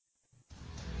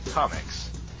comics,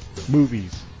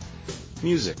 movies,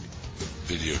 music,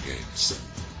 video games,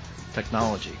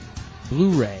 technology,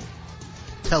 Blu-ray,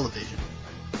 television.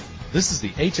 This is the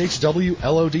HHW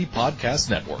LOD Podcast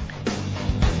Network.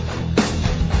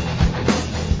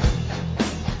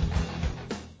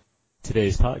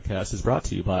 Today's podcast is brought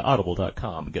to you by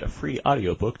Audible.com. Get a free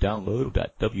audiobook download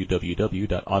at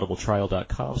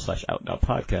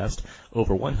www.audibletrial.com/outnowpodcast.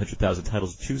 Over 100,000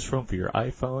 titles to choose from for your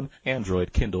iPhone,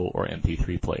 Android, Kindle, or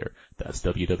MP3 player. That's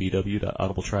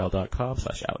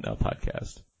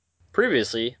www.audibletrial.com/outnowpodcast.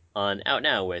 Previously on Out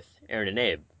Now with Aaron and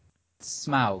Abe.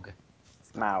 Smaug.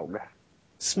 Smaug.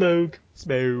 Smoke.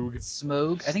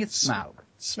 Smoug? I think it's Smaug.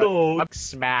 Smoke.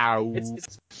 Smaug.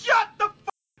 It's Shut the f***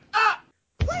 up!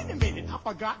 Wait a minute, I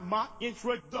forgot my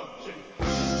introduction. Introduction.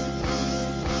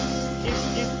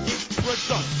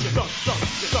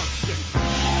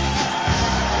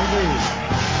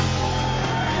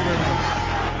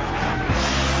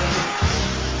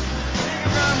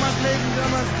 Ladies and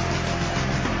gentlemen.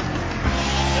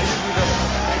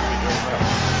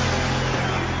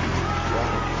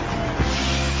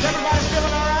 Is everybody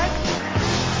feeling all right?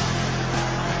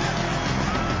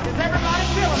 Is everybody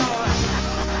feeling all right?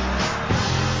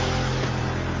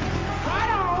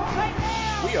 Right on, right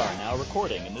now. We are now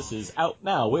recording, and this is Out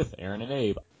Now with Aaron and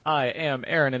Abe. I am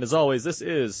Aaron, and as always, this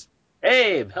is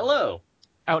Abe. Hello.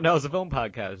 Out Now is a film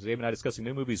podcast. Abe and I discussing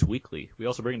new movies weekly. We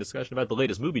also bring a discussion about the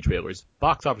latest movie trailers,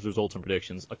 box office results and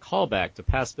predictions, a callback to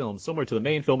past films similar to the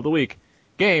main film of the week,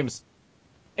 games,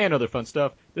 and other fun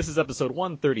stuff. This is episode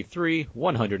 133.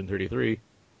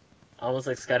 Almost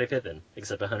like Scottie Pippen,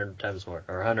 except 100 times more,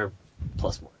 or 100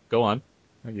 plus more. Go on.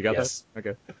 You got Yes. that?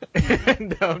 Okay.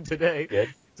 And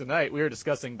tonight, we are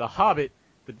discussing The Hobbit,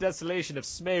 The Desolation of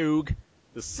Smaug,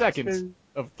 the second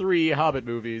of 3 Hobbit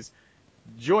movies.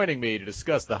 Joining me to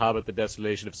discuss The Hobbit, The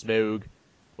Desolation of Smaug,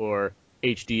 or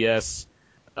HDS,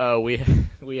 we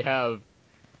have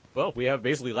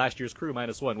basically last year's crew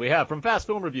minus one. We have, from Fast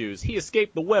Film Reviews, he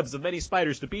escaped the webs of many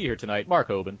spiders to be here tonight, Mark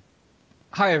Hoban.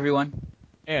 Hi, everyone.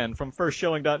 And from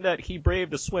FirstShowing.net, he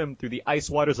braved a swim through the ice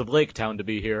waters of Lake Town to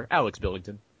be here, Alex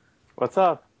Billington. What's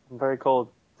up? I'm very cold.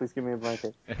 Please give me a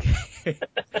blanket. Okay.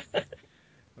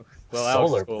 Well, Alex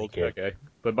Solar is cold. blanket. Okay.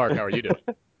 But Mark, how are you doing?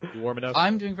 You warm enough?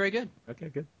 I'm doing very good. Okay,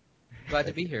 good. Glad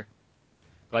to be here.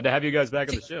 Glad to have you guys back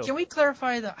on the show. Can we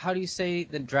clarify how do you say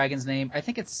the dragon's name? I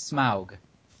think it's Smaug.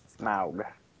 Smaug.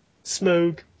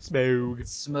 Smoke.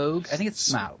 Smaug? I think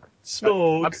it's Smaug.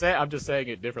 Smoke. I'm just saying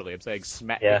it differently. I'm saying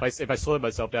smaug. Yeah. If I slow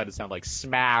myself down, it sounds like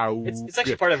smaug. It's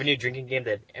actually part of a new drinking game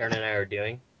that Aaron and I are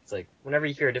doing. It's like, whenever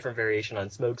you hear a different variation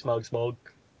on smoke,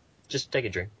 just take a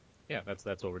drink. Yeah, that's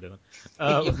what we're doing.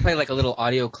 You play like a little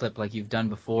audio clip like you've done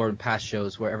before in past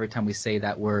shows where every time we say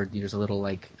that word, there's a little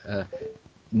like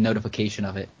notification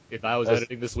of it. If I was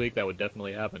editing this week, that would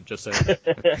definitely happen. Just saying.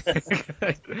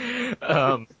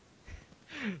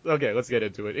 Okay, let's get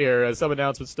into it. Here, some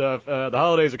announcement stuff. The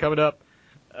holidays are coming up.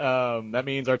 That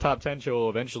means our top 10 show will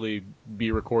eventually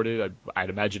be recorded. I'd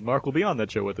imagine Mark will be on that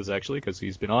show with us, actually, because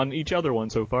he's been on each other one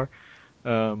so far.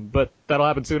 But that'll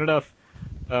happen soon enough.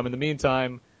 In the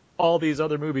meantime, all these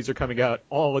other movies are coming out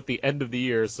all at the end of the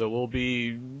year, so we'll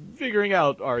be figuring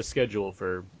out our schedule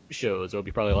for shows. There'll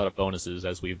be probably a lot of bonuses,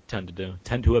 as we tend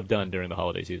to have done during the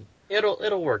holiday season.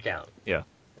 It'll work out. Yeah.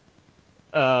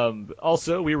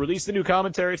 Also, we released a new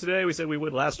commentary today. We said we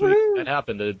would last week. That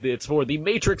happened. It's for The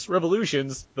Matrix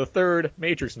Revolutions, the third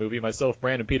Matrix movie. Myself,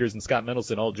 Brandon Peters, and Scott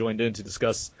Mendelson all joined in to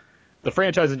discuss the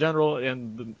franchise in general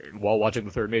and while watching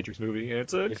the third Matrix movie.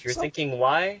 And If you're thinking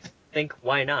why, think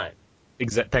why not.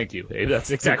 Thank you, Abe.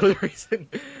 That's exactly the reason.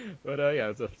 But yeah,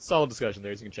 it's a solid discussion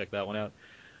there, so you can check that one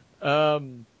out.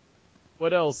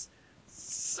 What else?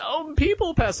 Some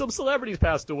celebrities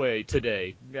passed away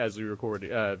today as we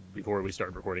recorded, before we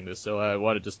started recording this. So I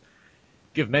want to just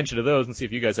give mention to those and see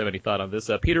if you guys have any thought on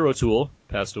this. Peter O'Toole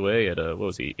passed away at, what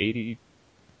was he, 80,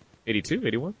 82,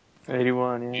 81?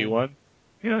 81, yeah. 81?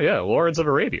 Yeah, Lawrence of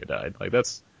Arabia died. Like,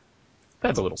 that's a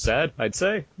little sad, I'd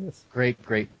say. Yes. Great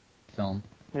film.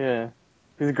 Yeah.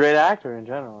 He's a great actor in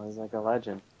general. He's like a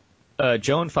legend.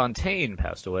 Joan Fontaine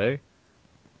passed away.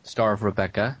 Star of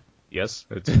Rebecca. Yes.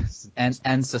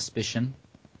 And Suspicion.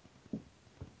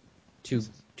 Two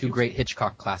great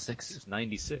Hitchcock classics. He was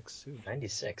 96.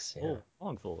 96, yeah.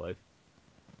 Long full life.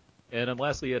 And then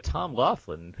lastly, Tom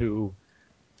Laughlin, who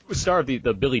starred the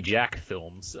Billy Jack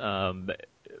films. But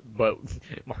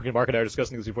Mark and I were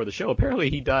discussing this before the show. Apparently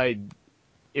he died,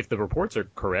 if the reports are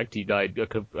correct, he died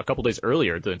a couple days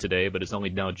earlier than today, but it's only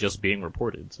now just being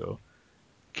reported. So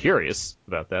curious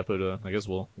about that, but I guess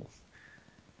we'll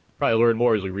probably learn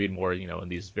more as we read more, in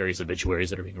these various obituaries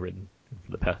that are being written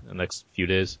for the next few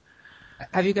days.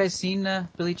 Have you guys seen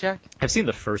Billy Jack? I've seen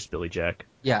the first Billy Jack.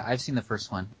 Yeah, I've seen the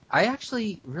first one. I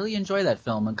actually really enjoy that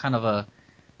film and kind of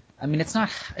I mean, it's not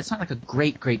like a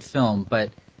great film, but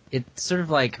it's sort of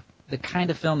like the kind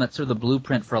of film that's sort of the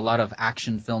blueprint for a lot of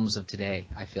action films of today,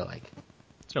 I feel like.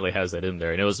 It certainly has that in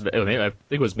there, and I think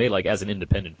it was made like as an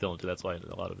independent film too. That's why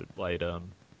a lot of it,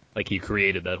 like he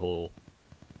created that whole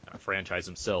franchise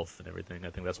himself and everything. I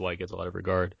think that's why it gets a lot of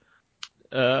regard.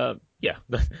 Yeah,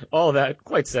 all of that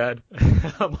quite sad.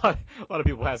 a lot of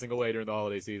people passing away during the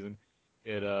holiday season.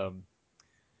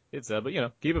 It's sad, but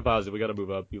keep it positive. We got to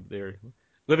move up. They're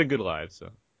living good lives. So,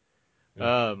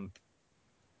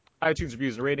 iTunes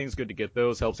reviews and ratings, good to get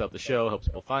those. Helps out the show, helps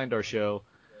people find our show.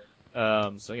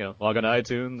 So log on to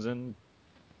iTunes and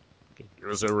give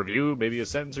us a review, maybe a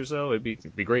sentence or so. It'd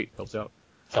be great. Helps out.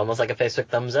 It's almost like a Facebook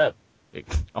thumbs up.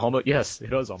 Yes,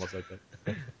 it is almost like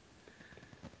that.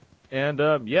 And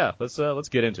let's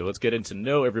get into it. Let's get into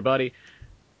know everybody.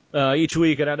 Each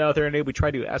week and out there and we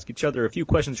try to ask each other a few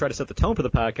questions, try to set the tone for the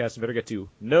podcast, and better get to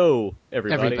know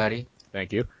everybody.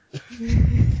 Thank you.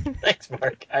 Thanks,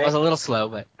 Mark. I was a little slow,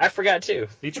 but I forgot too.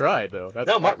 He tried though.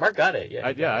 Mark got it.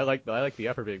 Yeah. I like the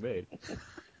effort being made.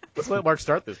 Let's let Mark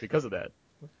start this because of that.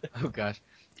 Oh gosh.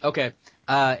 Okay,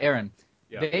 Aaron.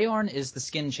 Yeah. Beorn is the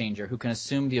skin changer who can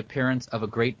assume the appearance of a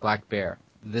great black bear.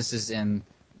 This is in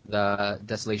the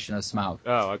Desolation of Smaug.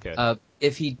 Oh, okay.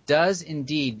 If he does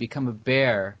indeed become a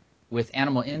bear with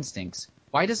animal instincts,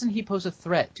 why doesn't he pose a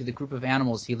threat to the group of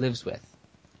animals he lives with?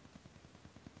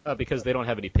 Because they don't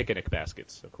have any picnic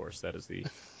baskets, of course. That is the...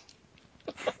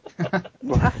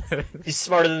 He's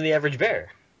smarter than the average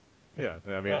bear. Yeah,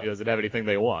 I mean, he doesn't have anything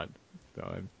they want.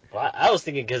 So well, I was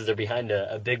thinking because they're behind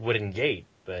a big wooden gate,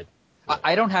 but...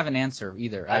 I don't have an answer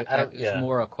either. It's yeah.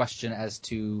 more a question as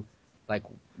to, like,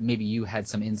 maybe you had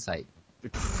some insight.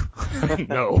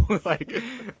 No, like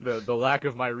the lack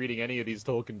of my reading any of these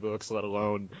Tolkien books, let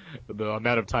alone the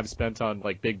amount of time spent on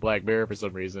like Big Black Bear for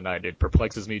some reason, it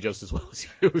perplexes me just as well as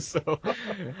you. So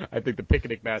I think the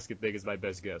picnic basket thing is my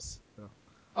best guess. So.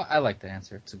 Oh, I like the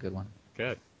answer. It's a good one.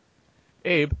 Okay,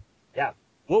 Abe. Yeah.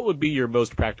 What would be your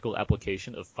most practical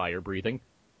application of fire breathing?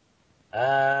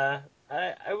 I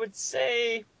would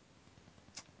say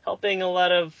helping a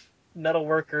lot of metal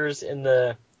workers in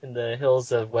the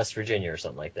hills of West Virginia or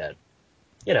something like that.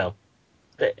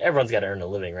 Everyone's got to earn a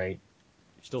living, right?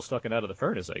 You're still stuck out of the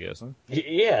furnace, I guess, huh?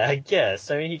 Yeah, I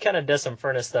guess. I mean, he kind of does some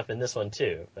furnace stuff in this one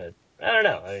too, but I don't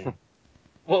know. I mean,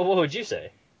 what would you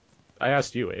say? I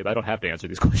asked you, Abe. I don't have to answer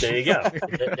these questions. There you go.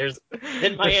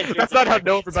 Then my answer. That's not how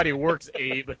know everybody works,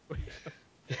 Abe.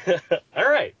 All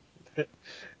right,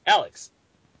 Alex.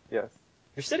 Yes.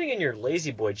 You're sitting in your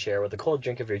lazy boy chair with a cold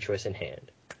drink of your choice in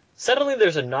hand. Suddenly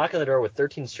there's a knock on the door with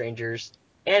 13 strangers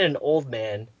and an old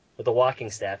man with a walking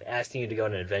staff asking you to go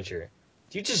on an adventure.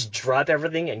 Do you just drop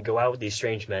everything and go out with these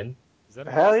strange men? Is that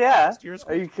Hell yeah. year's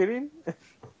Are you kidding?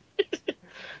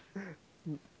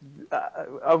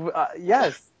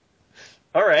 Yes.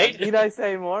 All right. Need I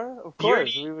say more? Of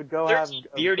course. We would go have a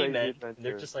beardy crazy men. adventure.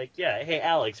 They're just like, yeah, hey,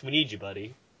 Alex, we need you,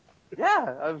 buddy.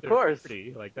 Yeah, of course.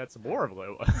 Like that's more of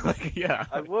a like yeah.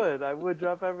 I would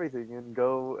drop everything and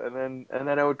go, and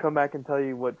then I would come back and tell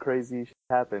you what crazy shit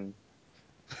happened,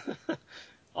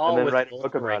 All and then with write a gold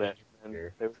book about ring it, and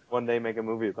they would one day make a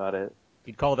movie about it.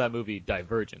 He'd call that movie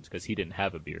Divergent because he didn't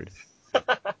have a beard.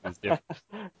 It was different.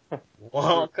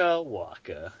 Waka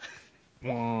waka.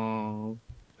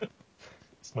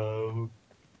 Smoke.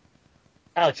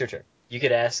 Alex, your turn. You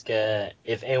could ask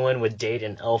if anyone would date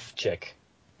an elf chick.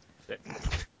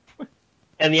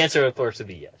 And the answer, of course, would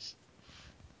be yes.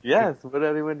 Yes, would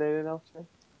anyone date an elf chick?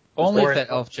 Only Or- if that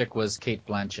elf chick was Kate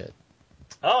Blanchett.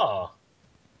 Oh,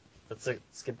 that's a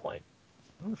good point.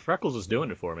 Well, Freckles is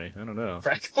doing it for me. I don't know.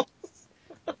 Freckles.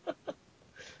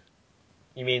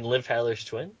 You mean Liv Tyler's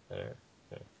twin?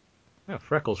 Yeah,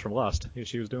 Freckles from Lost.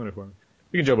 She was doing it for me.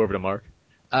 We can jump over to Mark.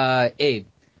 Abe.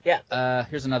 Yeah.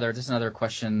 Here's another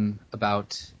question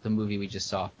about the movie we just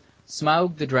saw.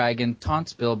 Smaug the dragon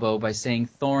taunts Bilbo by saying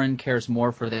Thorin cares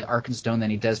more for the Arkenstone than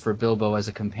he does for Bilbo as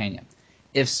a companion.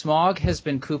 If Smaug has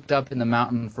been cooped up in the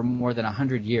mountain for more than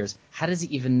 100 years, how does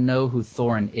he even know who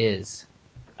Thorin is?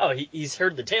 Oh, he's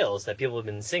heard the tales that people have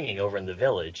been singing over in the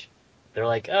village. They're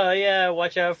like, oh yeah,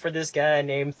 watch out for this guy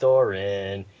named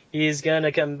Thorin. He's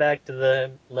gonna come back to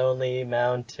the Lonely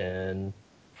Mountain.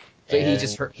 So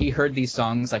he heard these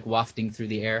songs like wafting through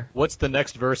the air. What's the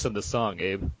next verse in the song,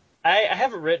 Abe? I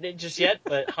haven't written it just yet,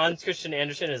 but Hans Christian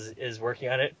Andersen is working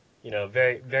on it,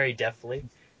 very, very deftly.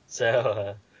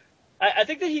 So, I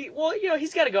think that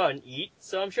he's got to go out and eat,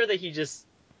 so I'm sure that he just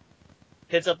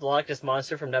hits up the Loch Ness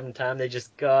Monster from time to time. They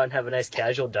just go out and have a nice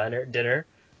casual dinner,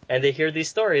 and they hear these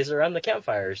stories around the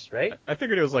campfires, right? I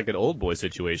figured it was like an Old Boy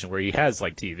situation where he has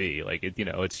like TV, like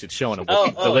it's showing him Oh,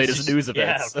 the latest it's news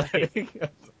just- events. yeah, right.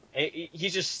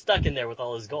 He's just stuck in there with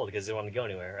all his gold because he doesn't want to go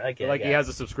anywhere. Okay, Like he yeah. has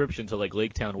a subscription to like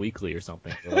Lake Town Weekly or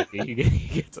something. So, like, he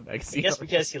gets a I magazine. guess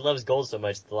because he loves gold so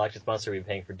much, the Loch Ness Monster will be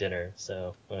paying for dinner.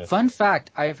 So Fun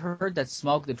fact, I've heard that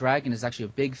Smaug the Dragon is actually a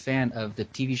big fan of the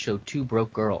TV show Two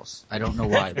Broke Girls. I don't know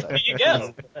why, there but you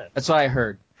go. that's what I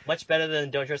heard. Much better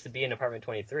than Don't Trust the Bee in Apartment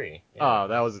 23. Oh,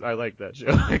 I like that show.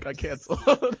 I got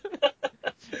canceled.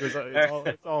 It's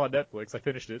all on Netflix. I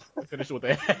finished it. I finished what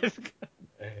they had.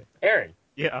 Aaron,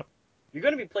 Yeah. you're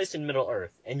going to be placed in Middle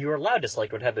Earth, and you're allowed to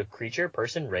select what type of creature,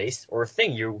 person, race, or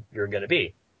thing you're going to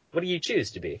be. What do you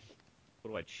choose to be?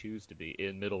 What do I choose to be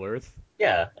in Middle Earth?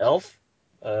 Yeah, elf,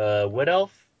 wood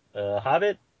elf,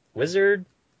 hobbit, wizard,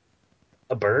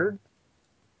 a bird.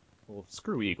 Well,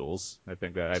 screw eagles. I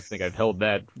think I've held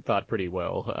that thought pretty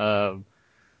well.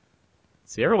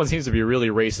 See, everyone seems to be really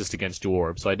racist against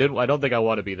dwarves, so I don't think I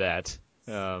want to be that.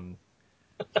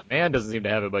 Man doesn't seem to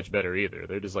have it much better either.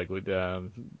 They're just like,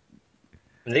 And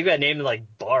they got named like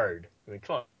Bard. I mean,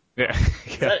 come on. yeah.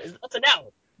 That's a noun.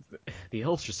 The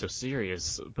elves are so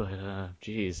serious, but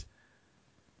jeez.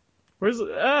 Where's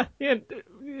yeah.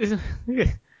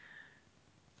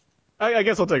 I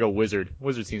guess I'll take a wizard.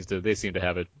 Wizard seem to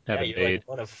have it Yeah, you're made. like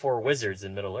one of 4 wizards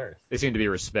in Middle Earth. They seem to be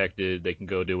respected. They can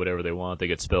go do whatever they want. They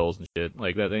get spells and shit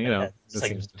like that. Just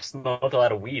like smoke a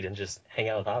lot of weed and just hang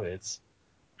out with hobbits.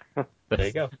 There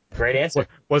you go. Great answer.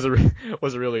 wasn't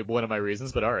really one of my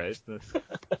reasons, but all right. All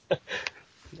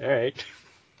right.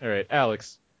 All right,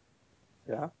 Alex.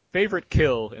 Yeah. Favorite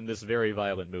kill in this very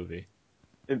violent movie?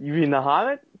 You mean The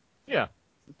Hobbit? Yeah.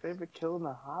 Favorite kill in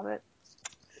The Hobbit?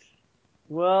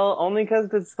 Well, only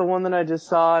because it's the one that I just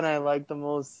saw and I like the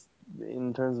most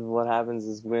in terms of what happens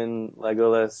is when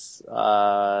Legolas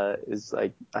is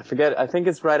like, I think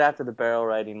it's right after the barrel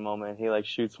riding moment. He like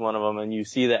shoots one of them and you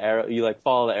see the arrow, you like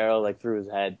follow the arrow like through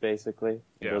his head basically.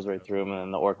 It goes right through him and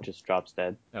then the orc just drops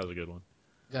dead. That was a good one.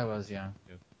 That was, yeah.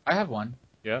 Yeah. I have one.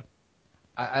 Yeah?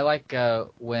 I like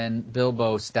when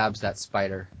Bilbo stabs that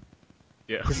spider.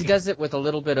 Yeah. Because he does it with a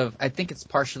little bit of, I think it's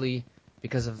partially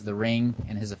because of the ring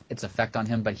and its effect on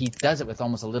him, but he does it with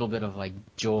almost a little bit of like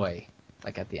joy,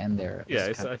 like at the end there.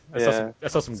 Yeah, I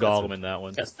saw some Gollum in that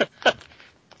one.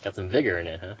 Got some vigor in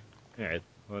it, huh? All right.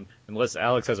 Well, unless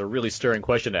Alex has a really stirring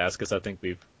question to ask us, I think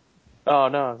we've... Oh,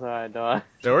 no, sorry, no.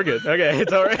 No, we're good. Okay,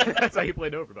 it's all right. That's how you play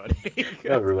No Everybody.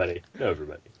 No,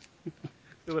 everybody.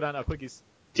 Do it out now, quickies.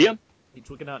 TM. Each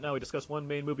week and out now, we discuss one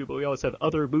main movie, but we always have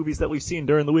other movies that we've seen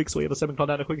during the week, so we have a segment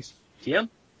called Out of Quickies. TM.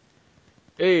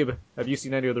 Abe, have you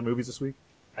seen any other movies this week?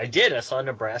 I did. I saw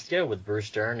Nebraska with Bruce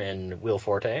Dern and Will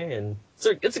Forte, and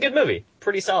it's a good movie.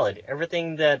 Pretty solid.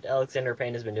 Everything that Alexander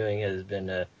Payne has been doing has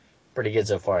been pretty good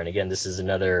so far. And again, this is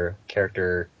another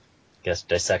character, I guess,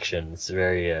 dissection. It's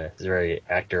very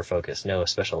actor focused. No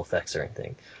special effects or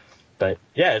anything. But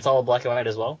yeah, it's all black and white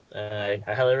as well. I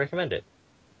highly recommend it.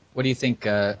 What do you think?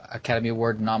 Academy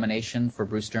Award nomination for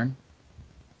Bruce Dern?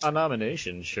 A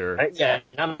nomination, sure. Yeah,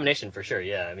 nomination for sure.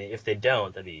 Yeah, I mean, if they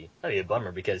don't, that'd be a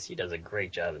bummer because he does a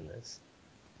great job in this.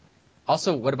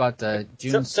 Also, what about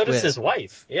June? So does his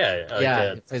wife.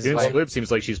 Yeah. June Squibb seems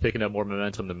like she's picking up more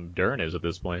momentum than Dern is at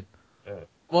this point.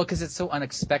 Well, because it's so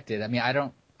unexpected. I mean,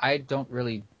 I don't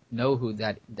really know who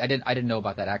that. I didn't know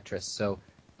about that actress. So,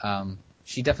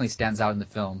 she definitely stands out in the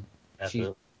film.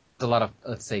 Absolutely. She has a lot of,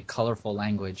 let's say, colorful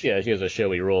language. Yeah, she has a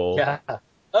showy role. Yeah.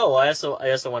 Oh, I also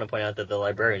want to point out that the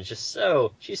librarian is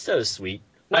she's so sweet.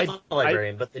 Not the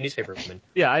librarian, but the newspaper woman.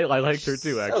 Yeah, I liked her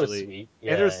too, actually. So sweet.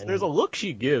 Yeah, and there's a look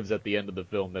she gives at the end of the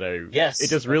film that yes, it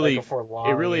just really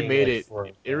made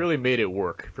it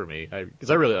work for me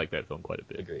because I really like that film quite a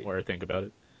bit. Agreed. The more I think about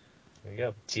it. There you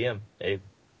go. TM. Abe.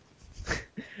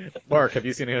 Mark, have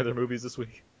you seen any other movies this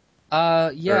week?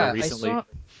 Yeah, recently?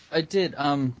 I did.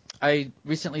 I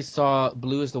recently saw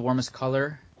Blue is the Warmest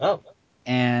Color. Oh.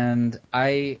 And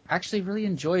I actually really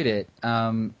enjoyed it.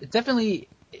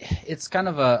 It's kind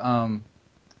of a,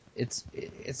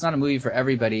 it's not a movie for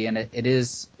everybody, and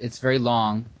it's very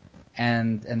long,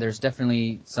 and there's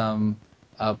definitely some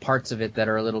parts of it that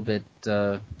are a little bit,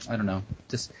 I don't know,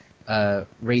 just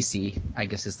racy, I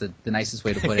guess is the nicest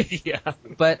way to put it. Yeah.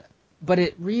 But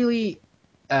it really,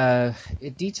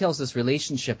 it details this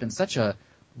relationship in such a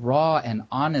raw and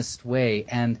honest way,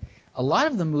 and a lot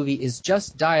of the movie is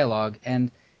just dialogue,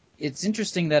 and it's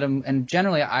interesting that and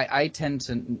generally I'm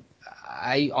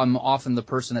often the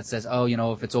person that says, oh,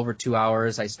 if it's over 2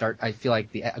 hours, I feel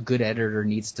like a good editor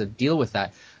needs to deal with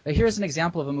that. But here's an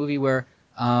example of a movie where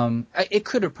it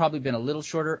could have probably been a little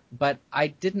shorter, but I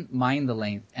didn't mind the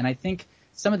length, and I think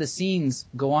some of the scenes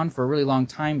go on for a really long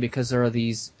time because there are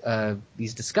these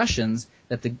discussions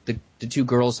that the two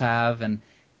girls have, and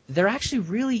they're actually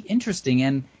really interesting.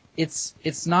 And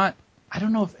it's not, I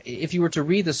don't know if you were to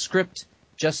read the script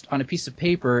just on a piece of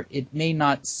paper, it may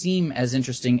not seem as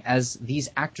interesting as these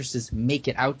actresses make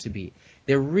it out to be.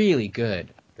 They're really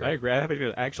good. I agree.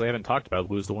 I actually haven't talked about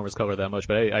Blue's the Warmest Color that much,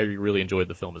 but I really enjoyed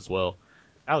the film as well.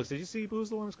 Alex, did you see Blue's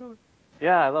the Warmest Color?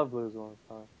 Yeah, I love Blues One.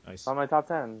 Nice. It's on my top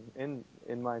 10,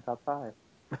 in my top 5.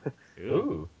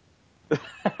 Ooh.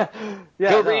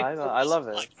 Yeah, Go no, read. I love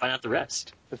it. Find out the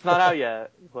rest. It's not out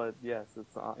yet, but yes,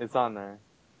 it's on there.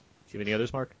 Do you have any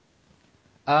others, Mark?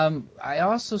 I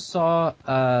also saw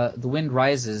The Wind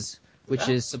Rises, which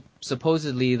is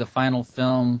supposedly the final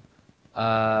film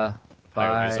by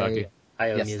Miyazaki.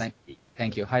 Hayao yes, Miyazaki.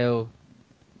 thank you, Hayao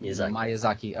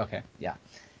Miyazaki. Okay, yeah,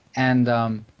 and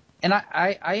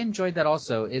I enjoyed that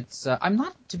also. It's I'm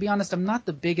not, to be honest, I'm not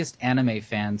the biggest anime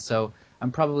fan, so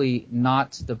I'm probably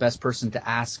not the best person to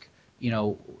ask,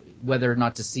 whether or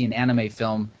not to see an anime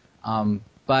film.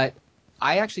 But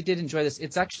I actually did enjoy this.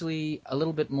 It's actually a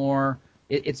little bit more.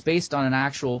 It's based on an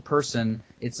actual person.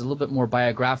 It's a little bit more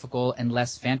biographical and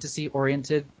less fantasy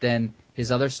oriented than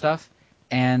his other stuff.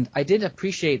 And I did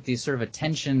appreciate the sort of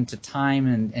attention to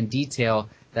time and detail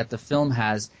that the film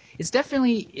has. It's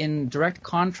definitely in direct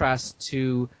contrast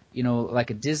to, like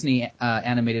a Disney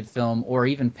animated film or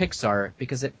even Pixar,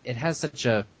 because it has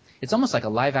it's almost like a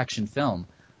live action film.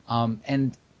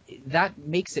 And that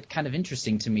makes it kind of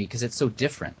interesting to me because it's so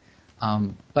different.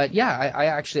 But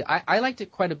yeah, I liked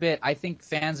it quite a bit. I think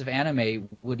fans of anime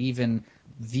would even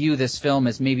view this film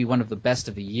as maybe one of the best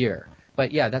of the year.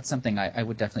 But yeah, that's something I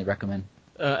would definitely recommend.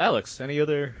 Alex, any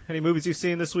movies you've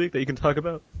seen this week that you can talk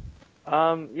about?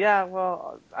 Yeah,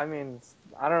 well, I mean,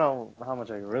 I don't know how much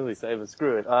I can really say, but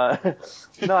screw it.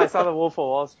 No, I saw The Wolf of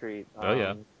Wall Street.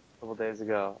 A couple days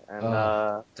ago,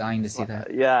 and dying to see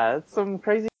that. Yeah, it's some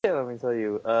crazy shit. Let me tell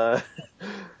you.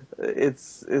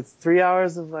 It's 3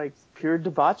 hours of like pure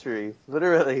debauchery,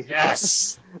 literally.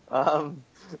 Yes.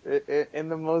 In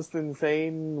the most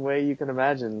insane way you can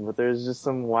imagine, but there's just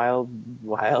some wild,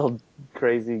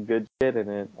 crazy good shit in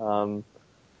it.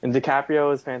 And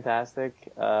DiCaprio is fantastic.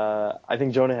 I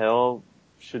think Jonah Hill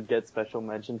should get special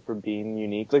mention for being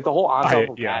unique. Like the whole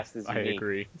ensemble cast is unique. I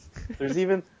agree.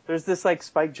 There's this like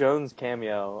Spike Jonze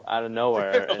cameo out of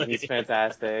nowhere, and he's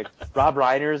fantastic. Rob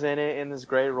Reiner's in it in this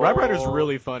great role. Rob Reiner's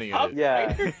really funny in it.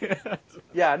 Yeah.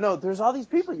 Yeah, no, there's all these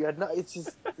people. It's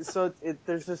just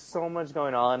there's just so much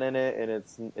going on in it, and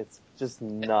it's just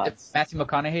nuts. Matthew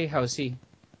McConaughey, how is he?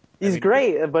 He's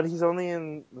great, but he's only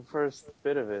in the first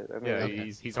bit of it.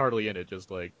 He's hardly in it, just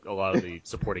like a lot of the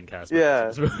supporting cast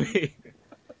members in this movie.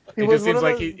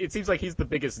 It seems like he's the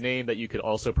biggest name that you could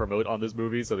also promote on this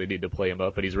movie, so they need to play him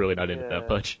up, but he's really not in it that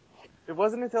much. It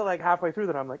wasn't until like halfway through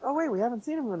that I'm like, oh wait, we haven't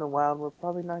seen him in a while, and we're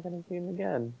probably not going to see him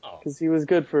again. Because he was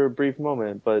good for a brief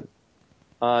moment, but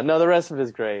no, the rest of it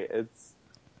is great. It's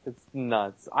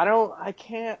nuts. I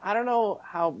don't know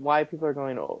why people are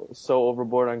going so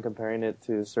overboard on comparing it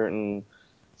to certain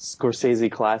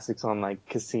Scorsese classics on like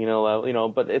Casino level,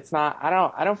 but it's not,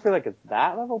 I don't feel like it's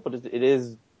that level, but it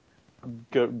is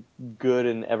good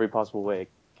in every possible way it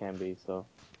can be, so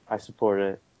I support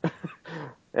it.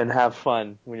 And have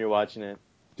fun when you're watching it.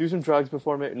 Do some drugs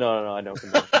before No, I don't.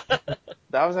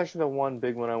 That was actually the one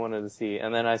big one I wanted to see,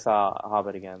 and then I saw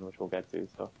Hobbit again, which we'll get to,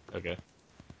 so. Okay.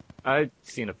 I've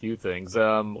seen a few things.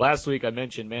 Last week I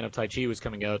mentioned Man of Tai Chi was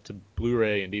coming out to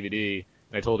Blu-ray and DVD,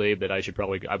 and I told Abe that I'm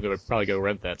gonna probably go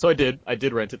rent that. So I did. I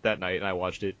did rent it that night, and I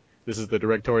watched it. This is the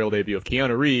directorial debut of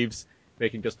Keanu Reeves,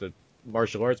 making just a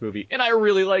martial arts movie, and I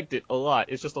really liked it a lot.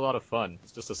 It's just a lot of fun.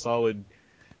 It's just a solid...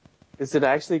 Is it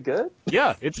actually good?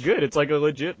 Yeah, it's good. It's like a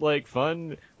legit, like,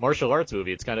 fun martial arts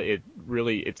movie. It's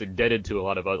it's indebted to a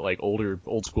lot of like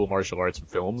old school martial arts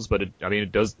films, but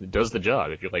it does the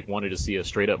job. If you like wanted to see a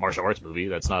straight up martial arts movie,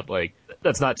 that's not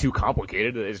too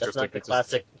complicated. It's not the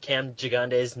classic Cam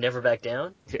Gigande's Never Back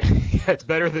Down. Yeah, it's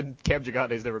better than Cam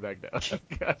Gigande's Never Back Down.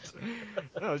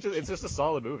 No, it's just a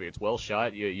solid movie. It's well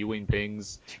shot. Yu Wing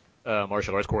Ping's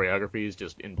martial arts choreography is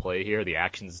just in play here. The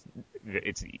actions,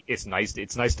 it's nice.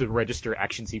 It's nice to register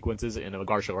action sequences in a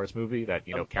martial arts movie that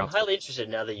counts. I'm highly interested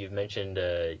now that you've mentioned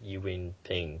Yu Wing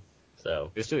Ping.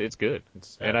 So it's good.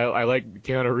 And I like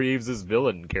Keanu Reeves'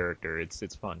 villain character.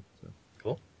 It's fun. So.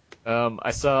 Cool.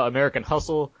 I saw American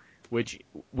Hustle, which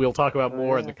we'll talk about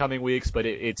more in the coming weeks, but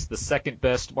it's the second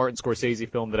best Martin Scorsese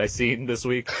film that I've seen this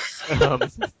week.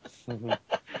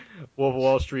 Wolf of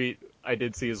Wall Street I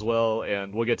did see as well,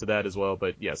 and we'll get to that as well,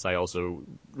 but yes, I also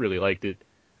really liked it.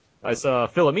 I saw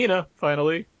Philomena,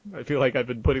 finally. I feel like I've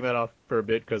been putting that off for a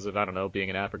bit because of, I don't know, being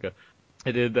in Africa.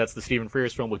 That's the Stephen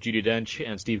Frears film with Judi Dench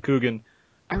and Steve Coogan.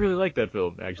 I really liked that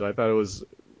film, actually. I thought it was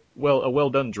a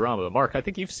well-done drama. Mark, I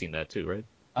think you've seen that too, right?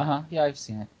 Uh-huh, yeah, I've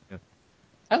seen it. Yeah.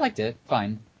 I liked it,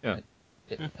 fine. Yeah.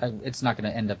 It's not going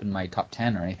to end up in my top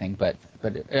 10 or anything, but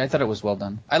I thought it was well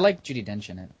done. I like Judi Dench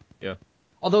in it. Yeah.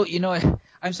 Although,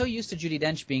 I'm so used to Judi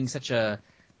Dench being such a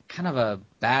kind of a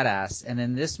badass, and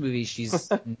in this movie she's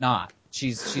not.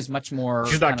 She's much more.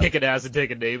 She's not kicking ass and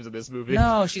taking names in this movie.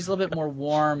 No, she's a little bit more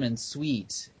warm and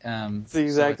sweet. It's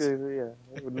exactly, yeah.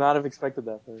 I would not have expected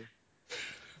that from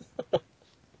her.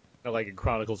 Not like in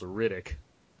Chronicles of Riddick.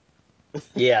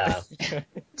 Yeah.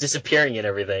 Disappearing and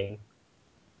everything.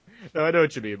 No, I know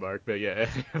what you mean, Mark, but yeah.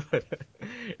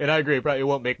 And I agree, probably it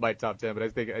won't make my top 10, but I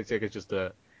think it's just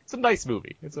it's a nice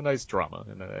movie. It's a nice drama,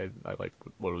 and I like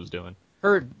what it was doing.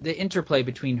 The interplay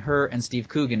between her and Steve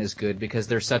Coogan is good because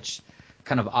they're such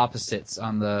kind of opposites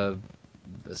on the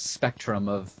spectrum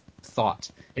of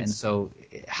thought, and so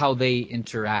how they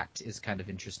interact is kind of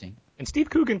interesting. And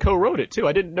Steve Coogan co-wrote it too.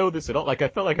 I didn't know this at all. Like I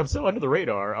felt like I'm so under the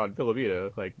radar on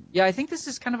Philomena. Like yeah, I think this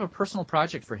is kind of a personal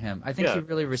project for him. I think he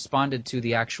really responded to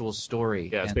the actual story.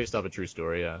 Yeah, it's based off a true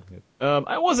story. Yeah.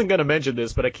 I wasn't gonna mention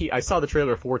this, but I saw the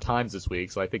trailer 4 times this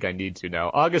week, so I think I need to now.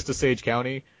 August Osage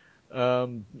County,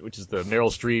 which is the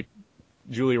Meryl Streep,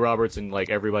 Julia Roberts, and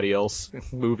like everybody else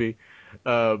movie.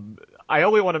 I'm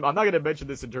not going to mention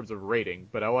this in terms of rating,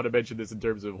 but I want to mention this in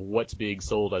terms of what's being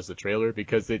sold as the trailer,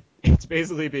 because it's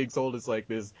basically being sold as like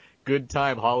this good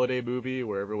time holiday movie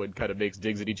where everyone kind of makes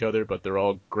digs at each other, but they're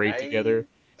all great together.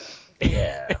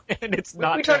 Yeah. And it's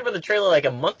not. We talked about the trailer like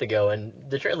a month ago, and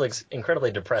the trailer looks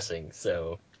incredibly depressing,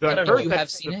 so. I don't know. You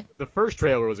have seen it? The first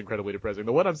trailer was incredibly depressing.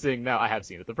 The one I'm seeing now, I have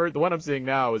seen it. The one I'm seeing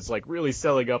now is like really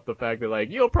selling up the fact that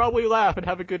like you'll probably laugh and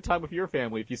have a good time with your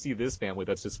family if you see this family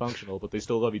that's dysfunctional, but they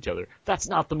still love each other. That's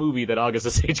not the movie that August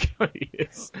Osage County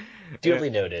is.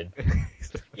 Duly noted.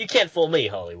 You can't fool me,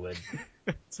 Hollywood.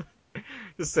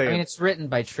 Just saying. I mean, it's written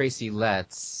by Tracy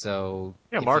Letts, so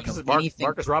yeah, Marcus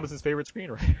Robinson's favorite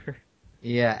screenwriter.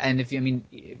 Yeah, and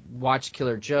watch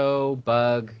Killer Joe,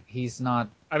 Bug. He's not.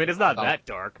 I mean, it's not that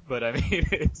dark, but I mean,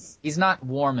 it's. He's not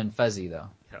warm and fuzzy though.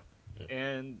 Yeah.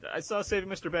 And I saw Saving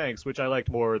Mr. Banks, which I liked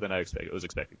more than I was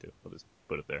expecting to. I'll just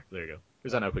put it there. There you go.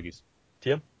 Here's on now, Quickies.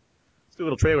 Tim? Let's do a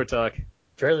little trailer talk.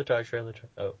 Trailer talk.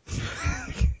 Oh.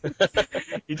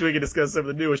 Each week we discuss some of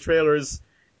the newest trailers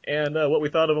and what we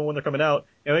thought of them when they're coming out.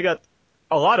 And we got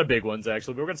a lot of big ones,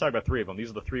 actually, but we're going to talk about 3 of them. These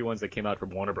are the 3 ones that came out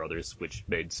from Warner Brothers, which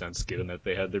made sense given that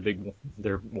they had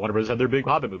Warner Brothers had their big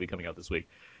Hobbit movie coming out this week.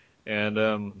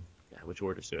 And, which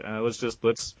order to it?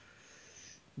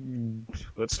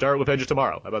 Let's start with Edge of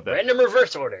Tomorrow. How about that? Random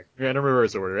reverse order.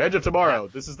 Edge of Tomorrow. Yeah.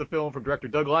 This is the film from director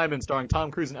Doug Liman, starring Tom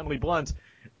Cruise and Emily Blunt.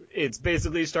 It's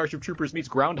basically Starship Troopers meets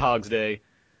Groundhog's Day.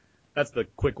 That's the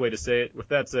quick way to say it. With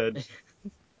that said,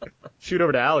 shoot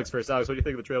over to Alex first. Alex, what do you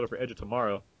think of the trailer for Edge of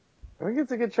Tomorrow? I think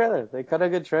it's a good trailer. They cut a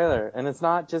good trailer, and it's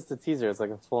not just a teaser; it's like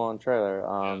a full-on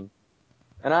trailer.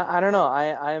 And I don't know.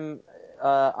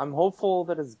 I'm hopeful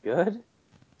that it's good,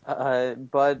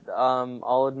 but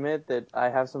I'll admit that I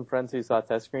have some friends who saw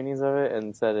test screenings of it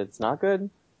and said it's not good.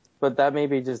 But that may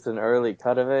be just an early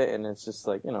cut of it, and it's just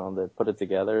like they put it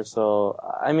together. So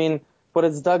I mean, but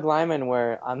it's Doug Liman,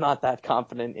 where I'm not that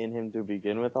confident in him to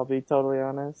begin with. I'll be totally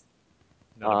honest.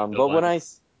 But when I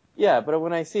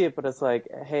see it, but it's like,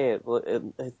 hey,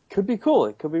 it could be cool.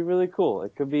 It could be really cool.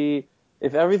 It could be,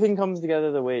 if everything comes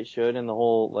together the way it should, and the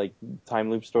whole like time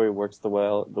loop story works the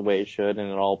way it should,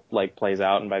 and it all like plays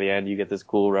out, and by the end you get this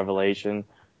cool revelation.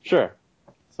 Sure.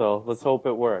 So let's hope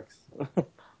it works.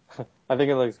 I think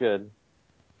it looks good.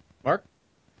 Mark?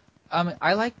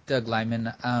 I like Doug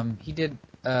Liman. He did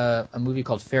a movie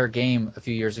called Fair Game a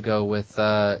few years ago with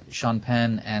Sean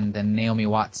Penn and then Naomi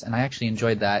Watts, and I actually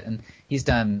enjoyed that. And he's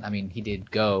done, he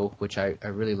did Go, which I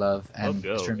really love, and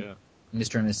Go, Mr. Yeah.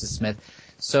 Mr. and Mrs. Smith.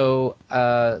 So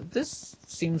this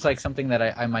seems like something that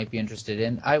I might be interested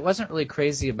in. I wasn't really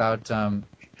crazy about Tom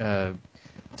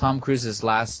Cruise's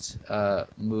last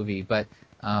movie, but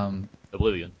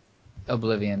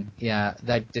Oblivion, yeah,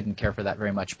 I didn't care for that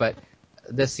very much, but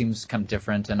this seems kind of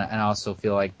different, and I also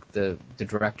feel like the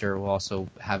director will also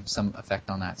have some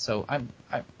effect on that. So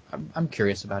I'm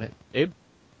curious about it. Abe?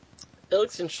 It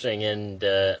looks interesting, and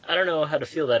I don't know how to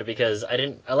feel about it because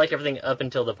I like everything up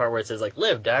until the part where it says like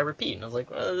live, die, repeat, and I was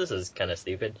like, well, this is kind of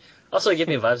stupid. Also, it gave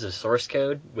me vibes of Source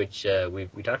Code, which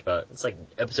we talked about. It's like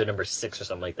episode number 6 or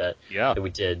something like that. Yeah. That we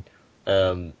did.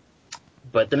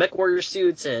 But the Mech Warrior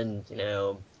suits, and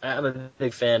I'm a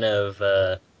big fan of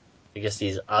I guess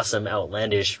these awesome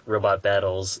outlandish robot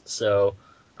battles. So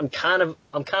I'm kind of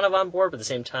on board, but at the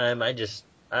same time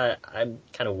I'm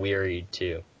kind of wearied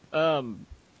too.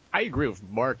 I agree with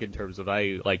Mark in terms of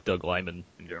I like Doug Liman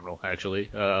in general, actually.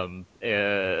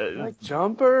 Like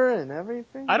Jumper and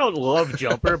everything. I don't love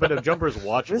Jumper, but if Jumper's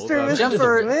watchable, Mr. and Mrs.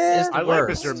 Jumper Smith. is I like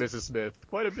worst. Mr. and Mrs. Smith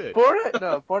quite a bit.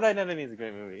 Port Identity is a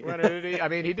great movie. I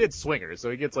mean, he did Swingers,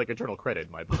 so he gets like eternal credit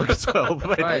in my book as well.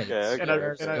 But, Right. Okay, and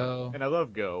I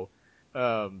love Go.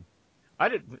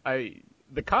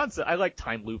 The concept. I like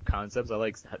time loop concepts. I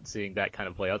like seeing that kind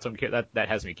of play out. So that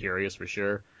has me curious for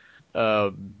sure.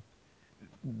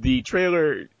 The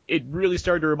trailer, it really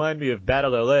started to remind me of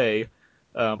Battle LA,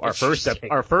 our first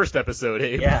episode,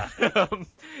 Abe. Yeah.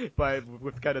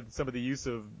 With kind of some of the use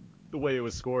of the way it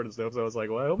was scored and stuff. So I was like,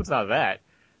 well, I hope it's not that.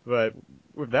 But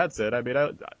with that said, I mean,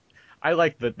 I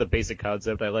like the basic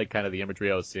concept. I like kind of the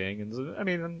imagery I was seeing, and so, I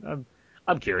mean,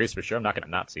 I'm curious for sure. I'm not going to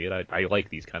not see it. I like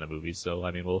these kind of movies, so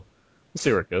I mean, we'll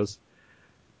see where it goes.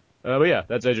 But yeah,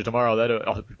 that's Edge of Tomorrow.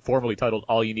 That formerly titled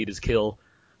All You Need Is Kill.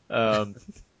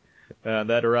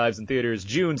 That arrives in theaters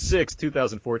June 6,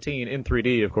 2014, in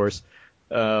 3D, of course.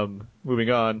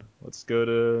 Moving on, let's go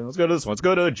to this one. Let's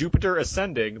go to Jupiter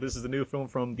Ascending. This is the new film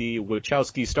from the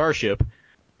Wachowski Starship.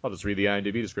 I'll just read the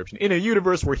IMDb description. In a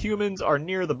universe where humans are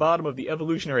near the bottom of the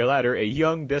evolutionary ladder, a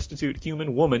young, destitute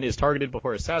human woman is targeted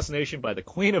before assassination by the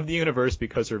Queen of the Universe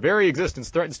because her very existence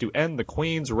threatens to end the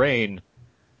Queen's reign.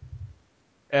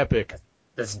 Epic.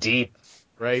 That's deep.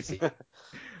 Right?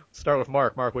 Start with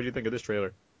Mark. Mark, what do you think of this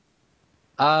trailer?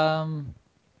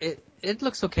 It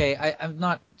looks okay. I'm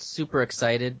not super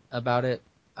excited about it.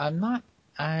 I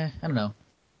don't know.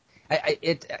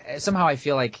 Somehow I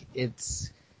feel like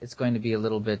it's going to be a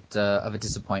little bit of a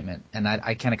disappointment, and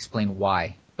I can't explain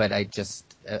why. But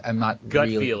I'm not Gut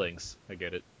really... feelings. I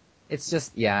get it. It's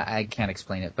just, yeah, I can't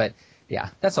explain it. But yeah,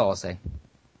 that's all I'll say.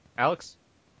 Alex?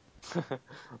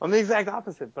 I'm the exact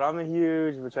opposite, but I'm a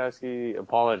huge Wachowski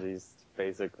apologies,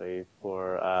 basically,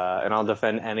 and I'll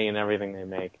defend any and everything they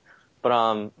make. But,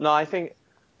 no, I think,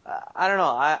 I don't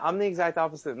know, I'm the exact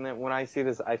opposite, and when I see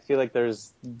this, I feel like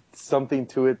there's something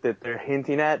to it that they're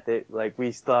hinting at that, like,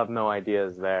 we still have no idea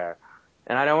is there.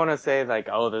 And I don't want to say, like,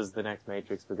 oh, this is the next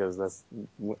Matrix, because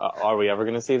are we ever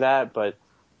going to see that? But,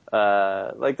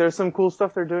 like, there's some cool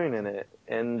stuff they're doing in it,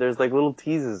 and there's, like, little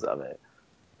teases of it.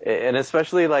 And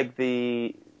especially, like,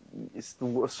 the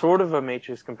sort of a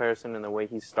Matrix comparison in the way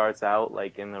he starts out,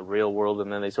 like, in the real world,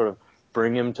 and then they sort of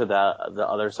bring him to the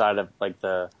other side of, like,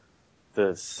 the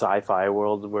sci-fi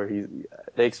world where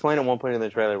they explain at one point in the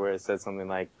trailer where it says something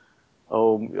like,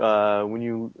 when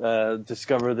you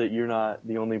discover that you're not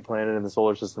the only planet in the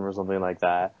solar system or something like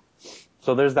that.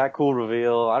 So there's that cool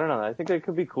reveal. I don't know. I think it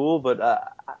could be cool, but I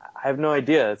have no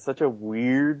idea. It's such a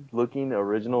weird looking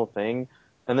original thing.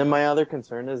 And then my other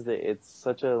concern is that it's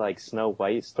such a, like, Snow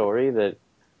White story that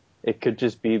it could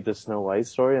just be the Snow White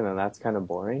story, and then that's kind of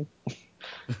boring.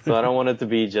 So I don't want it to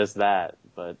be just that.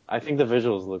 But I think the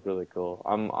visuals look really cool.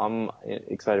 I'm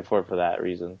excited for it for that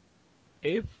reason.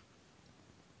 Abe?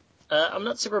 I'm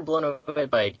not super blown away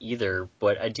by it either,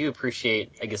 but I do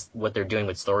appreciate, I guess, what they're doing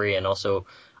with story, and also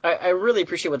I really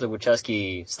appreciate what the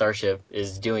Wachowski Starship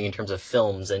is doing in terms of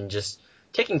films and just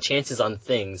taking chances on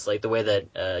things, like the way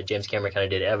that James Cameron kind of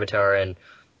did Avatar, and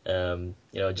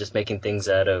just making things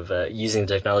out of using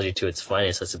technology to its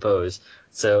finest, I suppose.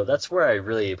 So that's where I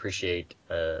really appreciate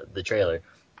the trailer.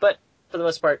 But for the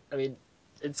most part, I mean,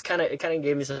 it kind of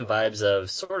gave me some vibes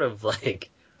of sort of like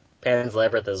Pan's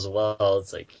Labyrinth as well.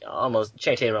 It's like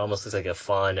Channing Tatum almost looks like a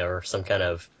faun or some kind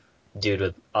of dude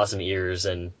with awesome ears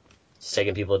and just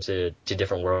taking people to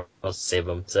different worlds to save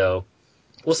them. So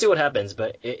we'll see what happens.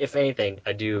 But if anything,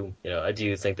 I do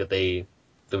think that the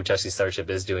Wachowski Starship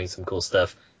is doing some cool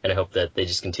stuff, and I hope that they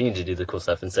just continue to do the cool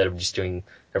stuff instead of just doing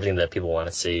everything that people want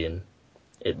to see and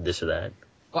this or that.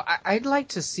 Well, I'd like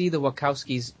to see the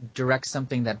Wachowskis direct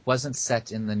something that wasn't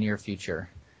set in the near future.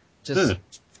 Just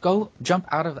jump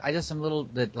out of. I just am a little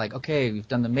bit like, okay, we've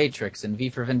done The Matrix and V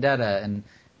for Vendetta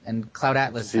and Cloud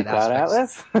Atlas. See Cloud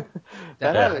Atlas?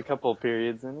 that had a couple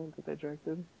periods in it that they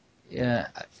directed. Yeah,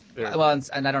 well,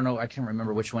 and I don't know. I can't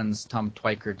remember which ones Tom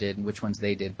Twyker did and which ones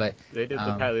they did, but they did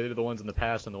the ones in the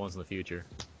past and the ones in the future.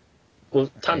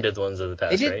 Well, Tom did the ones in the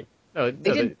past, right?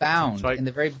 They did Bound in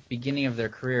the very beginning of their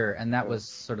career, and that was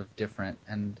sort of different.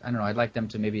 And I don't know. I'd like them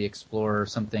to maybe explore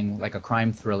something like a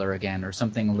crime thriller again, or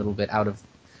something a little bit out of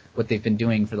what they've been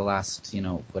doing for the last,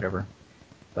 whatever.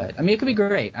 But I mean, it could be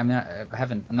great. I'm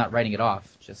not writing it off.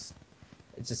 It just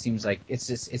seems like it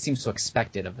seems so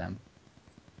expected of them.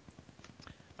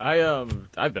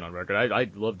 I've been on record. I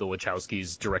love the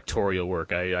Wachowskis' directorial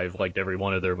work. I've liked every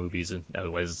one of their movies,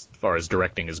 as far as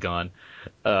directing has gone.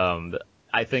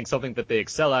 I think something that they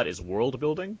excel at is world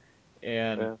building,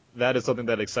 and that is something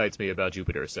that excites me about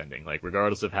Jupiter Ascending. Like,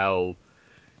 regardless of how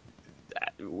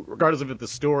regardless of if the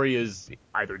story is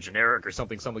either generic or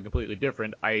something completely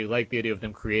different, I like the idea of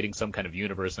them creating some kind of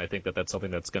universe, and I think that that's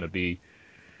something that's going to be,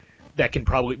 that can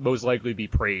probably most likely be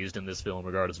praised in this film,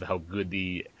 regardless of how good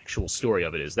the actual story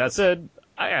of it is. That said,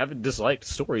 I haven't disliked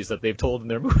stories that they've told in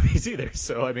their movies either,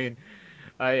 so I mean,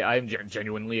 I'm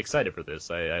genuinely excited for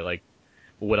this. I like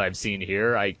what I've seen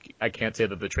here. I can't say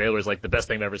that the trailer is like the best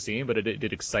thing I've ever seen, but it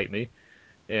did excite me.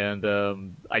 And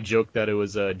I joked that it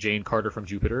was Jane Carter from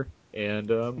Jupiter, and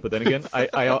but then again,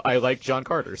 I like John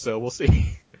Carter, so we'll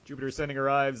see. Jupiter Ascending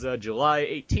arrives July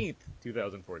 18th,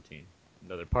 2014.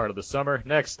 Another part of the summer.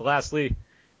 Next, lastly,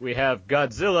 we have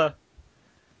Godzilla.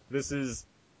 This is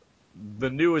the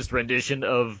newest rendition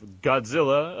of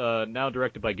Godzilla, now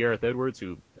directed by Gareth Edwards,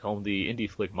 who helmed the indie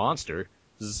flick Monsters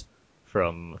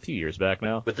from a few years back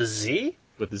now. With the Z?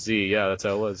 With the Z, yeah, that's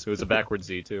how it was. It was a backward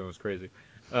Z, too. It was crazy.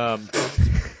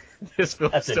 This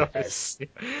film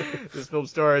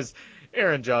stars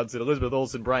Aaron Johnson, Elizabeth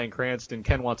Olsen, Bryan Cranston,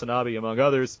 Ken Watanabe, among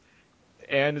others.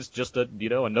 And it's just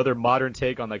another modern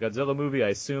take on the Godzilla movie. I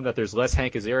assume that there's less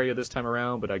Hank Azaria this time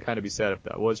around, but I'd kind of be sad if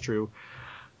that was true.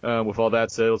 With all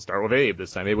that said, let's start with Abe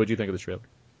this time. Abe, what do you think of the trailer?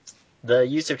 The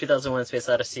use of 2001: Space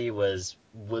Odyssey was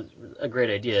a great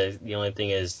idea. The only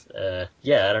thing is, I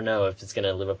don't know if it's going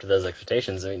to live up to those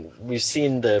expectations. I mean, we've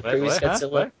seen the previous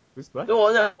Godzilla. What?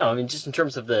 No, I mean, just in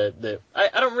terms of I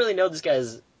don't really know this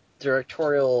guy's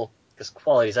directorial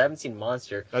qualities. I haven't seen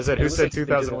Monster. I said, who said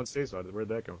 2001: Space Odyssey? Where'd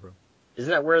that come from? Isn't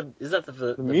that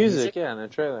the music? Yeah, in the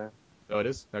trailer. Oh, it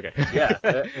is? Okay. Yeah,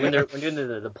 when they're doing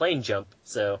the plane jump.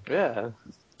 So yeah.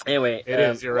 Anyway, it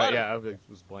is. You're right. Yeah, I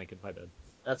was blanking. My bad.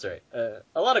 That's right.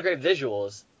 A lot of great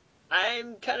visuals.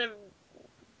 I'm kind of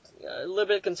a little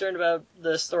bit concerned about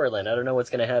the storyline. I don't know what's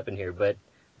going to happen here, but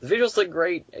the visuals look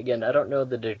great. Again, I don't know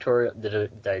the directorial,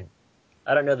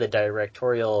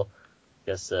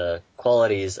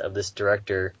 qualities of this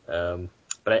director.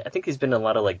 But I think he's been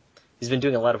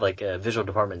doing a lot of visual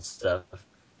department stuff.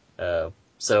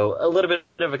 So a little bit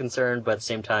of a concern, but at the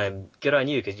same time, good on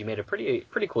you because you made a pretty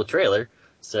cool trailer.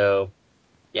 So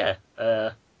yeah,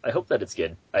 I hope that it's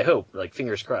good. I hope,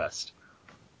 fingers crossed.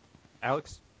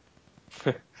 Alex?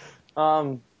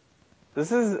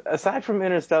 This is, aside from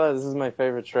Interstellar, this is my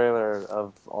favorite trailer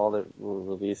of all that were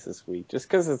released this week. Just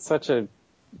because it's such a,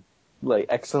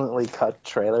 excellently cut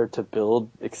trailer to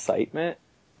build excitement.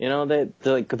 You know,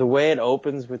 the way it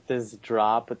opens with this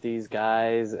drop with these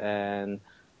guys, and,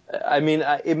 I mean,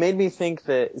 it made me think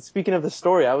that, speaking of the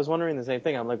story, I was wondering the same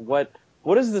thing. I'm like,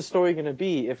 what is the story going to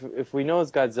be if we know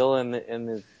it's Godzilla and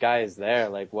the guy is there?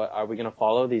 What are we going to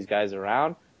follow these guys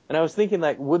around? And I was thinking,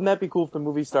 wouldn't that be cool if the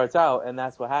movie starts out and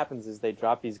that's what happens is they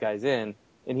drop these guys in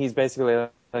and he's basically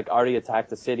already attacked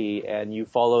the city and you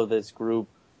follow this group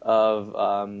of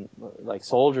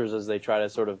soldiers as they try to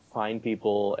sort of find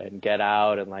people and get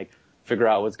out and figure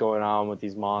out what's going on with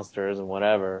these monsters and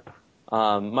whatever.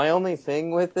 My only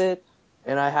thing with it,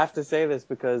 and I have to say this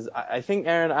because I think,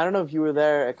 Aaron, I don't know if you were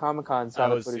there at Comic-Con,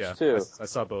 saw the footage too. I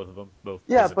saw both of them.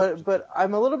 Yeah, but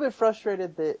I'm a little bit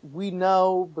frustrated that we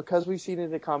know, because we've seen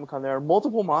it at Comic-Con, there are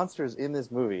multiple monsters in this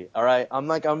movie, alright? I'm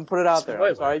gonna put it out there.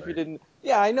 I'm sorry if you didn't.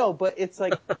 Yeah, I know, but it's I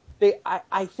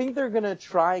think they're gonna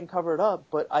try and cover it up,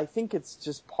 but I think it's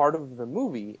just part of the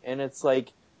movie, and it's a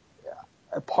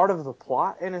part of the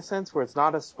plot in a sense where it's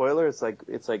not a spoiler, it's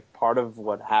part of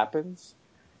what happens.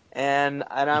 And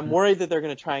I'm worried that they're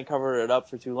going to try and cover it up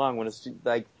for too long when it's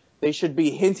they should be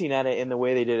hinting at it in the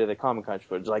way they did at the Comic-Con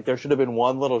footage. There should have been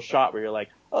one little shot where you're like,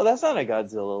 oh, that's not a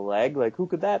Godzilla leg. Who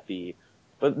could that be?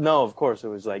 But no, of course, it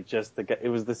was it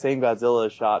was the same Godzilla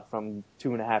shot from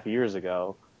 2.5 years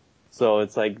ago. So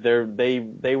it's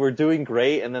they were doing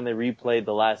great and then they replayed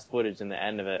the last footage in the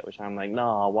end of it, which I'm like,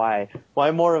 no,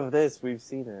 why more of this? We've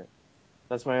seen it.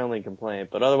 That's my only complaint.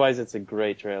 But otherwise, it's a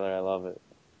great trailer. I love it.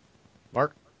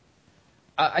 Mark?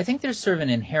 I think there's sort of an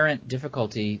inherent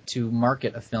difficulty to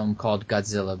market a film called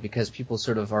Godzilla because people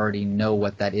sort of already know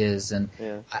what that is. And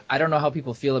yeah. I don't know how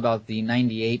people feel about the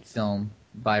 98 film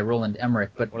by Roland Emmerich,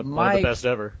 but one of the best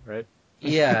ever, right?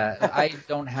 Yeah, I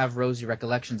don't have rosy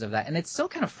recollections of that. And it's still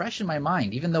kind of fresh in my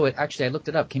mind, even though I looked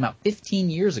it up, came out 15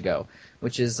 years ago,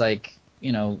 which is a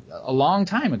long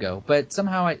time ago. But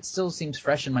somehow it still seems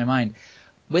fresh in my mind.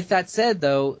 With that said,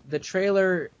 though, the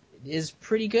trailer is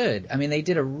pretty good. I mean, they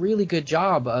did a really good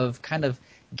job of kind of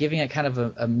giving it kind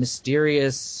of a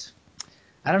mysterious,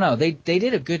 I don't know, they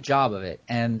did a good job of it.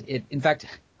 And in fact,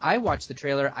 I watched the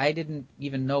trailer, I didn't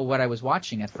even know what I was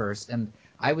watching at first, and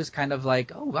I was kind of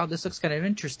like, oh wow, this looks kind of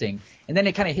interesting. And then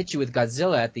it kind of hit you with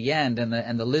Godzilla at the end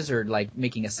and the lizard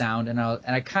making a sound, and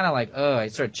I kind of I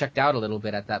sort of checked out a little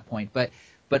bit at that point. But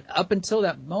up until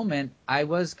that moment, I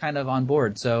was kind of on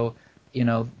board. So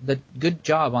the good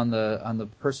job on the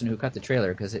person who cut the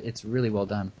trailer, because it's really well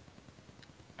done.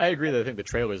 I agree that I think the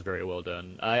trailer is very well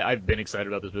done. I've been excited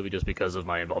about this movie just because of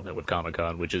my involvement with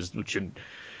Comic-Con,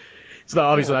 it's not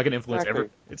obviously not going to influence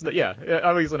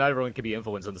obviously not everyone can be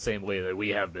influenced in the same way that we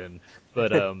have been.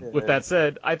 But with that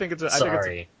said, I think it's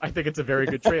a very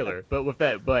good trailer.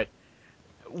 But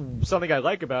something I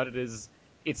like about it is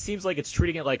it seems like it's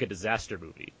treating it like a disaster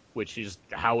movie, which is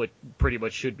how it pretty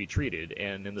much should be treated.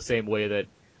 And in the same way that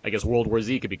I guess World War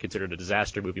Z could be considered a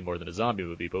disaster movie more than a zombie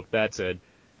movie. But with that said,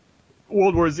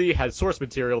 World War Z had source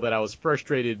material that I was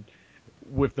frustrated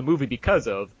with the movie because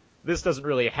of. This doesn't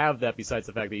really have that, besides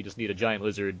the fact that you just need a giant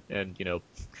lizard and,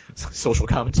 social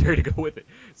commentary to go with it.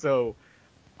 So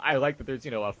I like that there's,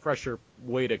 a fresher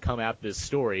way to come at this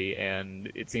story,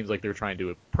 and it seems like they're trying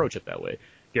to approach it that way.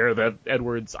 Gareth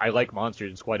Edwards, I like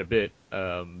monsters quite a bit.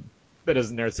 That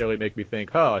doesn't necessarily make me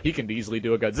think, he can easily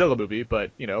do a Godzilla movie,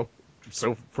 but,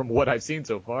 so from what I've seen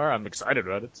so far, I'm excited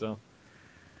about it, so.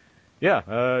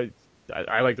 Yeah,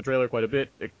 I like the trailer quite a bit.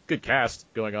 A good cast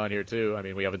going on here too. I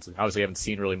mean, we obviously haven't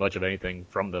seen really much of anything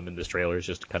from them in this trailer. It's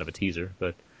just kind of a teaser,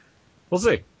 but we'll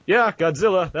see. Yeah,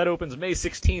 Godzilla, that opens May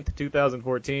 16th,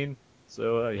 2014.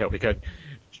 So we got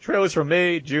trailers from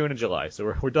May, June, and July.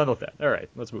 So we're done with that. All right,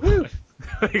 let's move on.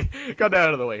 Got that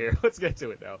out of the way here. Let's get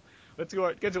to it now. Let's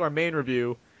get to our main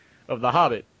review of The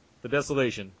Hobbit: The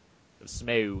Desolation of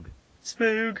Smaug.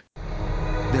 Smaug.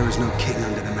 There is no king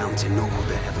under the mountain, nor will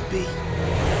there ever be.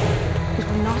 It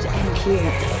will not end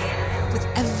here. With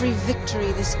every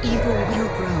victory, this evil will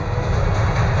grow.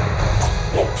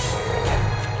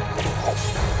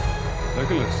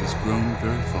 Legolas has grown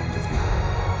very fond of you.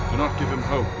 Do not give him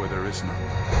hope where there is none.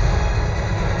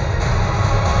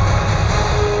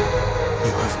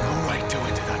 You have no right to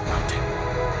enter that mountain.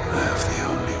 I have the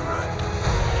only right.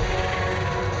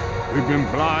 We've been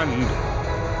blind.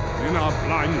 In our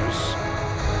blindness,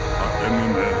 our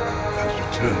enemy has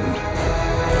returned.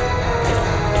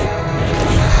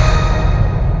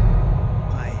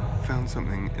 I found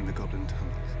something in the Goblin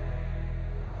tunnels.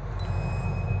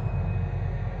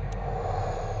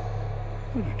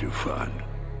 What did you find?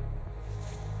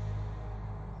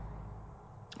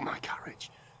 My courage.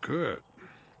 Good.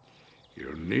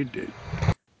 You'll need it.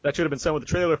 That should have been sent with the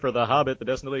trailer for The Hobbit: The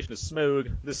Desolation of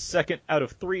Smaug. This second out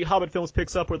of 3 Hobbit films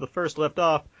picks up where the first left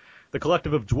off. The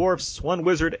collective of dwarfs, 1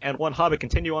 wizard, and 1 hobbit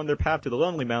continue on their path to the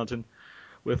Lonely Mountain.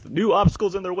 With new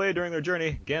obstacles in their way during their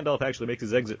journey, Gandalf actually makes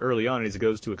his exit early on as he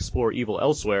goes to explore evil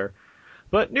elsewhere.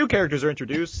 But new characters are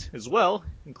introduced as well,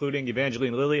 including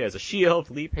Evangeline Lilly as a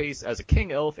she-elf, Lee Pace as a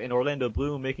king elf, and Orlando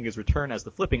Bloom making his return as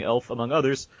the flipping elf, among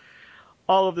others.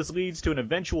 All of this leads to an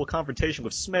eventual confrontation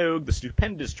with Smaug, the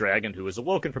stupendous dragon who is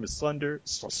awoken from his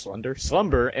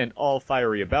slumber and all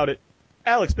fiery about it.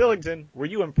 Alex Billington, were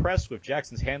you impressed with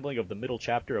Jackson's handling of the middle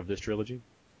chapter of this trilogy?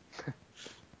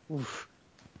 Oof.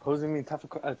 Posing me a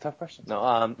tough question. No,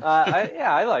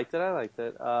 I liked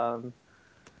it.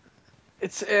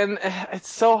 It's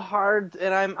so hard,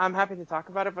 and I'm happy to talk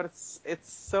about it, but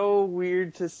it's so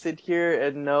weird to sit here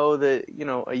and know that,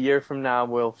 a year from now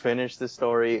we'll finish the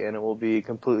story and it will be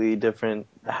completely different,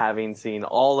 having seen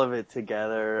all of it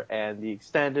together and the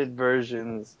extended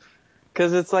versions.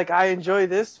 'Cause it's like, I enjoy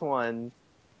this one,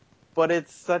 but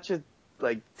it's such a,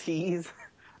 tease,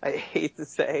 I hate to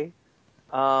say.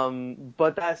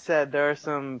 But that said, there are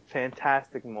some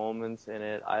fantastic moments in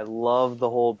it. I love the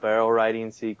whole barrel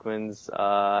riding sequence,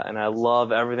 and I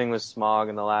love everything with Smaug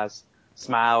in the last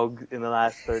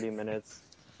 30 minutes.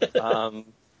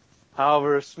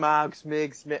 However, Smaug,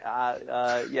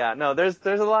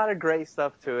 there's a lot of great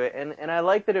stuff to it, and I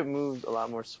like that it moved a lot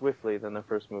more swiftly than the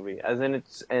first movie. As in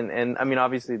and I mean,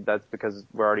 obviously that's because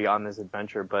we're already on this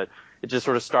adventure, but it just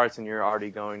sort of starts and you're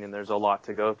already going and there's a lot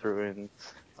to go through, and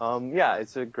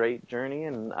it's a great journey,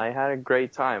 and I had a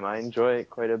great time. I enjoy it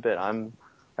quite a bit.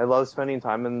 I love spending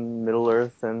time in Middle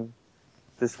Earth, and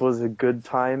this was a good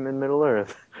time in Middle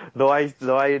Earth. Though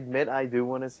I admit I do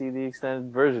want to see the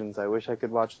extended versions. I wish I could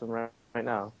watch them right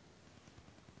now.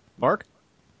 Mark?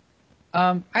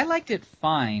 I liked it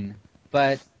fine,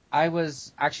 but I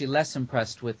was actually less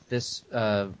impressed with this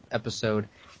episode.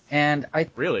 And I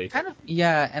really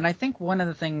and I think one of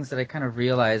the things that I kind of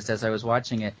realized as I was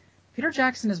watching it, Peter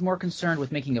Jackson is more concerned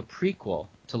with making a prequel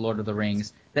to Lord of the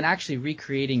Rings than actually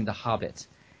recreating The Hobbit.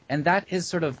 And that has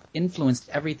sort of influenced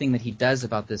everything that he does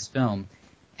about this film.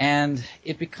 And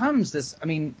it becomes this, I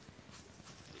mean,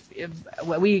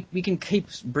 we can keep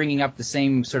bringing up the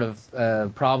same sort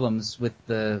of problems with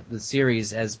the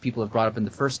series as people have brought up in the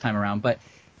first time around, but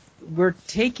we're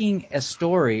taking a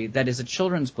story that is a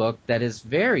children's book that is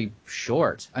very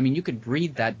short. I mean, you could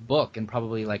read that book in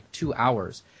probably 2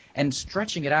 hours. and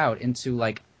stretching it out into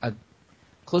like a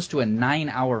close to a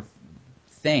 9-hour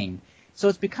thing. So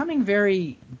it's becoming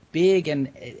very big, and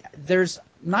there's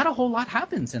not a whole lot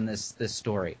happens in this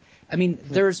story. I mean,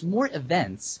 there's more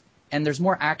events and there's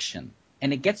more action,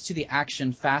 and it gets to the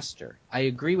action faster. I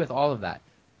agree with all of that.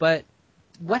 But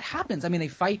what happens? I mean, they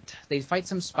fight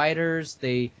some spiders,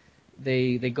 they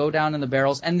go down in the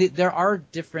barrels, and there are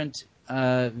different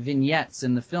vignettes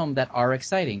in the film that are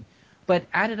exciting. But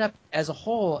added up as a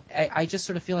whole, I just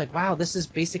sort of feel like, wow, this is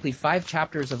basically 5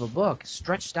 chapters of a book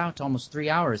stretched out to almost 3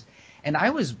 hours. And I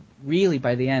was really,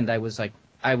 by the end, I was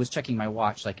checking my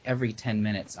watch like every 10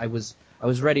 minutes. I was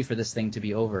ready for this thing to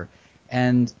be over.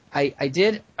 And I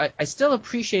still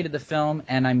appreciated the film,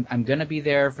 and I'm going to be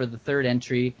there for the third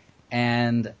entry.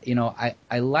 And, you know,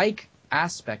 I like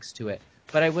aspects to it,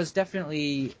 but I was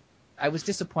disappointed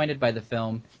by the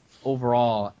film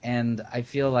overall. And I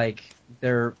feel like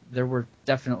there were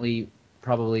definitely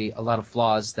probably a lot of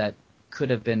flaws that could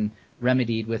have been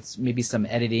remedied with maybe some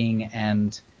editing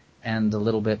and a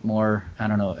little bit more, I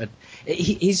don't know.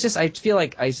 He's just, I feel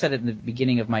like I said it in the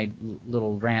beginning of my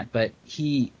little rant, but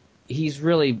he's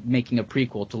really making a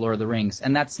prequel to Lord of the Rings,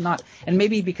 and that's not, and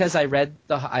maybe because I've read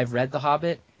The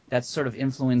Hobbit, that's sort of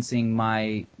influencing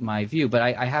my view, but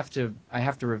I have to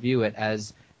review it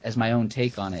as my own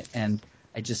take on it, and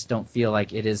I just don't feel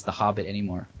like it is The Hobbit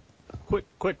anymore.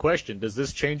 Quick question. Does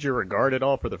this change your regard at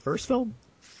all for the first film?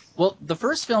 Well, the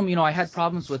first film, you know, I had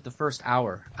problems with the first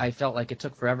hour. I felt like it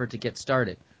took forever to get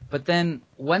started. But then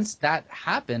once that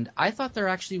happened, I thought there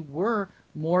actually were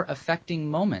more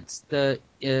affecting moments. The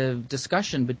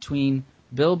discussion between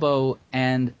Bilbo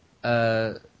and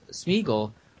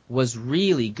Smeagol was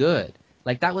really good.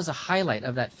 Like, that was a highlight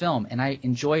of that film, and I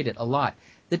enjoyed it a lot.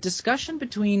 The discussion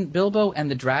between Bilbo and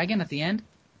the dragon at the end,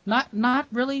 not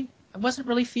really, I wasn't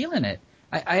really feeling it.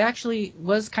 I actually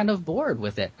was kind of bored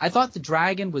with it. I thought the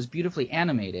dragon was beautifully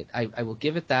animated. I will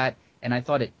give it that. And I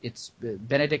thought it's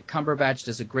Benedict Cumberbatch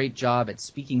does a great job at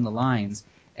speaking the lines.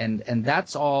 And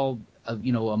that's all, a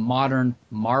modern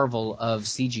marvel of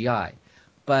CGI.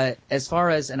 But as far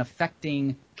as an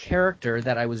affecting character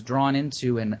that I was drawn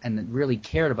into and really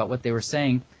cared about what they were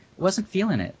saying, wasn't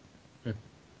feeling it.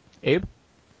 Abe?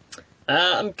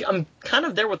 I'm kind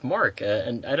of there with Mark,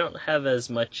 and I don't have as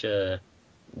much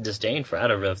disdain for. I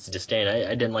don't know if it's disdain.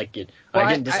 I didn't like it. Well,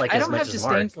 I didn't dislike it as much as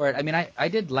Mark. I don't have disdain for it. I mean, I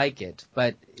did like it,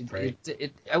 but Right.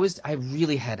 I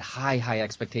really had high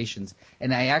expectations,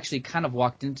 and I actually kind of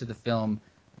walked into the film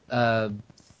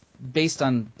based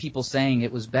on people saying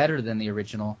it was better than the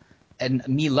original, and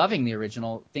me loving the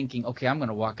original, thinking, okay, I'm going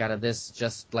to walk out of this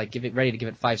just like ready to give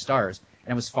it 5 stars,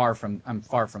 and I'm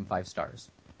far from 5 stars.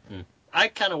 I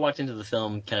kind of walked into the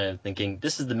film kind of thinking,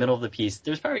 this is the middle of the piece.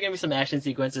 There's probably going to be some action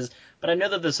sequences, but I know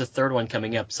that there's a third one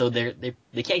coming up, so they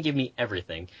can't give me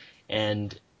everything.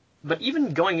 But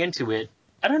even going into it,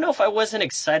 I don't know if I wasn't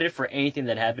excited for anything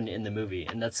that happened in the movie,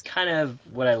 and that's kind of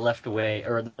what I left away,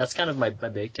 or that's kind of my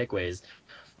big takeaways.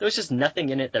 There was just nothing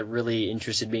in it that really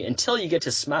interested me until you get to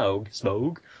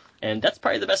Smaug, and that's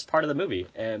probably the best part of the movie.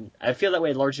 And I feel that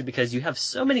way largely because you have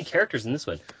so many characters in this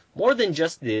one. More than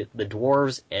just the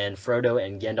dwarves and Frodo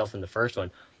and Gandalf in the first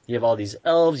one. You have all these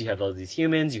elves, you have all these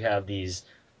humans, you have these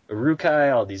Uruk-hai,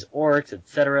 all these orcs,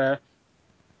 etc.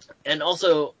 And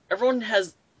also, everyone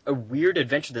has a weird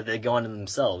adventure that they go on in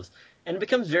themselves. And it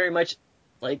becomes very much,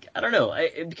 like, I don't know,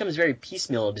 it becomes very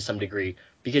piecemeal to some degree.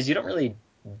 Because you don't really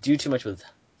do too much with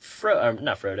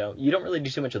not Frodo, you don't really do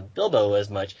too much with Bilbo as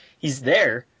much. He's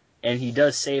there, and he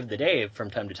does save the day from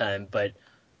time to time, but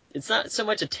it's not so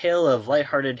much a tale of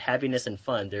lighthearted happiness and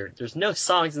fun. There's no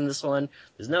songs in this one.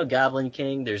 There's no Goblin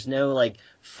King. There's no, like,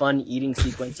 fun eating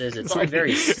sequences. It's all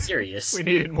very serious. We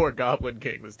needed more Goblin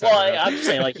King this time. Well, I'm just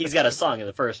saying, like, he's got a song in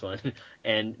the first one,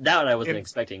 and that one I wasn't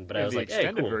expecting, but I was like, hey, cool.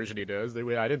 In the extended version he does.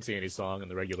 I didn't see any song in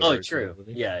the regular version. Oh, true.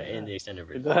 Yeah, in the extended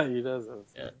version. He does.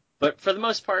 Yeah. But for the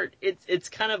most part, it's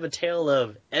kind of a tale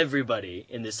of everybody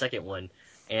in the second one,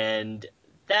 and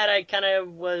that I kind of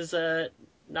was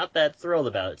not that thrilled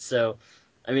about. So,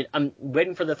 I mean, I'm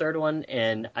waiting for the third one,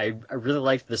 and I really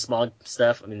liked the Smaug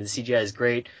stuff. I mean, the CGI is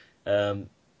great.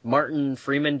 Martin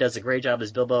Freeman does a great job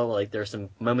as Bilbo. Like, there are some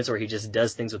moments where he just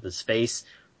does things with his face.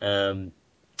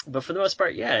 But for the most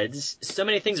part, yeah, so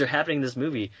many things are happening in this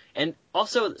movie. And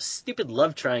also, stupid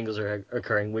love triangles are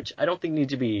occurring, which I don't think need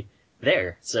to be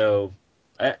there. So,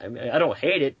 I don't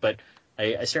hate it, but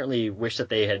I certainly wish that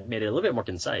they had made it a little bit more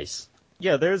concise.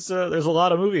 Yeah, there's a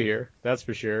lot of movie here, that's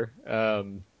for sure.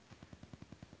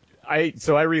 I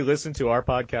re-listened to our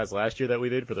podcast last year that we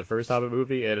did for the first Hobbit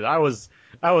movie, and I was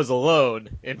alone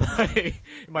in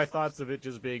my thoughts of it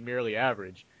just being merely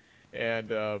average.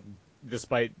 And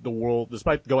despite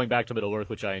going back to Middle Earth,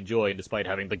 which I enjoy, and despite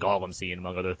having the Gollum scene,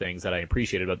 among other things that I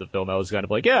appreciated about the film, I was kind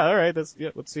of like, yeah, all right, let's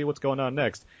see what's going on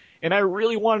next. And I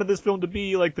really wanted this film to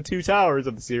be like the Two Towers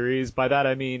of the series. By that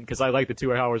I mean, because I like the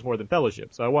 2 Towers more than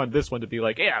Fellowship, so I wanted this one to be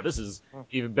like, yeah, this is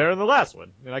even better than the last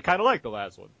one, and I kind of like the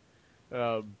last one.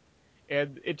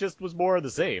 And it just was more of the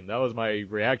same. That was my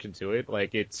reaction to it.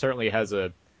 Like, it certainly has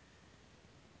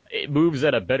it moves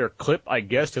at a better clip, I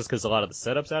guess, just because a lot of the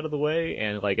setup's out of the way,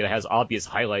 and like it has obvious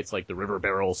highlights like the river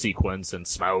barrel sequence and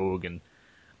Smaug and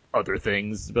other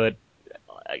things, but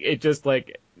it just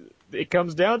like it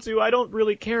comes down to I don't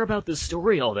really care about the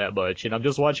story all that much, and I'm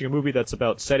just watching a movie that's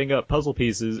about setting up puzzle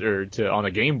pieces on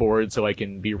a game board so I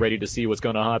can be ready to see what's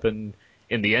going to happen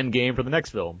in the end game for the next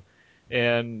film,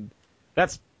 and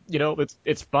that's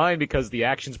it's fine because the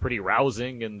action's pretty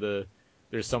rousing and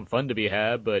there's some fun to be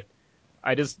had, but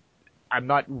I'm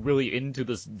not really into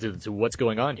this, to what's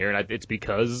going on here, and it's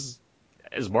because,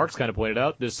 as Mark's kind of pointed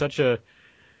out,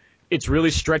 it's really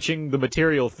stretching the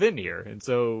material thin here, and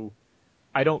so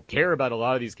I don't care about a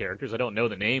lot of these characters. I don't know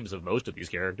the names of most of these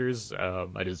characters.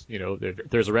 I just, if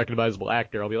there's a recognizable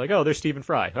actor, I'll be like, oh, there's Stephen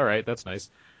Fry. All right, that's nice.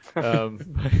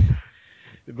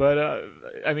 But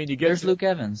I mean, there's Luke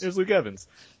Evans. There's Luke Evans,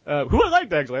 who I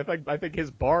liked actually. I think his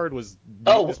Bard was.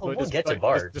 We'll get to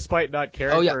Bard. Despite not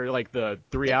caring for like the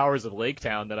 3 hours of Lake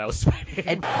Town that I was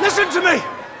spending. Listen to me!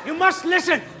 You must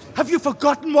listen! Have you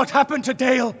forgotten what happened to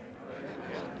Dale?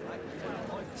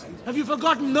 Have you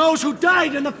forgotten those who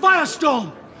died in the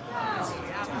firestorm?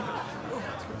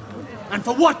 And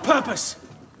for what purpose?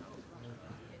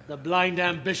 The blind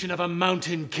ambition of a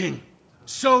mountain king.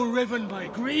 So riven by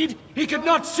greed, he could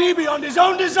not see beyond his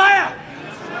own desire!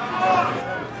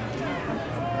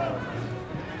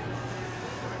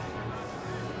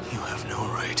 You have no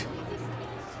right.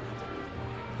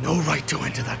 No right to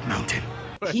enter that mountain.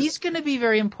 He's going to be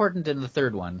very important in the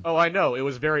third one. Oh, I know. It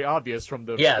was very obvious from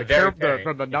the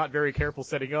from the not very careful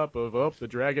setting up of the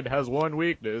dragon has one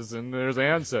weakness and there's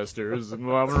ancestors and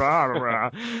blah blah blah.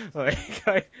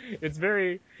 Like it's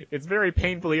very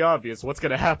painfully obvious what's going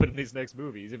to happen in these next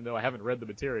movies, even though I haven't read the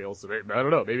material. So I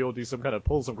don't know. Maybe we'll do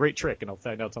pull some great trick and I'll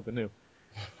find out something new.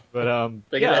 But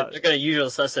they're gonna usual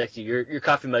suspect you. Your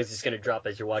coffee mug's just gonna drop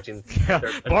as you're watching. Yeah,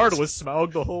 Bard was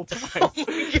Smaug the whole time. Oh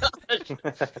my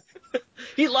gosh,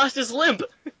 he lost his limp.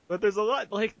 But there's a lot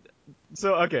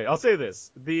okay, I'll say this: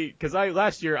 because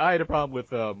last year I had a problem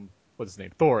with what's his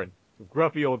name, Thorin,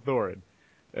 gruffy old Thorin,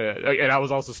 and I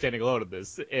was also standing alone in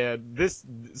this. And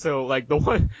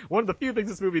one of the few things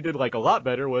this movie did like a lot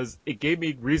better was it gave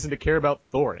me reason to care about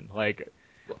Thorin. Like.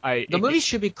 The movie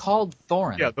should be called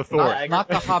Thorin. Yeah, the Thorin. Not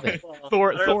the Hobbit.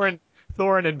 Thorin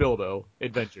and Bilbo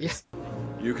Adventures. Yeah.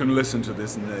 You can listen to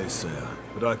this naysayer,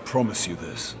 but I promise you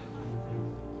this.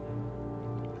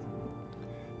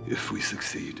 If we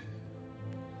succeed,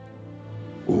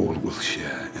 all will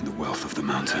share in the wealth of the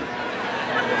mountain.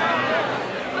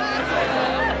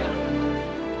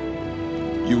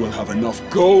 You will have enough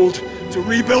gold to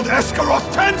rebuild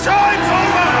Esgaroth 10 times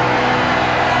over!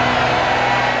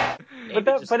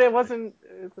 But it wasn't.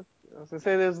 I was gonna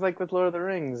say it was like with Lord of the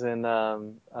Rings and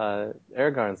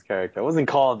Aragorn's character. It wasn't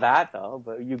called that though,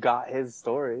 but you got his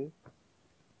story.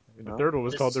 The third one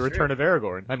was called The Return of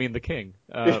Aragorn. I mean, the King.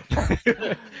 No,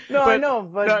 I know,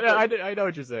 but I know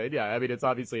what you're saying. Yeah, I mean, it's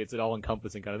an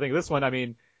all-encompassing kind of thing. This one, I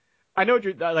mean, I know what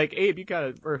you're like. Abe, you kind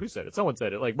of, or who said it? Someone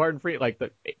said it. Like Mark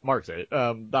said it.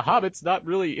 The Hobbit's not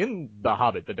really in The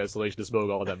Hobbit, The Desolation of Smaug,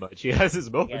 all that much. He has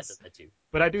his moments,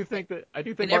 but I do think.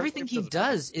 And everything he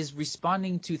does is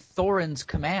responding to Thorin's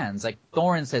commands. Like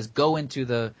Thorin says, "Go into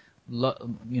the,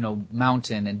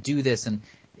 mountain and do this." And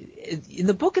in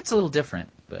the book, it's a little different,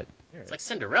 but it's like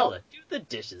Cinderella. Do the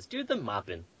dishes, do the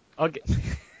mopping. Okay.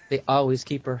 They always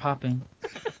keep her hopping.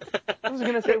 I was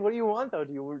gonna say, what do you want though?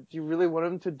 Do you really want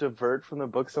him to divert from the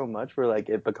book so much where like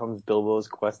it becomes Bilbo's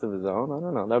quest of his own? I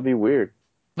don't know. That'd be weird.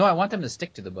 No, I want them to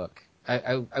stick to the book.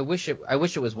 I wish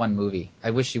it was one movie.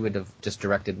 I wish he would have just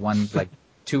directed one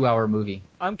 2-hour movie.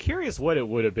 I'm curious what it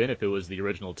would have been if it was the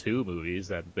original 2 movies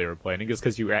that they were planning, just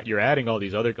because you're adding all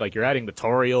these other, like you're adding the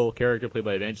Tauriel character played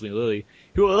by Evangeline Lilly,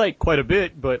 who I like quite a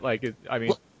bit, but Well,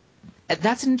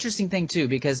 that's an interesting thing too,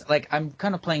 because I'm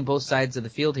kind of playing both sides of the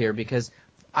field here, because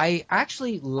I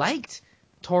actually liked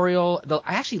Tauriel.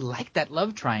 I actually liked that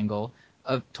love triangle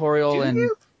of Tauriel and.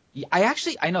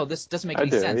 I know this doesn't make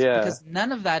any sense because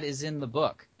none of that is in the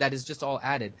book. That is just all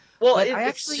added. Well,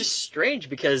 it's just strange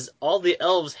because all the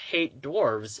elves hate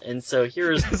dwarves, and so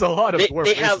there's a lot of dwarf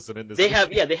racism in this. They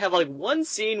have like one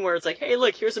scene where it's like, hey,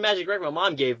 look, here's a magic ring my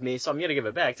mom gave me, so I'm gonna give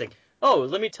it back. It's like, oh,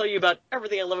 let me tell you about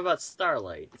everything I love about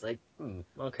Starlight. It's like, okay.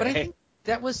 But I think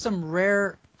that was some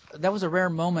rare that was a rare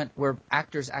moment where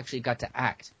actors actually got to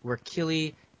act, where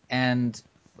Killy and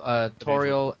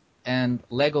Toriel and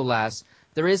Legolas,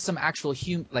 there is some actual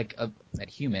not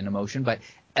human emotion, but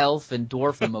elf and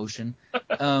dwarf emotion,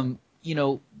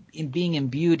 in being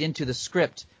imbued into the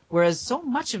script. Whereas so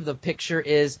much of the picture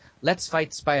is, let's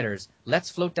fight spiders, let's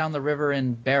float down the river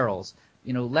in barrels,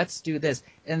 let's do this,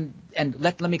 and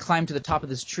let me climb to the top of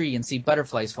this tree and see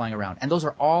butterflies flying around. And those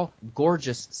are all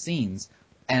gorgeous scenes,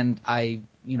 and I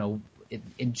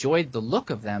enjoyed the look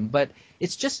of them. But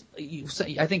it's just,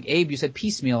 I think, Abe, you said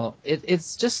piecemeal.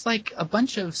 It's just like a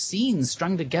bunch of scenes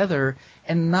strung together,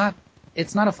 and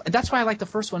that's why I like the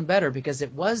first one better, because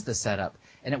it was the setup.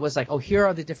 And it was like, oh, here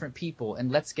are the different people,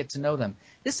 and let's get to know them.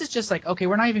 This is just like, okay,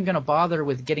 we're not even going to bother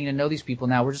with getting to know these people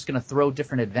now. We're just going to throw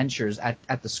different adventures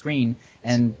at the screen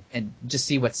and just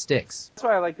see what sticks. That's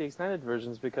why I like the extended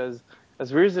versions, because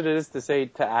as weird as it is to say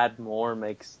to add more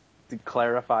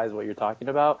clarifies what you're talking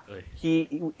about,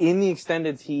 in the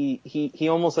extended, he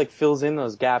almost like fills in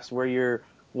those gaps where you're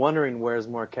wondering where's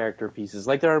more character pieces.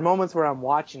 Like there are moments where I'm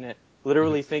watching it,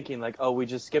 literally thinking like, oh, we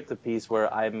just skipped a piece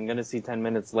where I'm going to see 10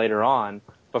 minutes later on,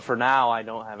 but for now I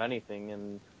don't have anything,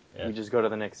 and we just go to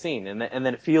the next scene. And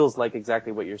then it feels like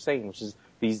exactly what you're saying, which is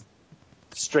these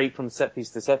straight from set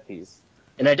piece to set piece.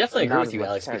 And I definitely agree with you,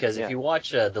 Alex, because if you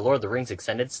watch the Lord of the Rings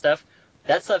extended stuff,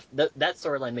 that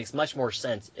storyline makes much more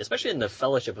sense, especially in the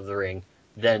Fellowship of the Ring,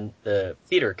 than the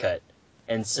theater cut.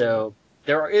 And so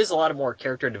there is a lot of more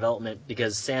character development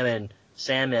because Sam and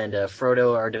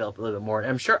Frodo are developed a little bit more. And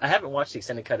I'm sure I haven't watched the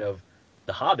extended cut of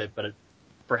The Hobbit, but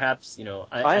perhaps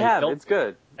I have. It's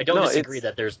good. I don't disagree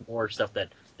that there's more stuff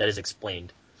that is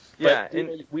explained. But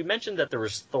we mentioned that there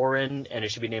was Thorin, and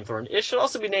it should be named Thorin. It should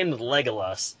also be named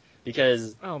Legolas,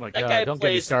 because oh my god, don't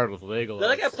get me started with Legolas.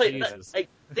 That guy played.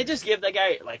 They just give that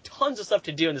guy like tons of stuff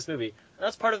to do in this movie. And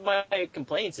that's part of my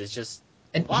complaints. Is just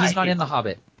why? He's not in The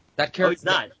Hobbit. That character. Oh, it's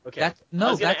not. Okay.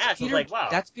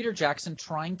 That's Peter Jackson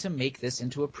trying to make this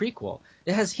into a prequel.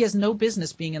 He has no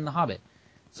business being in The Hobbit.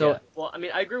 So, well, I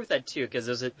mean, I agree with that too, because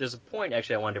there's a point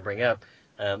actually I wanted to bring up.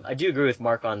 I do agree with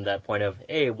Mark on that point of,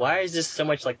 hey, why is this so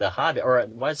much like The Hobbit, or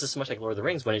why is this so much like Lord of the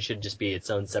Rings when it should just be its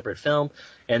own separate film?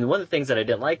 And one of the things that I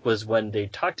didn't like was when they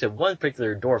talked to one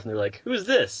particular dwarf, and they're like, who's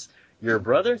this? Your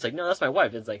brother? It's like, no, that's my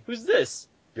wife. It's like, who's this?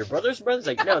 Your brother's brother? It's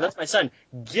like, no, that's my son,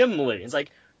 Gimli. It's like,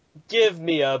 give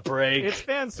me a break. It's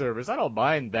fan service. I don't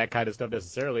mind that kind of stuff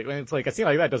necessarily. I mean, it's like a scene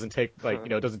like that doesn't take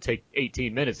it doesn't take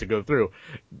 18 minutes to go through.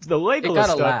 The Legolas it got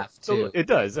stuff, a laugh too. It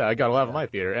does. I got a laugh in my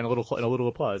theater and a little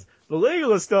applause. The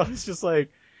Legolas stuff is just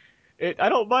like, I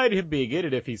don't mind him being in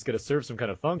it if he's going to serve some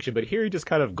kind of function, but here he just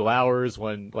kind of glowers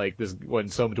when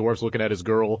some dwarf's looking at his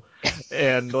girl,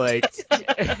 and like,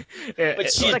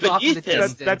 but she's beneath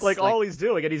him. That's like all he's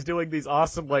doing, and he's doing these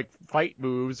awesome like fight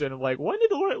moves, and I'm like, when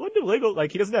did Lego,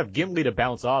 like, he doesn't have Gimli to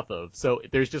bounce off of, so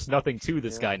there's just nothing to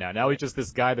this guy now. Now he's just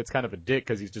this guy that's kind of a dick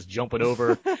because he's just jumping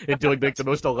over and doing like the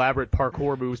most elaborate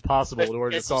parkour moves possible in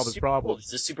order to solve his problem.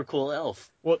 He's a super cool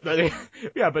elf. Well,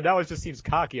 yeah, but now it just seems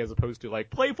cocky as opposed to like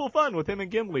playful fun with him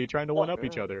and Gimli trying to one-up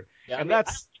each other. Yeah, and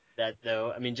that's that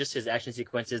though. I mean, just his action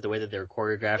sequences, the way that they're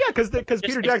choreographed. Yeah, because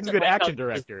Peter Jackson's a good action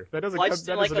director. That doesn't. I just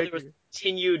like how there was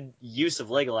continued use of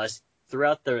Legolas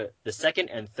throughout the second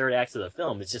and third acts of the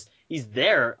film. It's just he's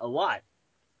there a lot.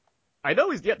 I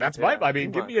know he's I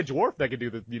mean, give me a dwarf that could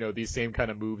do these same kind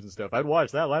of moves and stuff. I'd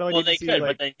watch that. Why do I need to see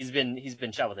but then he's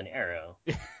been shot with an arrow.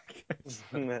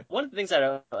 One of the things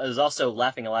that I was also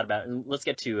laughing a lot about, and let's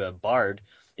get to Bard,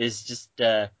 is just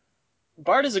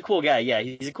Bard is a cool guy. Yeah,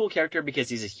 he's a cool character because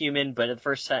he's a human. But the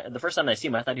first time I see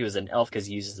him, I thought he was an elf because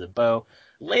he uses a bow.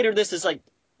 Later, this is like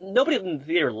nobody in the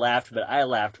theater laughed, but I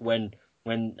laughed when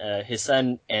his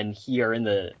son and he are in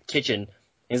the kitchen.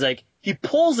 He's like, he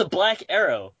pulls a black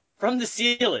arrow from the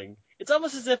ceiling. It's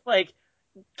almost as if like,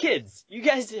 kids, you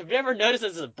guys have never noticed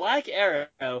there's a black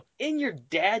arrow in your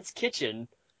dad's kitchen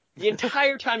the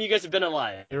entire time you guys have been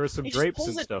alive. There were some drapes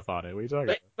and stuff on it. What are you talking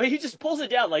about? But he just pulls it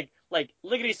down like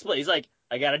lickety split. He's like,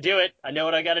 I gotta do it. I know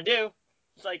what I gotta do.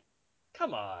 It's like,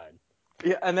 come on.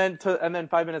 Yeah, and then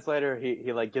 5 minutes later,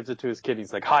 he like gives it to his kid.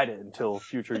 He's like, hide it until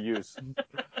future use.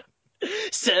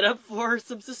 Set up for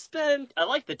some suspense. I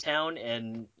like the town,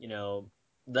 and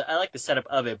I like the setup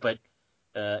of it, but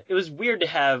it was weird to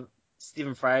have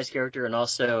Stephen Fry's character and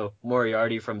also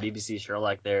Moriarty from BBC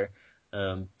Sherlock there.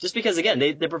 Just because, again,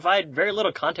 they provide very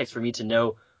little context for me to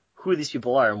know who these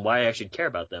people are and why I should care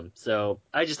about them. So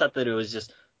I just thought that it was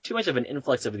just too much of an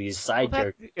influx of these side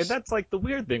characters. And that's like the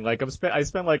weird thing. Like I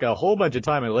spent like a whole bunch of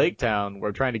time in Lake Town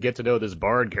where trying to get to know this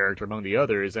Bard character among the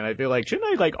others, and I feel like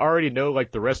shouldn't I like already know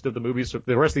like the rest of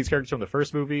these characters from the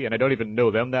first movie, and I don't even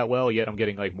know them that well yet. I'm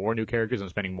getting like more new characters and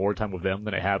spending more time with them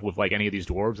than I have with like any of these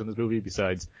dwarves in this movie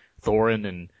besides Thorin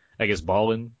and I guess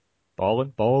Balin.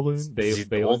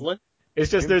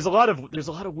 It's just there's a lot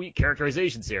of weak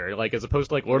characterizations here, like as opposed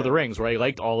to like Lord of the Rings, where I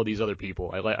liked all of these other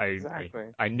people.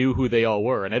 I knew who they all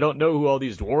were, and I don't know who all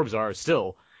these dwarves are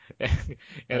still.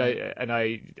 And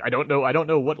I don't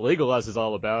know what Legolas is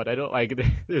all about. I don't like.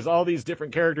 There's all these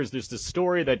different characters. There's this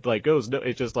story that like goes.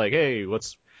 It's just like, hey,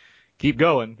 let's keep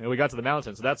going, and we got to the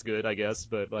mountain, so that's good, I guess.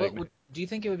 But like, do you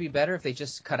think it would be better if they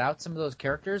just cut out some of those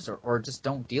characters, or just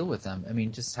don't deal with them? I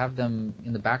mean, just have them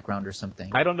in the background or something.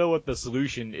 I don't know what the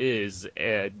solution is,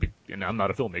 and I'm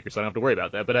not a filmmaker, so I don't have to worry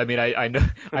about that. But I mean,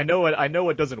 I know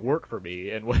what doesn't work for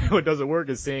me, and what doesn't work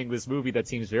is seeing this movie that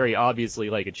seems very obviously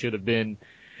like it should have been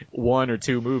 1 or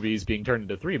 2 movies being turned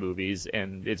into 3 movies,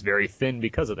 and it's very thin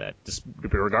because of that. Just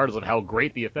regardless of how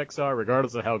great the effects are,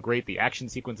 regardless of how great the action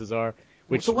sequences are.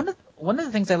 So one of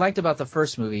the things I liked about the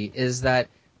first movie is that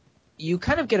you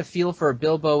kind of get a feel for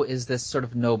Bilbo is this sort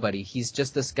of nobody. He's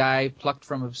just this guy plucked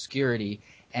from obscurity,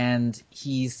 and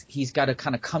he's got to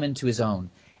kind of come into his own.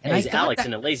 And he's Alex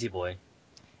in A Lazy Boy.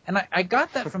 And I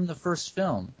got that from the first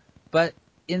film, but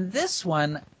in this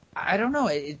one, I don't know.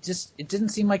 It didn't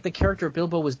seem like the character of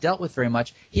Bilbo was dealt with very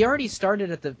much. He already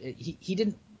started at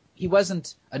he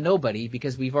wasn't a nobody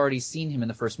because we've already seen him in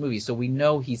the first movie, so we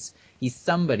know he's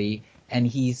somebody, and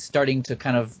he's starting to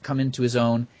kind of come into his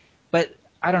own. But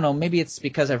I don't know, maybe it's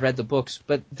because I've read the books,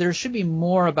 but there should be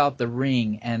more about the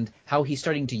ring and how he's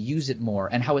starting to use it more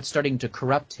and how it's starting to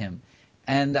corrupt him.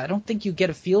 And I don't think you get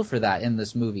a feel for that in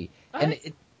this movie.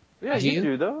 Yeah, you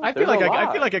do though. I feel like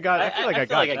I got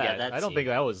that. I don't think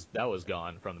that was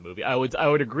gone from the movie. I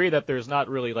would agree that there's not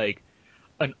really like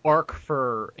an arc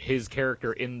for his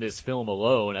character in this film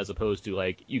alone, as opposed to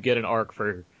like you get an arc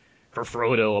for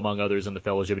Frodo among others in the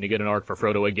Fellowship, and you get an arc for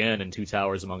Frodo again in Two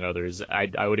Towers among others.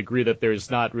 I would agree that there's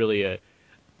not really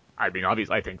I mean,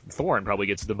 obviously, I think Thorin probably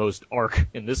gets the most arc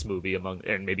in this movie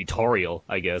and maybe Tauriel,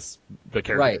 I guess, the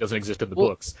character that doesn't exist in the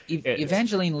books.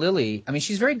 Evangeline Lilly, I mean,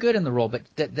 she's very good in the role, but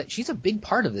that she's a big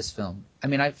part of this film. I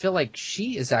mean, I feel like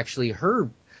she is actually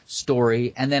her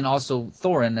story, and then also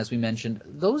Thorin, as we mentioned.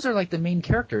 Those are like the main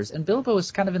characters, and Bilbo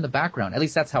is kind of in the background. At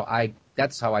least that's how I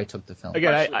took the film.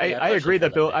 Again, I agree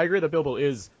that Bilbo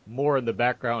is more in the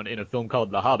background in a film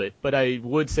called The Hobbit, but I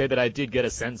would say that I did get a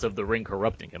sense of the ring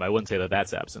corrupting him. I wouldn't say that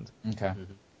that's absent. Okay.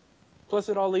 Mm-hmm. Plus,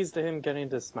 it all leads to him getting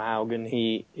to Smaug,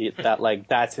 and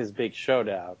that's his big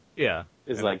showdown. Yeah.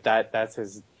 That's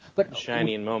his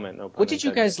shining moment. No pun what did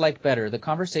you intended. guys like better, the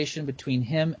conversation between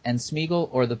him and Smeagol,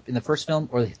 or in the first film,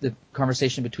 or the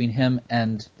conversation between him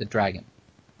and the dragon?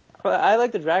 Well, I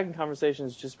like the dragon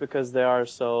conversations just because they are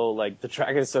so, the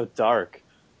dragon is so dark.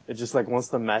 It just, wants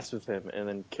to mess with him and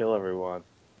then kill everyone.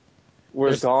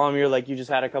 Whereas Gollum, you just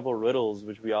had a couple riddles,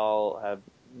 which we all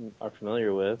are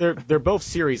familiar with. They're both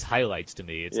series highlights to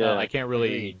me. It's not, I can't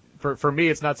really, for me,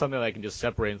 it's not something that I can just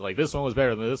separate into, this one was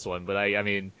better than this one, but I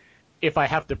mean, if I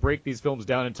have to break these films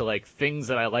down into, things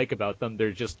that I like about them,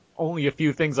 there's just only a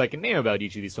few things I can name about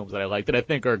each of these films that I like that I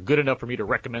think are good enough for me to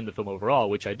recommend the film overall,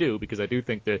 which I do, because I do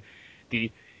think that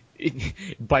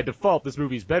by default, this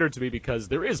movie is better to me because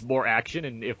there is more action,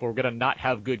 and if we're going to not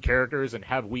have good characters and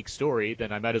have weak story,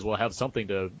 then I might as well have something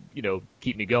to,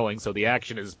 keep me going. So the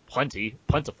action is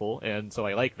plentiful, and so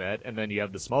I like that. And then you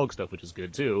have the Smaug stuff, which is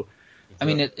good too. I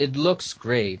mean, it looks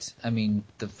great. I mean,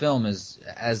 the film is,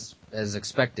 as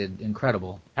expected,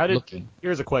 incredible looking.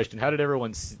 Here's a question. How did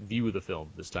everyone view the film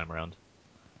this time around?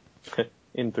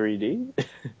 In 3D?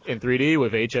 In 3D,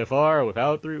 with HFR,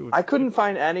 without 3D? I couldn't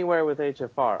find anywhere with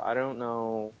HFR. I don't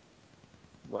know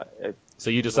what. So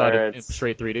you decided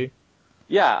straight 3D?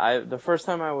 Yeah, the first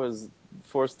time I was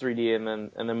forced 3D,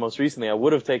 and then most recently I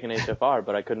would have taken HFR,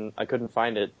 but I couldn't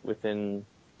find it within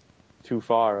too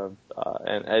far of,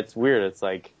 and it's weird. It's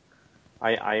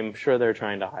I'm sure they're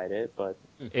trying to hide it, but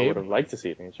I would have liked to see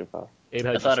it in HFR.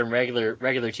 I thought in regular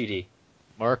 2D.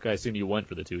 Mark, I assume you went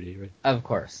for the 2D, right? Of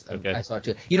course. Okay. I saw it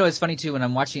too. It's funny too, when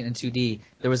I'm watching it in 2D,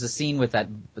 there was a scene with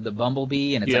the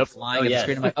bumblebee, and it's flying at the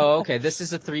screen. I'm like, oh, okay, this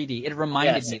is a 3D. It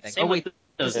reminded me. Same with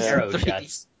those arrow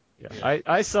shots. Yeah.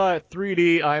 I saw it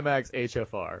 3D IMAX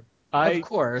HFR. Of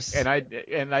course. And I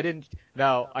didn't.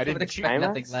 Now I didn't expect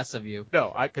nothing less of you.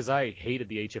 No, because I hated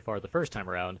the HFR the first time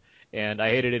around, and I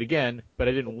hated it again, but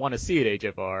I didn't want to see it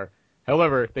HFR.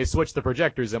 However, they switched the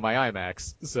projectors in my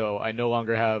IMAX, so I no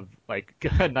longer have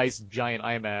a nice giant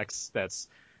IMAX that's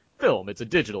film. It's a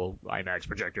digital IMAX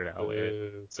projector now.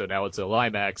 So now it's a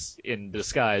IMAX in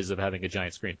disguise of having a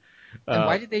giant screen. And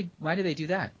why did they do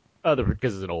that?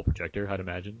 Because it's an old projector, I'd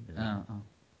imagine. Oh.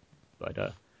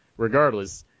 But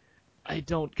regardless, I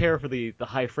don't care for the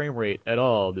high frame rate at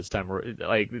all this time.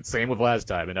 Like, same with last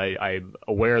time, and I'm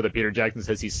aware that Peter Jackson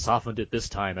says he softened it this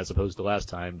time as opposed to last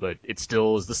time, but it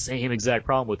still is the same exact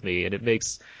problem with me, and it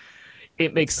makes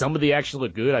some of the action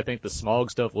look good. I think the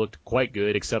Smaug stuff looked quite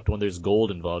good, except when there's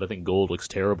gold involved. I think gold looks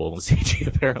terrible in CG,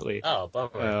 apparently. Oh,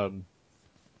 bummer.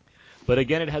 But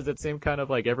again, it has that same kind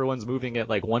of, like, everyone's moving at,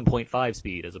 like, 1.5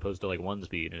 speed as opposed to, like, 1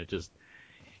 speed, and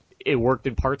it worked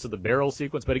in parts of the barrel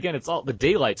sequence, but again, it's all the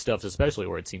daylight stuff, especially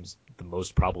where it seems the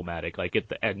most problematic. Like,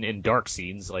 and in dark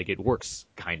scenes, like, it works,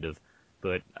 kind of,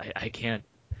 but I can't.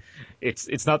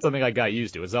 It's not something I got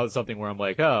used to. It's not something where I'm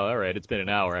like, oh, all right, it's been an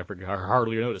hour. I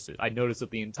hardly noticed it. I noticed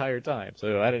it the entire time.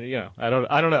 So I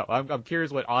don't know. I'm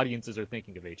curious what audiences are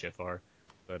thinking of HFR.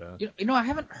 But I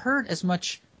haven't heard as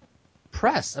much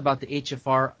press about the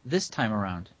HFR this time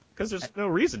around. Because there's no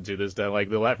reason to this time. Like,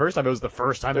 the first time, it was the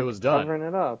first time it was done. Covering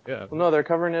it up. Yeah. Well, no, they're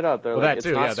covering it up. They're well, like, that it's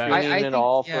too, not yeah, screening it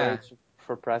all yeah.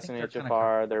 for press in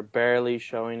HFR. They're barely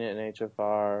showing it in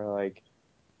HFR. Like,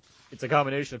 it's a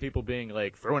combination of people being,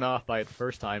 like, thrown off by it the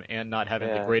first time and not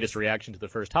having the greatest reaction to the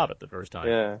first Hobbit the first time.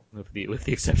 Yeah. With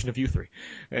the exception of you three.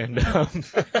 And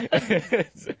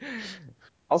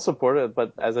I'll support it,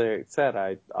 but as I said,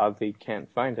 I oddly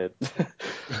can't find it.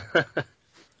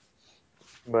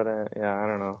 But I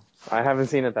don't know. I haven't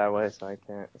seen it that way, so I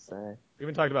can't say. We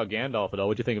haven't talked about Gandalf at all.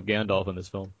 What do you think of Gandalf in this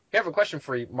film? I have a question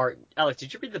for you, Mark. Alex,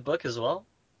 did you read the book as well?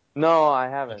 No, I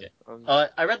haven't. Okay.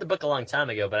 I read the book a long time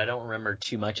ago, but I don't remember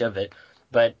too much of it.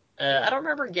 But I don't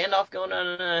remember Gandalf going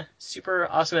on a super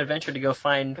awesome adventure to go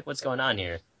find what's going on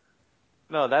here.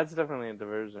 No, that's definitely a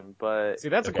diversion, but... See,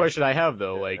 that's a question I have,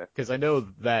 though, like, because I know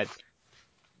that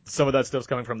some of that stuff's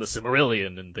coming from the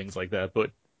Silmarillion and things like that,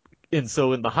 and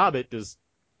so in The Hobbit, does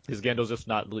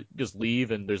Gandalf just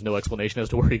leave and there's no explanation as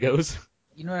to where he goes?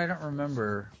 I don't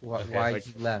remember why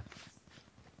he left.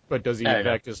 But does he in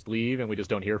fact just leave and we just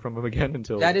don't hear from him again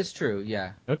until... That is true,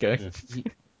 yeah. Okay.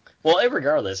 Well,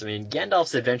 regardless, I mean,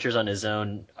 Gandalf's adventures on his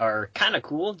own are kind of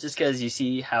cool just because you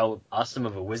see how awesome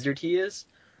of a wizard he is.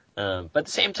 But at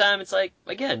the same time, it's like,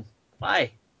 again,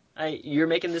 why? You're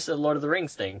making this a Lord of the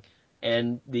Rings thing.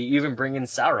 And you even bring in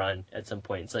Sauron at some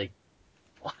point. It's like,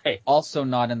 why? Also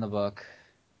not in the book.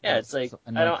 Yeah, it's like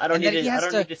I don't need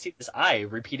to see this eye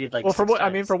repeated like. Well, from what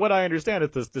I understand,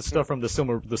 it's the stuff from the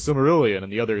Silmarillion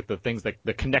and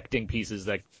the connecting pieces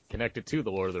that connect it to the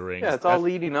Lord of the Rings. Yeah, it's all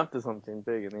leading up to something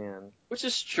big in the end. Which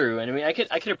is true, and I mean,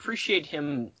 I could appreciate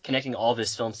him connecting all of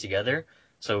his films together,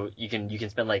 so you can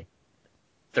spend like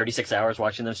 36 hours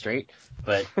watching them straight.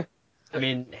 But I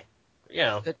mean,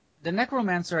 the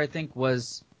Necromancer, I think,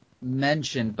 was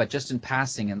mentioned, but just in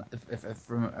passing, and if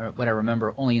what I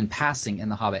remember, only in passing in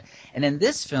The Hobbit. And in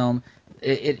this film,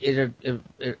 it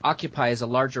occupies a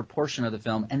larger portion of the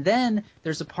film. And then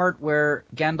there's a part where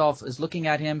Gandalf is looking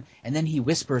at him, and then he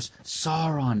whispers,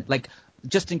 Sauron, like,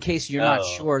 just in case you're not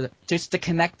sure, just to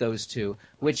connect those two,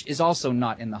 which is also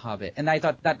not in The Hobbit. And I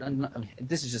thought that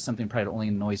this is just something probably that only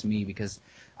annoys me because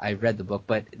I read the book,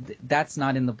 but that's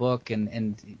not in the book,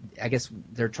 and I guess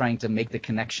they're trying to make the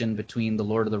connection between the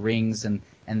Lord of the Rings and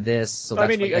this. So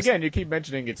that's again, you keep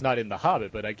mentioning it's not in The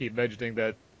Hobbit, but I keep mentioning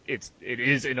that it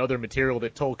is in other material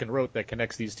that Tolkien wrote that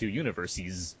connects these two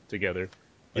universes together.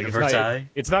 Like,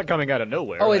 it's not coming out of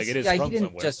nowhere. Oh, like, it is he from didn't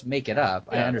somewhere. just make it up.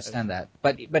 Yeah, I understand that,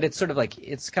 but it's sort of like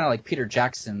it's kind of like Peter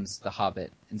Jackson's The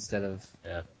Hobbit instead of.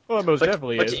 Yeah. Well, most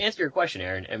definitely. But to answer your question,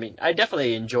 Aaron, I mean, I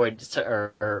definitely enjoyed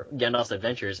Gandalf's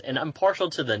adventures, and I'm partial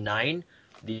to the Nine,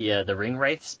 the ring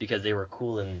wraiths, because they were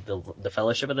cool in the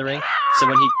Fellowship of the Ring. So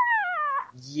when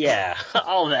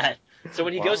all that. So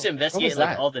when he goes to investigate,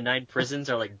 like all the 9 prisons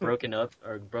are like broken up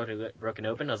or broken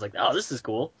open, I was like, oh, this is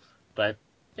cool. But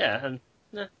yeah.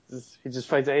 He just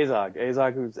fights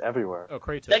Azog who's everywhere. Oh,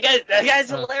 Kratos. That guy's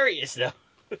hilarious, though.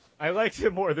 I liked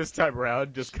him more this time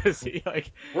around just because he,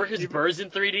 like... Were his birds in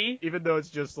 3D? Even though it's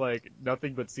just, like,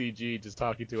 nothing but CG, just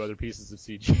talking to other pieces of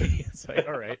CG. It's like,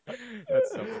 alright,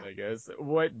 that's something, I guess.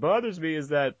 What bothers me is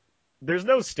that there's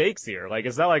no stakes here. Like,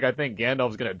 it's not like I think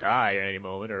Gandalf's gonna die at any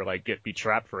moment or, like, be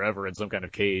trapped forever in some kind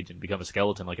of cage and become a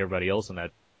skeleton like everybody else in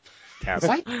that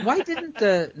castle. Why didn't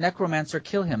the necromancer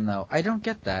kill him though? I don't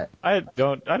get that. I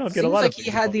don't get a Seems lot like of he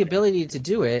things had about the that. ability to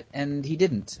do it, and he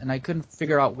didn't. And I couldn't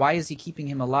figure out why is he keeping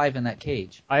him alive in that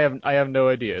cage. I have no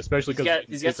idea, especially because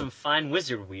He's got some fine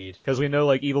wizard weed. Because we know,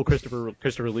 like, evil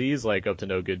Christopher Lee's, like, up to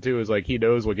no good, too. Is like, he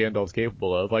knows what Gandalf's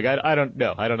capable of. Like, I don't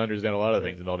know. I don't understand a lot of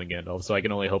things involving Gandalf, so I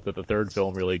can only hope that the third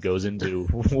film really goes into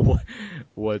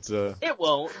what's, It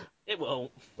won't. It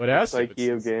won't. what has to. Psyche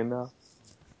of Gandalf.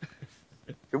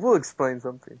 It will explain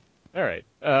something. Alright.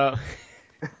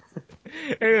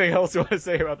 Anything else you want to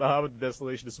say about The Hobbit, The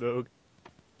Desolation of Smaug?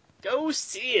 Go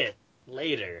see it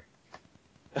later.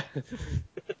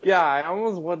 Yeah, I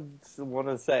almost want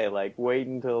to say, like, wait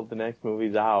until the next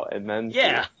movie's out and then.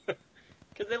 Yeah.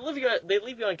 Because they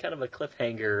leave you on kind of a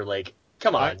cliffhanger, like,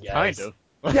 come on, guys. Kind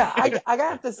of. Yeah, I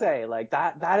have to say, like,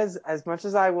 that is, as much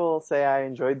as I will say I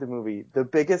enjoyed the movie, the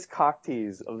biggest cock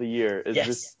tease of the year is Yes.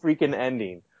 this freaking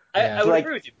ending. I would Like-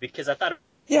 agree with you, because I thought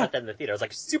Yeah. about that in the theater. I was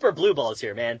like, super blue balls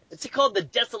here, man. It's called The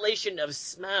Desolation of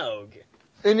Smaug.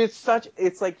 And it's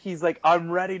like, he's like, I'm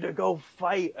ready to go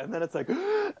fight. And then it's like,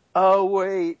 oh,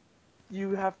 wait,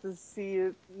 you have to see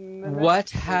it. In the next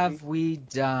What movie. have we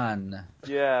done?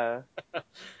 Yeah.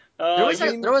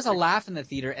 There was a laugh in the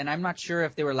theater, and I'm not sure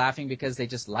if they were laughing because they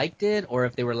just liked it, or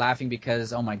if they were laughing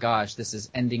because, oh my gosh, this is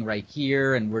ending right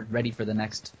here, and we're ready for the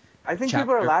next. I think chapter.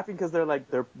 people are laughing because they're like,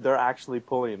 they're actually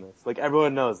pulling this. Like,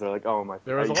 everyone knows. They're like, oh my,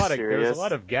 There was are a you lot serious?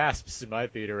 of gasps in my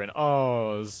theater and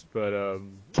ahs, but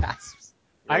Gasps.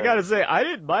 I gotta say I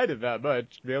didn't mind it that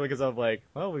much, mainly because I'm like,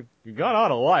 well, we've gone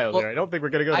on a while there. I don't think we're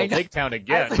gonna go to Lake Town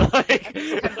again. Like,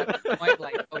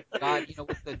 Oh god,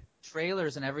 with the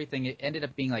trailers and everything, it ended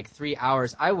up being like 3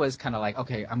 hours. I was kind of like,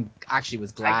 okay,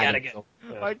 was glad. I gotta it go.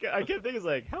 I kept thinking,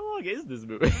 like, how long is this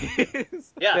movie?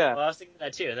 Yeah, Yeah. well, I was thinking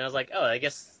that too, and then I was like, oh, I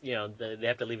guess, they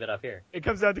have to leave it up here. It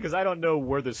comes down to because I don't know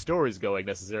where the story's going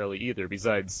necessarily either,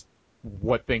 besides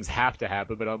what things have to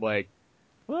happen. But I'm like,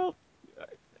 well,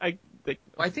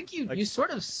 I think you sort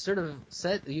of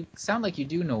said, you sound like you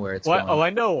do know where it's well, going. oh,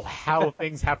 I know how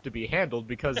things have to be handled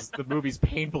because the movie's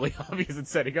painfully obvious in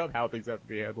setting up how things have to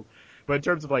be handled. But in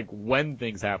terms of like when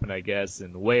things happen, I guess,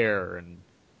 and where and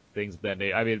things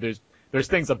bending, I mean, there's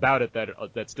things about it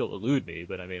that still elude me.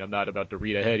 But I mean, I'm not about to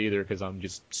read ahead either because I'm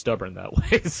just stubborn that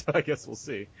way. So I guess we'll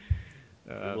see.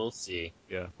 We'll see.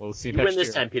 Yeah, we'll see You next win this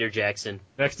year. time, Peter Jackson.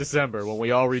 Next December when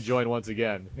we all rejoin once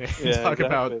again and Yeah, talk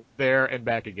about exactly. there and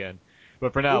back again.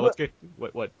 But for now, Well, let's get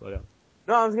what else?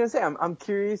 No, I was gonna say I'm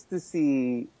curious to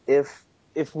see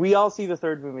if we all see the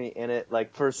third movie in it,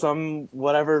 like for some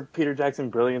whatever Peter Jackson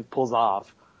brilliance pulls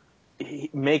off,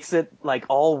 he makes it like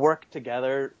all work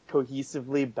together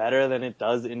cohesively better than it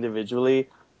does individually.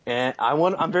 And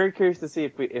I'm very curious to see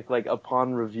if like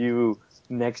upon review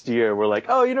next year we're like,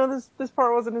 oh, this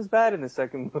part wasn't as bad in the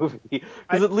second movie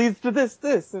because it leads to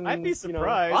this. And I'd be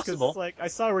surprised because possible. like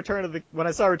when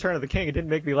I saw Return of the King, it didn't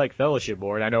make me like Fellowship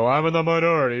more. And I know I'm in the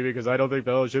minority because I don't think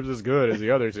Fellowship's as good as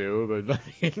the other two.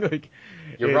 But like,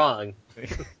 You're wrong.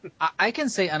 I can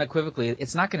say unequivocally,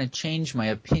 it's not going to change my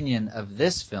opinion of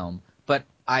this film, but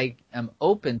I am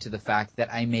open to the fact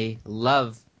that I may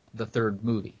love the third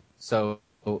movie. So,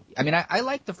 I mean, I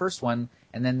like the first one,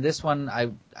 and then this one I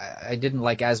didn't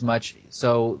like as much.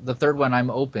 So the third one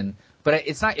I'm open, but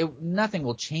it's not. Nothing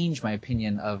will change my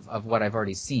opinion of what I've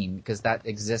already seen because that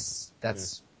exists.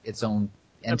 That's its own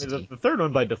entity. I mean, the third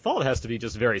one by default has to be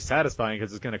just very satisfying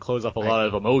because it's going to close off a lot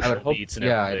of emotional beats and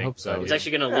everything. I'd hope so. It's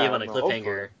actually going to leave on a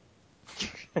cliffhanger.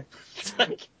 It's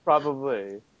like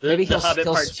Probably. Maybe the he'll Hobbit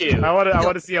still Part 2. I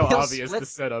want to see how he'll obvious split- the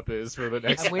setup is for the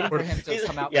next. I'm waiting for him to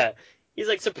come out. Yeah. He's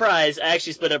like, surprise, I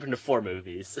actually split up into 4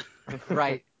 movies.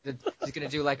 Right. He's gonna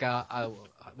do like a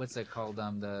what's it called?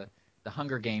 The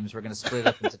Hunger Games. We're gonna split it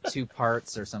up into 2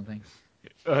 parts or something.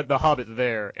 The Hobbit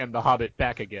there and the Hobbit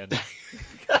back again.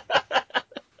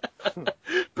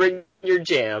 Bring your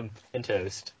jam and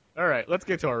toast. All right, let's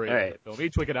get to our rating All right. of the film.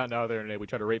 Each week it out now there and we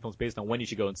try to rate films based on when you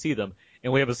should go and see them,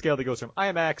 and we have a scale that goes from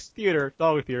IMAX, theater,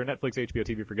 Dollar Theater, Netflix, HBO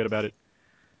TV. Forget about it.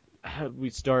 We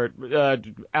start.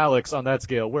 Alex, on that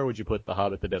scale, where would you put The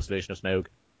Hobbit: The Destination of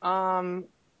Smaug?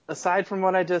 Aside from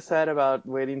what I just said about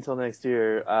waiting till next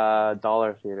year,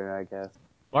 Dollar Theater, I guess.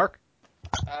 Mark?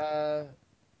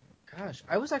 Gosh,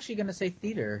 I was actually gonna say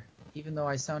theater, even though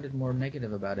I sounded more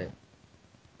negative about it.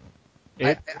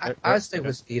 I would stay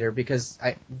with theater because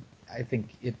I think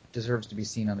it deserves to be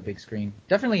seen on the big screen.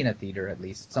 Definitely in a theater, at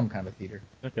least some kind of theater.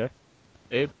 Okay.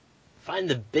 Abe? Find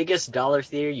the biggest dollar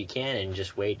theater you can and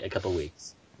just wait a couple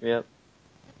weeks. Yep.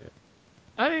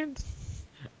 I mean,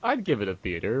 I'd give it a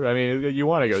theater. I mean, you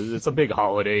want to go. It's a big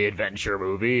holiday adventure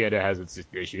movie, and it has its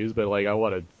issues, but like I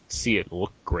want to see it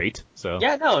look great. So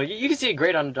Yeah, no, you can see it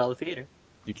great on a dollar theater.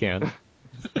 you can.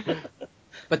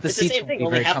 But the It's the seats same won't thing, be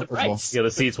only very half the comfortable. price. Yeah,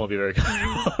 the seats won't be very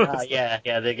comfortable.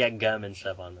 Yeah, they got gum and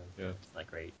stuff on them. Yeah. It's not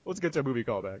great. Let's get to a movie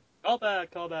callback. Call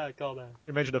back.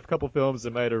 You mentioned a couple films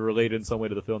that might have related in some way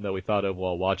to the film that we thought of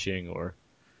while watching or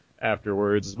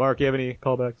afterwards. Mark, you have any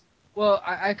callbacks? Well,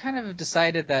 I kind of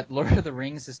decided that Lord of the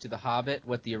Rings is to The Hobbit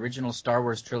what the original Star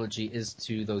Wars trilogy is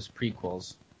to those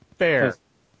prequels. Fair.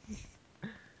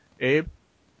 Abe?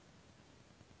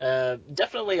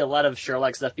 Definitely a lot of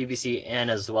Sherlock stuff, BBC, and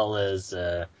as well as,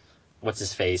 what's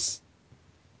his face?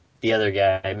 The other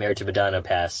guy, Married to Madonna,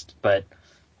 passed. But,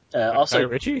 also... Guy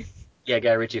Ritchie? Yeah,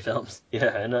 Guy Ritchie films.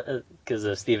 Yeah, and, because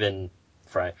of Stephen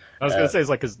Fry. I was going to say, it's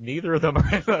like, because neither of them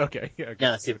are... okay.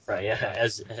 No, Stephen Fry, yeah,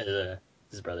 as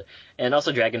his brother. And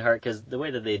also Dragonheart, because the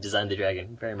way that they designed the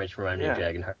dragon very much reminded me of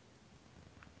Dragonheart.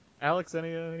 Alex,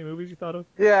 any movies you thought of?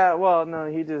 Yeah, well,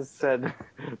 no, he just said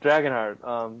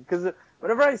Dragonheart. Because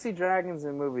whenever I see dragons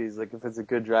in movies, like if it's a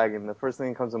good dragon, the first thing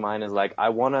that comes to mind is like I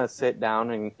want to sit down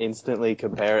and instantly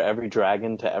compare every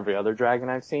dragon to every other dragon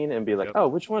I've seen and be like, oh,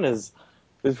 which one does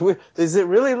it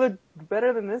really look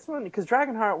better than this one? Because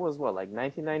Dragonheart was what, like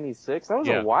 1996? That was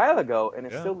a while ago, and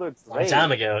it still looks great. A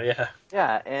time ago, yeah.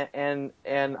 Yeah, and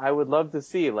I would love to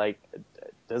see, like,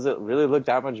 does it really look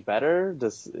that much better?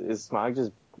 Is Smaug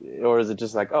just, or is it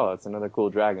just like, oh, it's another cool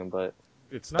dragon? But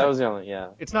it's not. That was the only,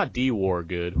 It's not D-War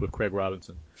good with Craig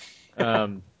Robinson.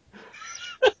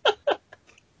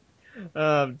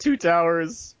 Two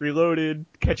Towers, Reloaded,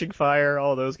 Catching Fire,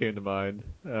 all those came to mind.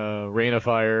 Reign of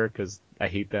Fire, because I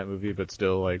hate that movie, but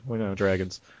still, like,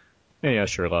 dragons. And yeah,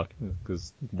 Sherlock,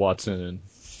 because Watson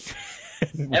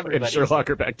and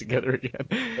Sherlock are back together again.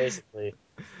 Basically.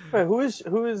 Wait, who's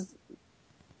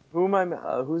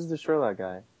the Sherlock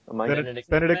guy? Benedict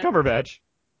Cumberbatch.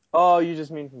 Oh, you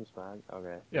just mean from Smaug?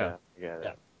 Okay. Yeah.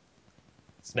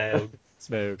 Smaug.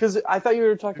 Because I thought you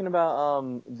were talking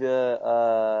about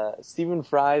the Stephen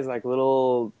Fry's like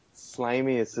little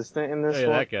slimy assistant in this one.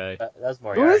 Yeah, that guy. That's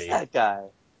Moriarty. Who is that guy?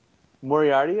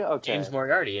 Moriarty? Okay. James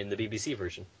Moriarty in the BBC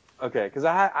version. Okay, because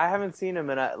I haven't seen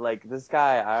him, and this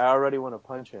guy, I already want to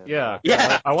punch him. Yeah.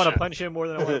 I want to punch him more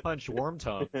than I want to punch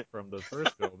Wormtongue from the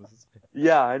first film.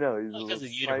 Yeah, I know. Because of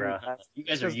unibrow. You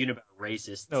guys are unibrow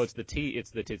racists. No, it's the teeth.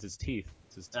 It's his teeth.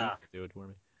 It's his teeth that do it for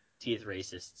me. Teeth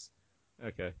racists.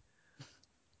 Okay.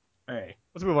 Alright.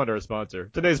 Let's move on to our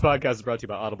sponsor. Today's podcast is brought to you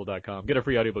by Audible.com. Get a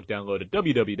free audiobook download at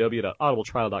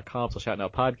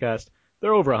www.audibletrial.com/shoutnoutpodcast.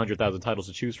 There are over 100,000 titles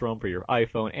to choose from for your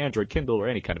iPhone, Android, Kindle, or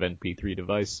any kind of MP3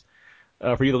 device.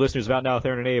 For you, the listeners of Out Now,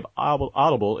 Theron and Abe,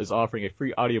 Audible is offering a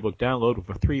free audiobook download with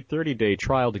a free 30-day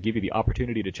trial to give you the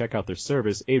opportunity to check out their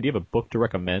service. Abe, do you have a book to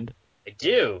recommend? I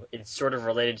do. It's sort of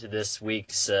related to this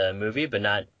week's movie, but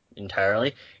not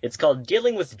entirely. It's called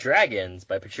Dealing with Dragons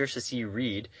by Patricia C.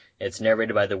 Reed. It's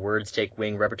narrated by the Words Take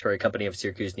Wing Repertory Company of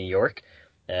Syracuse, New York.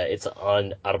 It's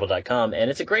on Audible.com, and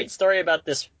it's a great story about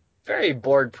this very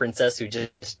bored princess who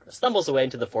just stumbles away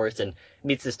into the forest and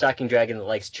meets this talking dragon that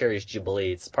likes Cherry's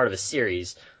Jubilee. It's part of a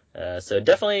series, so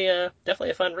definitely a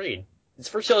fun read. It's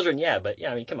for children, yeah, but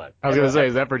yeah, I mean, come on. I was gonna say,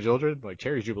 is that for children? Like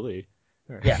Cherry's Jubilee?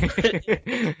 Right.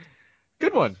 Yeah.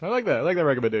 Good one. I like that. I like that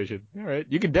recommendation. All right,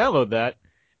 you can download that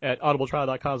at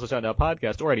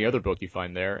audibletrial.com/podcast or any other book you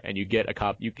find there, and you get a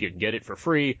copy. You can get it for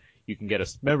free. You can get a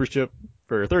membership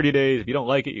for 30 days. If you don't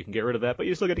like it, you can get rid of that, but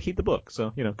you still get to keep the book.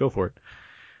 So, go for it.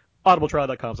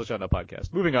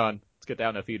 audibletrial.com/podcast. Moving on. Let's get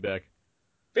down to feedback.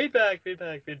 Feedback.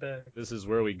 This is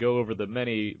where we go over the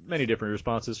many, many different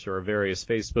responses to our various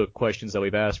Facebook questions that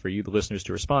we've asked for you, the listeners,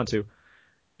 to respond to.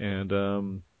 And,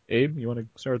 Abe, you want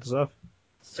to start this off?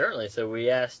 Certainly. So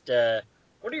we asked,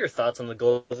 what are your thoughts on the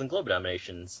Golden Globe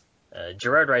nominations?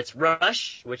 Gerard writes,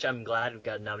 Rush, which I'm glad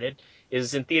got nominated,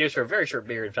 is in theaters for a very short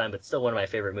period of time, but still one of my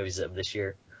favorite movies of this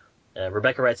year.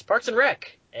 Rebecca writes, Parks and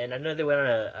Rec, and I know they went on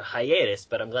a hiatus,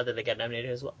 but I'm glad that they got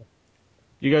nominated as well.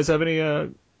 You guys have any,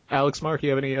 Alex, Mark, you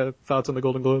have any thoughts on the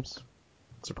Golden Globes?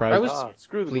 Surprised? I was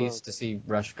pleased to see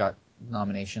Rush got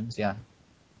nominations, yeah.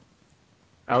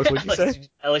 Alex, what'd you say?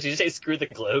 Alex, did you say screw the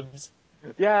Globes?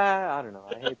 Yeah, I don't know.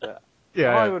 I hate that.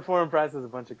 Yeah. Hollywood Foreign Press is a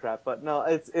bunch of crap, but no,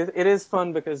 it is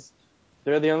fun because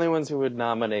they're the only ones who would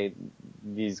nominate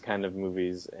these kind of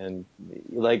movies, and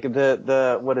like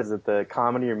the what is it, the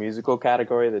comedy or musical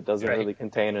category that doesn't really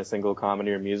contain a single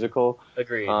comedy or musical.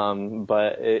 Agreed.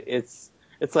 But it's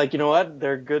like, you know what,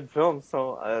 they're good films,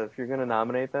 so if you're gonna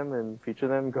nominate them and feature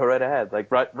them, go right ahead.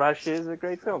 Like Rush is a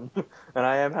great film, and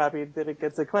I am happy that it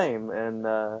gets acclaim, and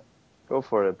go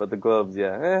for it. But the Globes,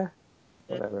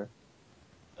 whatever.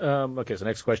 Okay, so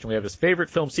next question we have is favorite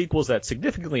film sequels that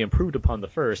significantly improved upon the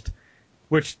first,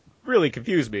 which really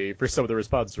confused me for some of the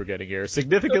responses we're getting here.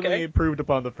 Significantly improved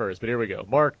upon the first, but here we go.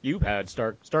 Mark, you've had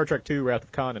Star Trek II, Wrath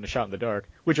of Khan, and A Shot in the Dark,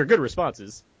 which are good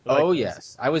responses.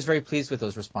 Yes. I was very pleased with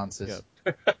those responses.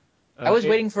 Yeah. I was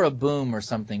waiting for a boom or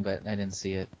something, but I didn't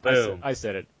see it. Boom. I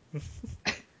said it.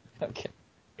 Okay.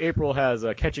 April has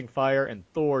Catching Fire and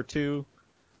Thor 2.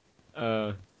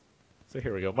 So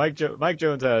here we go. Mike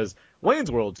Jones has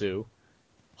Wayne's World 2,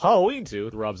 Halloween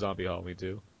 2, the Rob Zombie Halloween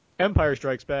 2, Empire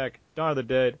Strikes Back, Dawn of the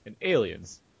Dead, and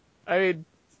Aliens. I mean,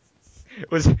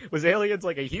 was Aliens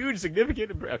like a huge,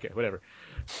 significant... Okay, whatever.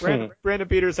 Brandon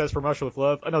Peters has For Marshall with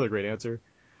Love, another great answer.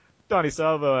 Donnie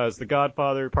Salvo has The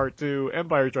Godfather Part 2,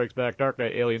 Empire Strikes Back, Dark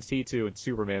Knight, Aliens T2, and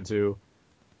Superman 2.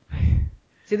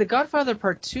 See, The Godfather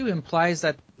Part 2 implies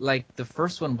that, like, the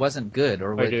first one wasn't good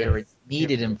or it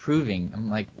needed improving. I'm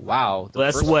like, wow.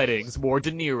 Less weddings, more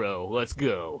De Niro. Let's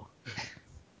go.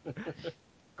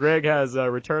 Greg has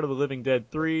Return of the Living Dead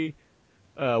 3,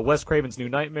 Wes Craven's New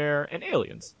Nightmare, and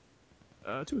Aliens.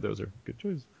 Two of those are good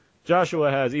choices. Joshua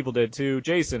has Evil Dead 2,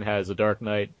 Jason has The Dark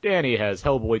Knight, Danny has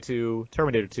Hellboy 2,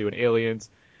 Terminator 2, and Aliens.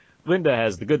 Linda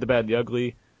has The Good, the Bad, and the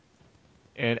Ugly.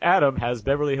 And Adam has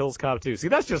Beverly Hills Cop 2. See,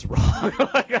 that's just wrong.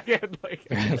 I can't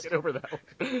get over that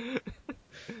one.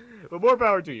 But more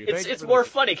power to you. It's more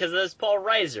funny because there's Paul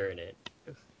Reiser in it.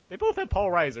 They both have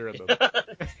Paul Reiser in them.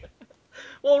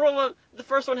 Well, the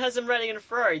first one has him riding in a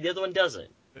Ferrari, the other one doesn't.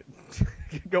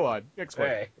 Go on. Next one.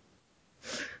 Right.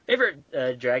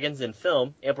 Favorite dragons in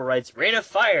film? April writes Reign of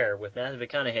Fire with Matthew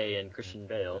McConaughey and Christian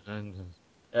Bale.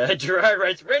 Gerard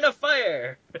writes Reign of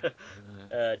Fire.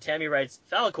 Tammy writes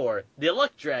Falcor, the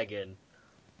Luck Dragon.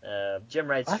 Jim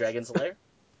writes Dragon's Lair.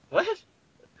 What?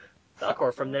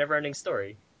 Falcor from the Neverending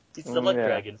Story. He's the Luck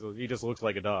Dragon. So he just looks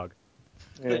like a dog.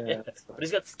 Yeah. But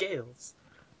he's got scales.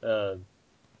 Friend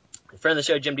of the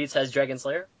show, Jim Dietz, has Dragon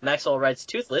Slayer. Maxwell writes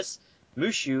Toothless,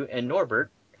 Mushu, and Norbert.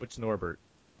 Which Norbert?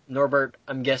 Norbert,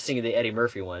 I'm guessing the Eddie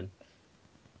Murphy one.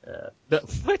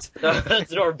 What? No,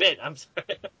 that's Norbit, I'm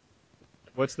sorry.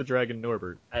 What's the dragon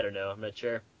Norbert? I don't know, I'm not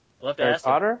sure. We'll have to Harry ask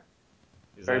Potter?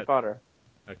 Is Harry that... Potter.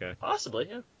 Okay. Possibly,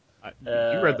 yeah.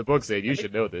 You read the book, Zane. You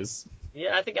should know this.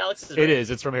 Yeah, I think Alex is right. It is.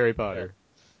 It's from Harry Potter.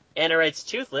 Yeah. Anna writes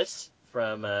Toothless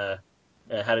from How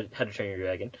to Train Your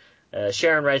Dragon.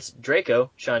 Sharon writes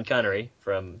Draco, Sean Connery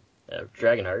from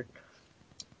Dragonheart.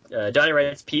 Donnie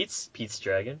writes Pete's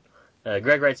Dragon.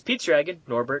 Greg writes Pete's Dragon,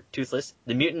 Norbert, Toothless,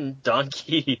 the mutant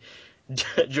donkey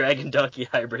dragon donkey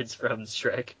hybrids from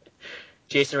Shrek.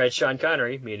 Jason writes Sean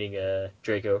Connery, meaning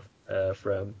Draco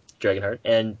from Dragonheart,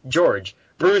 and George,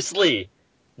 Bruce Lee.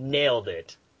 Nailed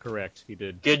it. Correct, he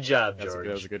did. Good job, George.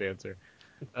 That was a good answer.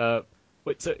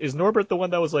 Wait, so is Norbert the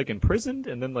one that was like imprisoned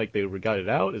and then like they got it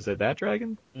out? Is that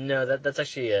dragon? No, that's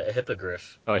actually a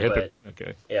hippogriff. Oh, a hippogriff.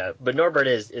 Okay. Yeah, but Norbert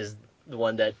is the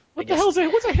one that. What the hell is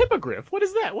that? What's a hippogriff? What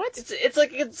is that? What?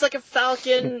 It's like a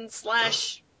falcon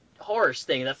 / horse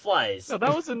thing that flies. No,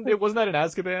 that wasn't. It wasn't that in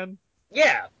Azkaban?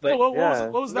 Yeah, but what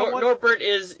was that one? Norbert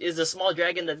is a small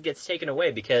dragon that gets taken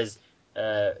away because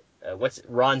what's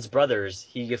Ron's brothers?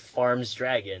 He farms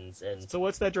dragons and. So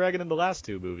what's that dragon in the last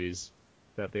two movies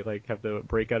that they like have to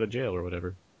break out of jail or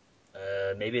whatever?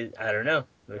 Maybe I don't know.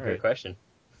 Good question.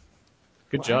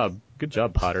 Good job,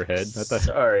 Potterhead.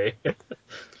 Sorry.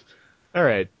 All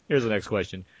right, here's the next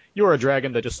question. You're a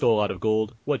dragon that just stole a lot of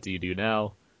gold. What do you do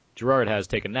now? Gerard has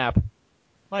take a nap.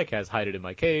 Mike has hide it in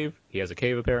my cave. He has a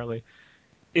cave, apparently.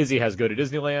 Izzy has go to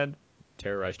Disneyland.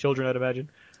 Terrorize children, I'd imagine.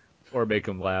 Or make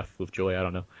them laugh with joy, I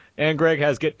don't know. And Greg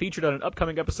has get featured on an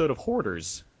upcoming episode of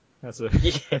Hoarders. That's a...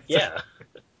 Yeah.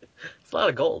 It's a lot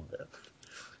of gold, though.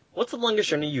 What's the longest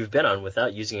journey you've been on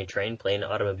without using a train, plane,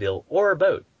 automobile, or a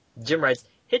boat? Jim writes,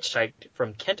 hitchhiked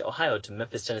from Kent, Ohio to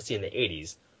Memphis, Tennessee in the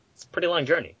 80s. It's a pretty long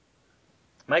journey.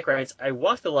 Mike writes, I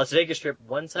walked the Las Vegas Strip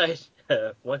one side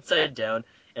down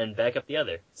and back up the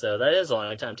other. So that is a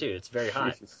long time, too. It's very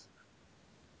hot.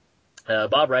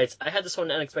 Bob writes, I had this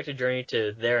one unexpected journey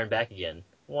to there and back again.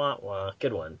 Wah, wah.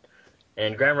 Good one.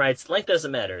 And Graham writes, length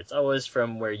doesn't matter. It's always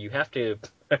from where you have to...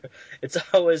 It's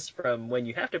always from when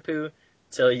you have to poo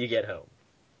till you get home.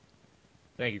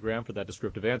 Thank you, Graham, for that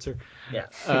descriptive answer. Yeah.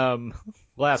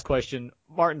 Last question.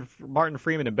 Martin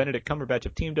Freeman and Benedict Cumberbatch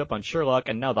have teamed up on Sherlock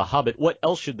and now The Hobbit. What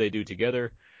else should they do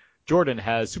together? Jordan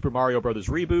has Super Mario Brothers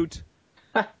reboot.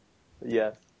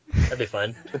 Yes. That'd be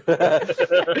fun.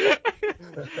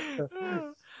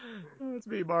 It's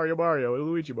me, Mario, and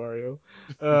Luigi Mario.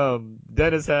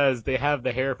 Dennis has They Have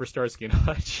the Hair for Starsky and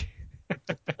Hutch.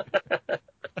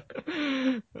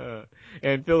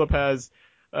 And Philip has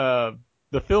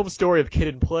the film story of Kid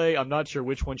and Play. I'm not sure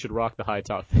which one should rock the high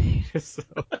top fade. So.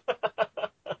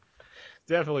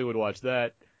 definitely would watch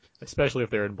that, especially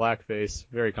if they're in blackface.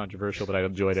 Very controversial, but I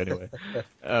enjoyed it anyway.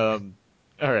 All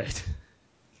right.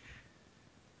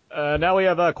 Now we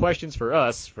have questions for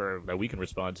us that we can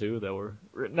respond to that were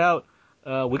written out.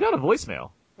 We got a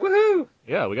voicemail. Woohoo!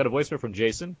 Yeah, we got a voicemail from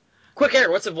Jason. Quick,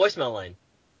 Aaron, what's the voicemail line?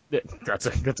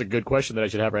 That's a good question that I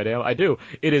should have right now. I do.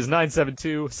 It is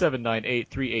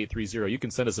 972-798-3830. You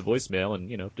can send us a voicemail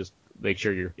and, just make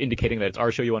sure you're indicating that it's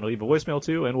our show you want to leave a voicemail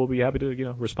to, and we'll be happy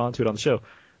to, respond to it on the show.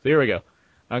 So here we go.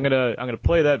 I'm gonna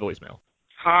play that voicemail.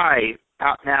 Hi,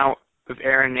 out now with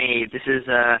Aaron Abe. This is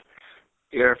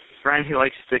your friend who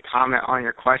likes to comment on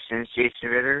your questions, Jason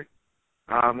Ritter,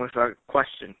 with a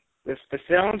question. With the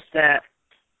films that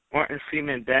Martin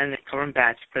Freeman and Benedict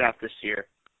Cumberbatch put out this year,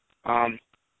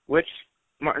 which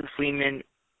Martin Freeman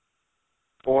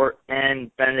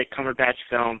and Benedict Cumberbatch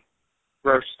film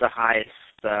grossed the highest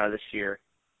this year?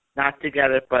 Not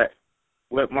together, but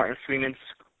what Martin Freeman's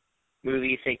movie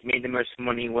you think made the most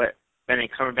money, what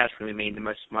Benedict Cumberbatch movie made the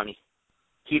most money?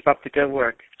 Keep up the good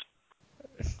work.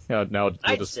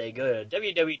 I'd say go to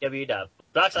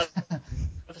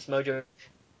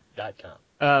www.boxofficemojo.com.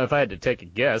 If I had to take a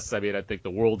guess, I think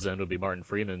The World's End would be Martin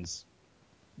Freeman's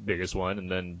biggest one, and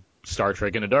then Star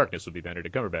Trek Into Darkness would be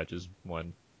Benedict Cumberbatch's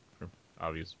one, for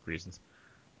obvious reasons.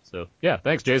 So, yeah,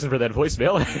 thanks, Jason, for that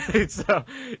voicemail. It's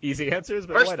easy answers,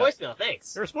 but First why not? voicemail,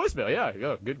 thanks. First voicemail, yeah.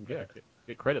 Good, yeah.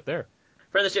 Get credit there.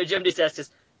 Friend of the show, Jim D. asks,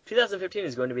 2015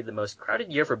 is going to be the most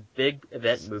crowded year for big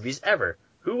event movies ever.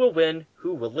 Who will win?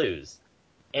 Who will lose?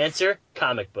 Answer,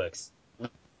 comic books.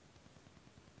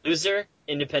 Loser,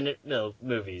 independent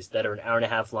movies that are an hour and a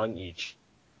half long each.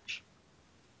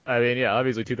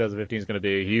 Obviously 2015 is going to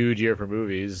be a huge year for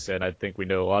movies, and I think we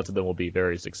know lots of them will be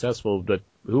very successful, but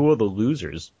who will the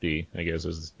losers be, I guess,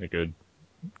 is a good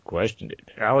question.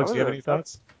 Alex, do you have any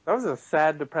thoughts? That was a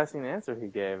sad, depressing answer he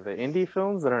gave. The indie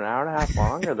films that are an hour and a half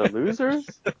long are the losers?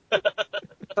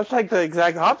 That's like the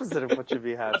exact opposite of what should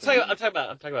be happening. I'm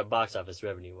talking about box office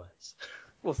revenue wise.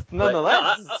 Well,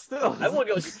 nonetheless, still. I will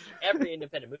go see every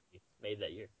independent movie made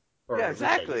that year. Yeah,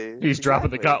 exactly. He's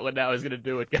dropping the gauntlet now. He's going to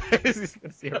do it, guys. He's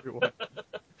going to see everyone.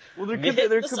 Well, there could be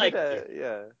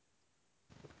that,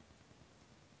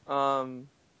 yeah.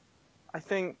 I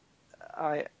think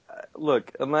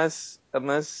look, unless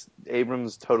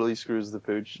Abrams totally screws the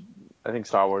pooch, I think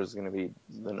Star Wars is going to be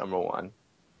the number one.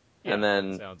 Yeah, and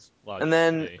then, sounds logical and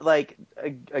then, to me. like,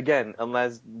 again,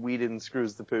 unless Whedon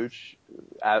screws the pooch,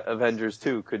 Avengers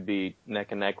 2 could be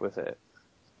neck and neck with it.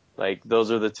 Like,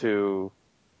 those are the two,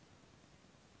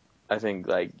 I think,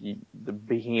 like, the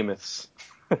behemoths.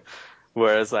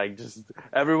 Whereas, like, just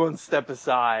everyone step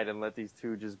aside and let these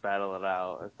two just battle it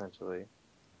out, essentially.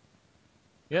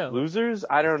 Yeah. Losers?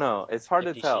 I don't know. It's hard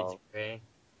to tell.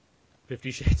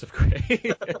 50 Shades of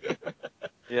Grey.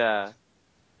 Yeah.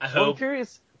 I'm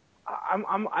curious.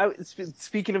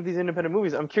 Speaking of these independent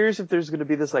movies, I'm curious if there's going to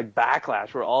be this like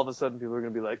backlash where all of a sudden people are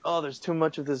going to be like, oh, there's too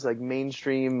much of this like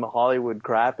mainstream Hollywood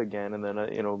crap again, and then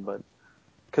but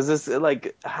because this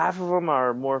like half of them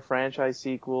are more franchise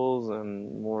sequels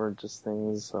and more just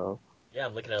things. So yeah,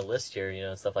 I'm looking at a list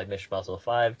here. Stuff like Mission Impossible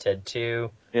 5, Ted 2,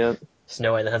 yeah,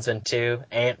 Snow White and the Huntsman 2,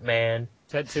 Ant-Man.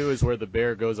 Ted 2 is where the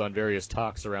bear goes on various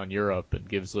talks around Europe and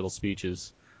gives little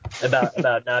speeches about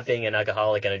not being an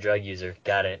alcoholic and a drug user.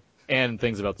 Got it. and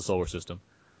things about the solar system.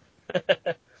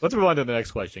 Let's move on to the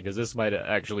next question, because this might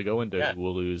actually go into who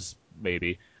will lose,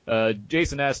 maybe.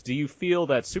 Jason asks, do you feel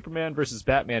that Superman versus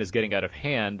Batman is getting out of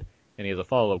hand? And he has a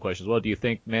follow-up question as well. Do you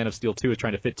think Man of Steel 2 is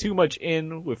trying to fit too much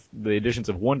in with the additions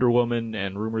of Wonder Woman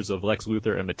and rumors of Lex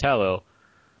Luthor and Metallo?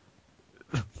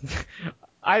 It's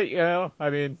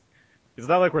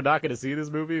not like we're not going to see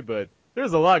this movie, but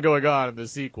there's a lot going on in the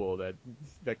sequel that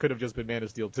could have just been Man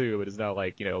of Steel 2, but is now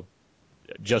like,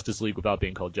 Justice League without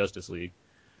being called Justice League.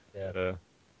 Yeah.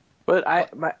 But I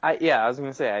was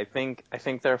gonna say, I think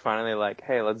they're finally like,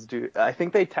 hey, let's do. I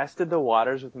think they tested the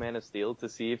waters with Man of Steel to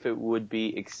see if it would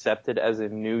be accepted as a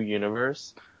new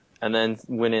universe, and then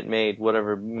when it made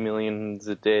whatever millions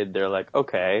it did, they're like,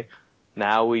 okay,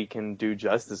 now we can do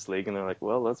Justice League, and they're like,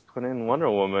 well, let's put in Wonder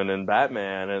Woman and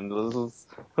Batman, and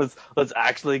let's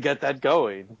actually get that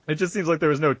going. It just seems like there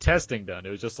was no testing done. It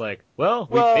was just like, we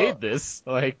made this,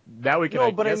 like now we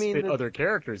can fit other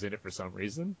characters in it for some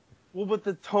reason. Well, but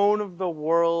the tone of the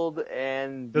world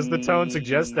and does the tone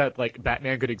suggest that like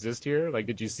Batman could exist here? Like,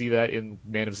 did you see that in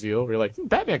Man of Steel? Where you're like,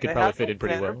 Batman could probably fit in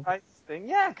pretty well. Thing.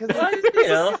 Yeah, because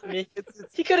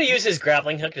he could have used his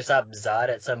grappling hook to stop Zod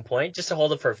at some point, just to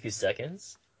hold him for a few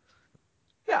seconds.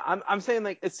 Yeah, I'm saying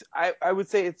like I would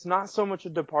say it's not so much a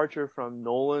departure from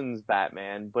Nolan's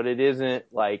Batman, but it isn't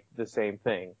like the same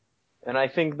thing. And I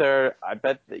think I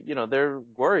bet they're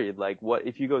worried. Like, what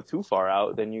if you go too far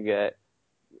out, then you're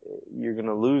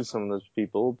gonna lose some of those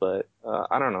people. But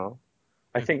I don't know.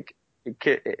 I think it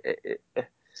could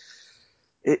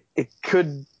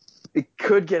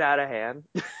get out of hand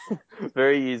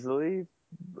very easily.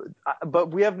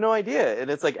 But we have no idea. And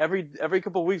it's like every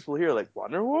couple of weeks we'll hear like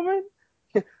Wonder Woman.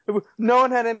 No one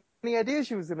had any idea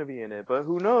she was gonna be in it. But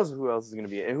who knows who else is gonna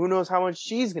be in it? And who knows how much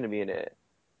she's gonna be in it?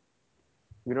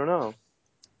 We don't know.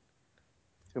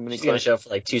 Too many. She's gonna show up for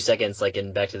like 2 seconds, like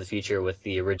in Back to the Future with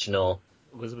the original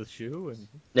Elizabeth Shue and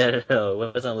no,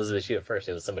 it wasn't Elizabeth Shue at first.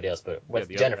 It was somebody else, but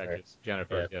Jennifer.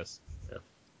 Jennifer, yes. Yeah.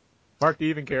 Mark, do you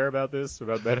even care about this?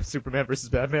 About Superman versus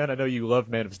Batman? I know you love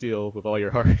Man of Steel with all your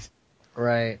heart.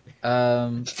 Right. I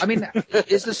mean,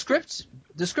 is the script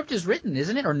is written,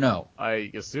 isn't it, or no?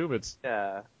 I assume it's.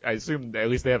 Yeah. I assume at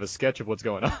least they have a sketch of what's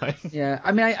going on. Yeah.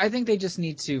 I mean, I think they just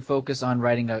need to focus on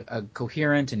writing a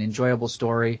coherent and enjoyable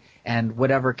story, and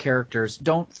whatever characters,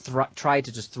 don't try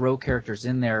to just throw characters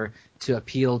in there to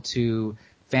appeal to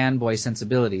fanboy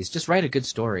sensibilities. Just write a good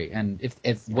story, and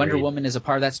if Wonder Woman is a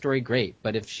part of that story, great.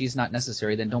 But if she's not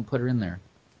necessary, then don't put her in there.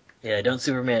 Yeah, don't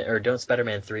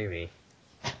Spider-Man 3 me.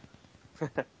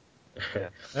 Yeah.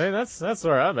 I mean, that's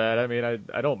where I'm at. I mean,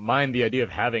 I don't mind the idea of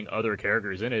having other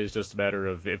characters in it. It's just a matter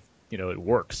of if it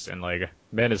works. And like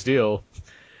Man of Steel,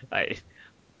 I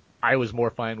was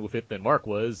more fine with it than Mark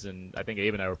was, and I think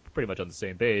Abe and I were pretty much on the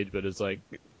same page. But it's like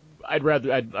I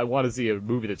want to see a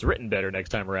movie that's written better next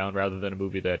time around, rather than a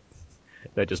movie that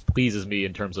just pleases me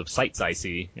in terms of sights I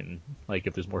see. And like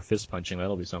if there's more fist punching,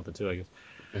 that'll be something too, I guess.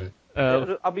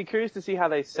 I'll be curious to see how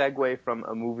they segue from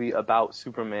a movie about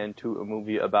Superman to a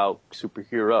movie about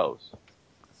superheroes.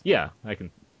 Yeah, I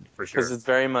can, for sure. Because it's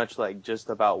very much like just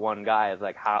about one guy. It's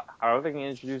like, how are they going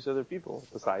to introduce other people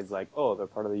besides like, oh, they're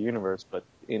part of the universe, but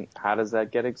how does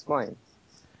that get explained?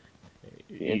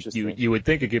 You would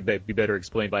think it could be better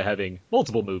explained by having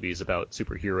multiple movies about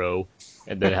superhero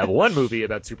and then have one movie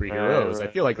about superheroes. Right,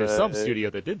 I feel like there's some studio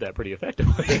that did that pretty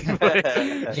effectively.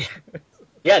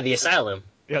 Yeah, The Asylum.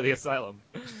 Yeah, The Asylum.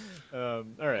 All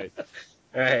right.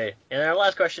 All right. And our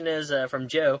last question is from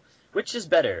Joe. Which is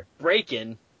better,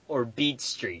 Breakin' or Beat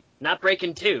Street? Not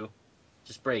Breakin' 2,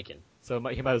 just Breakin'. So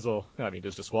he might as well,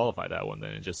 just disqualify that one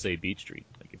then and just say Beat Street.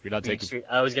 Like if you're not Beat Street.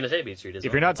 I was gonna say Beat Street as well.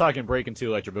 If you're not talking Breakin' 2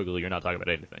 Electric Boogaloo, you're not talking about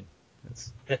anything.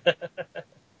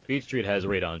 Beat Street has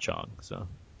Radon Chong, so.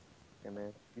 Yeah,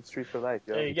 man. Beat Street for life,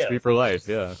 yo. There you go. Street for life,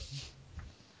 yeah.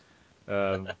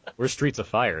 Where's Streets of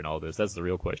Fire in all this? That's the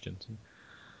real question.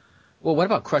 Well, what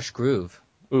about Crush Groove?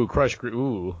 Ooh, Crush Groove.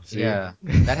 Ooh, see? Yeah,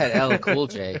 that had LL Cool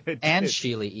J and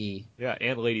Sheila E. Yeah,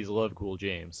 and ladies love Cool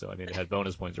James, so I mean it had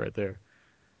bonus points right there.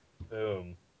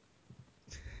 Boom.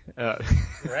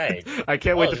 Right. I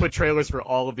can't wait to put trailers for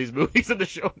all of these movies in the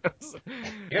show notes.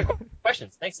 Your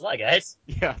questions. Thanks a lot, guys.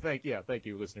 Yeah, thank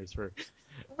you, listeners, for.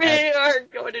 We are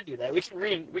going to do that. We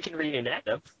can reenact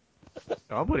them.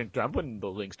 I'm putting the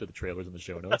links to the trailers in the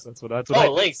show notes. That's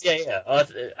what links, yeah. Oh,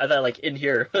 I thought like in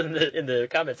here in the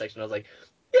comment section. I was like,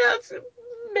 yeah,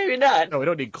 maybe not. No, we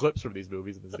don't need clips from these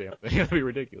movies in this damn thing. That'd be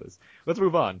ridiculous. Let's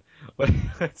move on.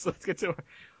 Let's get to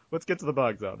the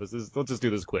box office. Let's just do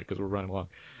this quick because we're running long.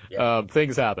 Yeah.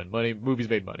 Things happen. Movies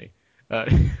made money.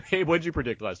 Hey, what did you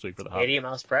predict last week for the Hobbit? 80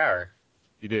 miles per hour.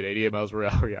 You did 88 miles per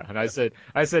hour, yeah. And I said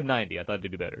 90. I thought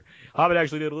it'd do better. Hobbit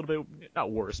actually did a little bit,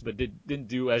 not worse, but didn't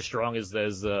do as strong as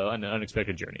an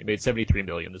Unexpected Journey. It made 73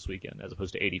 million this weekend as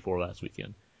opposed to 84 last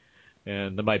weekend.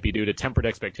 And that might be due to tempered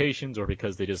expectations or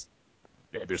because there's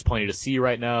plenty to see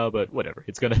right now, but whatever.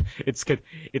 It's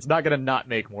not gonna not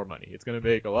make more money. It's gonna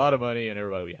make a lot of money and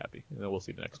everybody will be happy. And then we'll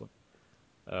see the next one.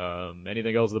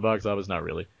 Anything else at the box office? Not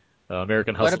really.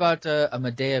 American Hustle. What about a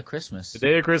Medea Christmas?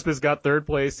 Medea Christmas got third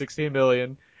place, 16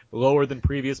 million, lower than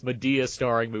previous Medea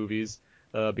starring movies,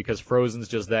 because Frozen's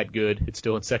just that good. It's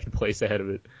still in second place ahead of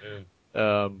it.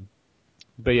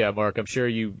 But yeah, Mark, I'm sure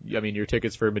your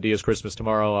tickets for Medea's Christmas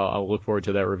tomorrow, I'll look forward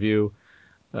to that review.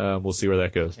 We'll see where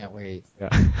that goes. Can't wait. Yeah.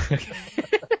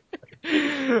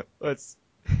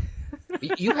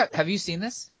 Have you seen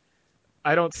this?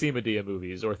 I don't see Medea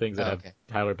movies or things that have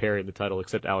Tyler Perry in the title,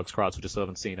 except Alex Cross, which I still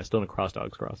haven't seen. I still haven't crossed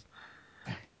Alex Cross.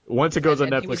 Once it goes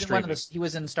on Netflix, he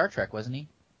was in Star Trek, wasn't he?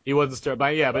 He wasn't Star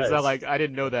Trek, yeah, but it's not like I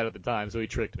didn't know that at the time, so he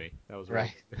tricked me. That was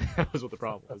right. That was what the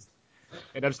problem was.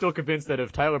 And I'm still convinced that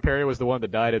if Tyler Perry was the one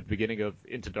that died at the beginning of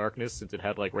Into Darkness, since it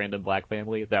had like random black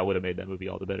family, that would have made that movie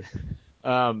all the better.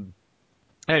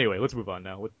 Anyway, let's move on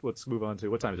now. Let's move on to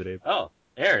what time is it, Dave? Oh,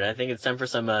 Aaron, I think it's time for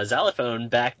some Xylophone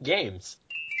back games.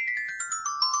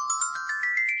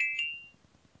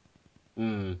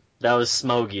 That was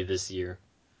Smoggy this year.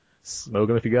 Smoke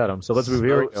him if you got him. So let's move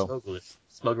here. We go.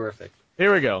 Smugerific.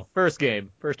 Here we go. First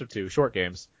game. First of two. Short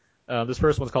games. This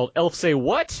first one's called Elf Say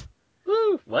What?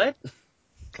 Woo! What?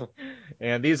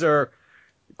 And these are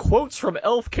quotes from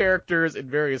elf characters in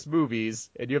various movies,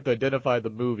 and you have to identify the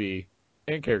movie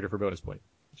and character for bonus point.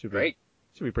 Should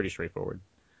be pretty straightforward.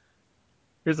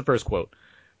 Here's the first quote.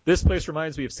 This place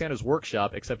reminds me of Santa's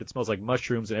workshop, except it smells like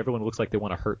mushrooms and everyone looks like they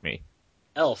want to hurt me.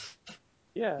 Elf.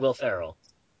 Yeah. Will Ferrell.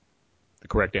 The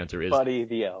correct answer is Buddy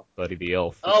the Elf. Buddy the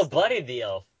Elf. Oh, Buddy the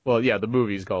Elf. Well, yeah, the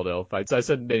movie's called Elf. I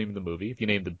said name the movie. If you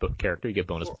name the book character, you get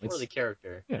bonus points. Or the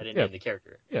character. Yeah, I didn't yeah. name the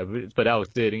character. Yeah, but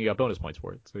Alex did, and you got bonus points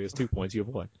for it. So he has 2 points, you have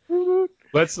 1.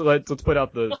 Let's put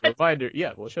out the reminder.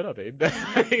 Yeah, well, shut up, Abe.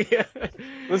 Yeah.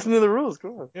 Listen to the rules.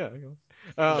 Come on.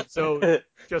 Yeah. So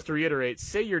just to reiterate,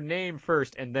 say your name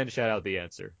first and then shout out the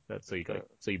answer. That's so you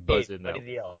buzz in that. Buddy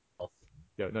the Elf.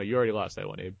 No, you already lost that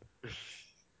one, Abe.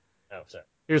 Oh, sorry.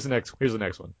 Here's the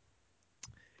next one.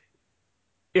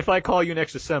 If I call you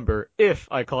next December,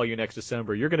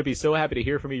 you're going to be so happy to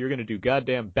hear from me, you're going to do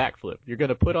goddamn backflip. You're going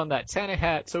to put on that Santa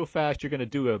hat so fast, you're going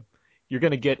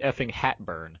to get effing hat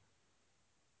burn.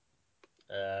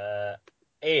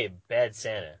 Abe, Bad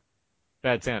Santa.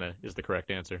 Bad Santa is the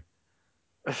correct answer.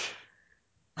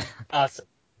 Awesome.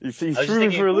 You threw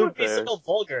me for a loop there. It would be so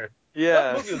vulgar.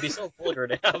 Yeah. What movie would be so vulgar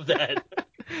to have that?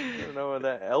 I don't know what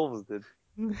that elves did.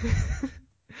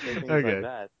 Things Okay. like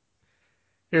that.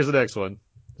 Here's the next one.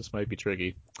 This might be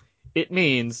tricky. It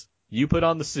means you put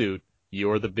on the suit,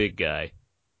 you're the big guy.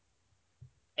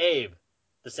 Abe,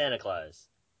 the Santa Claus.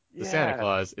 The Santa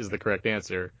Claus is the correct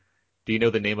answer. Do you know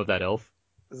the name of that elf?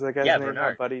 Is that guy's Yeah, name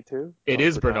Bernard. not Buddy too? It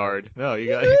is Bernard. No,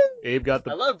 Abe got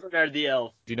I the. love Bernard the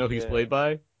Elf. Do you know who he's played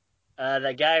by?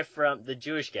 That guy from the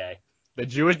Jewish guy.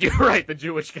 You're right, the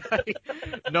Jewish guy.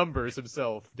 Numbers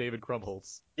himself, David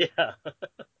Krumholtz. Yeah.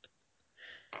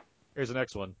 Here's the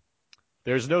next one.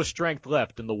 There's no strength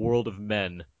left in the world of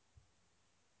men.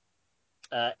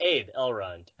 Abe,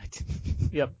 Elrond.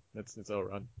 Yep, it's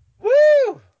Elrond.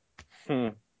 Woo!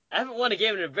 I haven't won a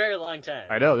game in a very long time.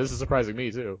 I know, this is surprising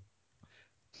me too.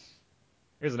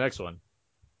 Here's the next one.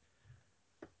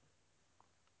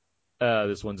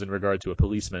 This one's in regard to a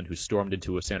policeman who stormed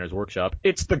into a Santa's workshop.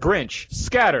 It's the Grinch.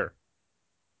 Scatter.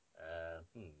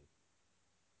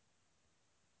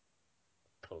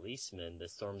 Policeman that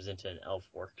storms into an elf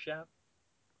workshop?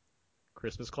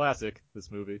 Christmas classic,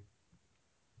 this movie.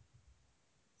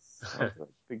 Sounds like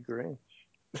the Grinch.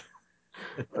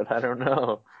 But I don't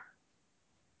know.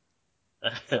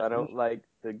 I don't like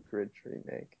the Grinch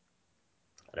remake.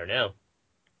 I don't know.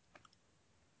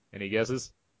 Any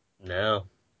guesses? No.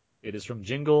 It is from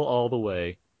Jingle All the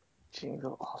Way.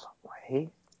 Jingle All the Way?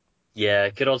 Yeah,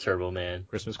 good old Turbo Man.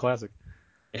 Christmas classic.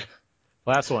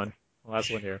 Last one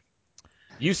here.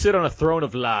 You sit on a throne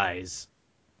of lies.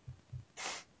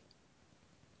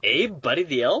 Abe, Buddy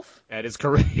the Elf? That is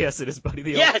correct. Yes, it is Buddy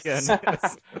the Elf again.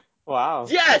 Yes. Wow.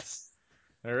 Yes!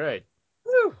 All right.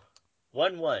 Woo!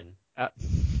 1-1.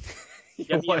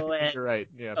 You're right.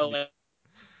 Yeah.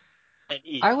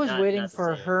 I was waiting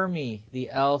for Hermie,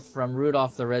 the elf from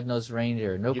Rudolph the Red-Nosed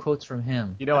Reindeer. No quotes from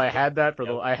him. You know, I had that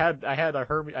for I had a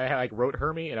Hermie. I wrote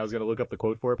Hermie, and I was gonna look up the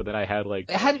quote for it, but then I had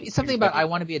It had to be something about I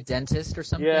want to be a dentist or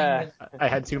something. Yeah. I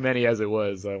had too many as it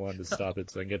was. I wanted to stop it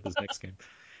so I can get this next game.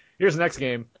 Here's the next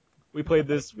game. We played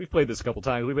this a couple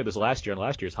times. We played this last year on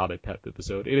last year's Hobbit Pep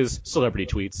episode. It is Celebrity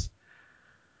Tweets.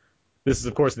 This is,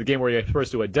 of course, the game where you're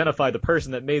supposed to identify the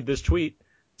person that made this tweet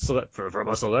from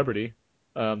a celebrity.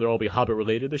 They'll all be Hobbit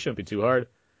related. This shouldn't be too hard.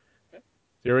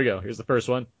 Here we go. Here's the first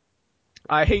one.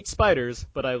 I hate spiders,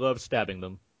 but I love stabbing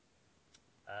them.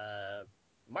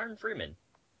 Martin Freeman.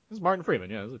 This is Martin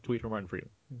Freeman. Yeah, this is a tweet from Martin Freeman.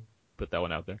 Put that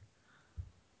one out there.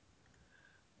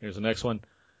 Here's the next one.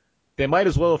 They might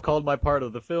as well have called my part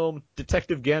of the film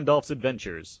Detective Gandalf's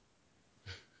Adventures.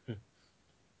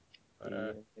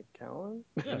 Ian McKellen?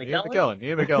 Ian McKellen.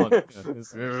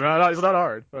 Yeah, it's not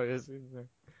hard. This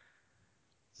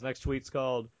next tweet's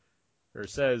called, or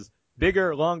says,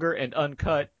 bigger, longer, and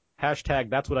uncut. Hashtag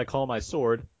that's what I call my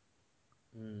sword.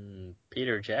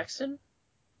 Peter Jackson?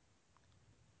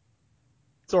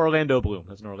 It's Orlando Bloom.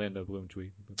 That's an Orlando Bloom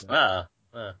tweet.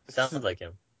 Sounds like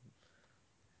him.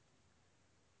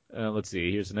 Let's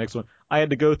see. Here's the next one. I had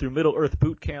to go through Middle Earth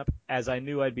boot camp as I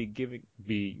knew I'd be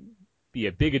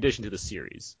a big addition to the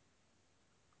series.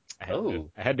 I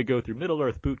had to go through Middle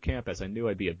Earth boot camp as I knew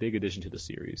I'd be a big addition to the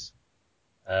series.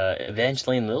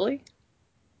 Evangeline Lilly?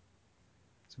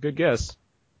 It's a good guess.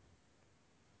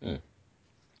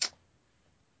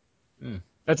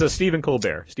 That's a Stephen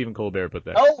Colbert. Stephen Colbert put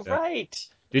that. Oh, right.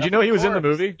 Did you know he was in the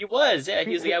movie? He was, yeah.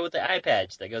 He was the guy with the eye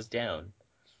patch that goes down.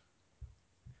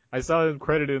 I saw him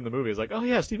credited in the movie. I was like, oh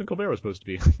yeah, Stephen Colbert was supposed to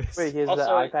be in this. Wait, he's Also-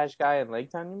 the eye patch guy in Lake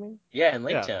Town, you mean? Yeah, in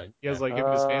Yeah. Laketown. He has like him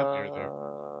and his family are there.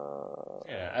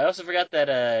 Yeah, I also forgot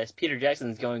that Peter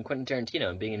Jackson's going Quentin Tarantino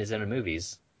and being in his own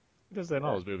movies. He does that in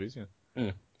all his movies,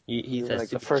 yeah. He's like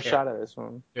the first shot of this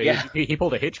one. Yeah. He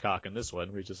pulled a Hitchcock in this one,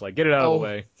 where he's just like, get it out of the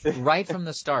way. Right from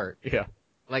the start. Yeah.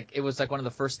 Like, it was like one of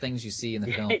the first things you see in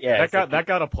the film. Yeah, that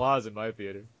got applause in my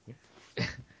theater.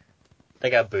 They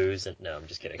got booze and no, I'm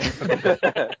just kidding.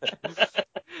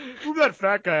 Move that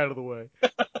fat guy out of the way.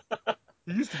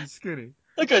 He used to be skinny.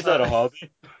 That guy's not a hobby.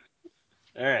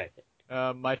 All right.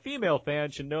 My female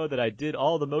fan should know that I did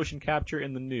all the motion capture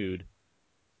in the nude.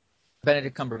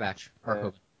 Benedict Cumberbatch. Mark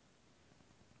Hope.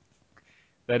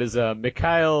 That is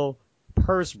Mikhail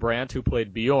Persbrandt, who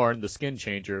played Bjorn, the skin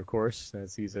changer, of course.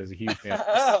 He's a huge fan.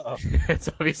 Oh, It's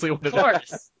obviously one of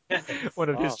course. one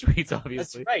of his tweets,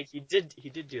 obviously. That's right. He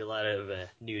did do a lot of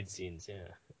nude scenes. Yeah.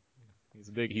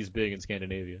 He's big in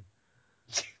Scandinavia.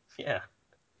 Yeah.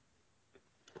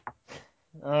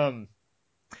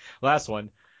 Last one.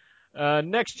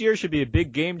 Next year should be a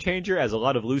big game changer, as a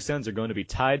lot of loose ends are going to be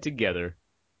tied together.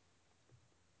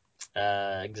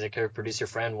 Executive producer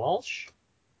Fran Walsh.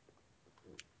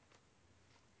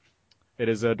 It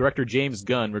is director James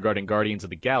Gunn regarding Guardians of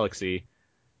the Galaxy.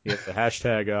 Yes, the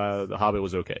hashtag The Hobbit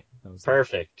was okay. That was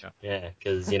Perfect. Yeah,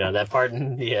 because that part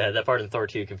in Thor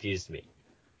 2 confused me.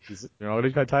 They're all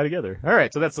going to tie together. All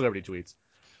right, so that's celebrity tweets.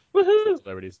 Woohoo!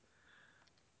 Celebrities.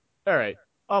 All right,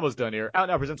 almost done here. Out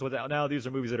Now presents What's Out Now. These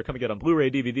are movies that are coming out on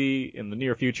Blu-ray, DVD in the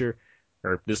near future,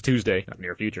 or this Tuesday, not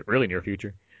near future, really near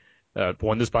future.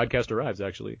 When this podcast arrives,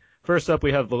 actually. First up,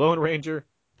 we have The Lone Ranger.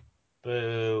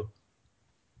 Boo.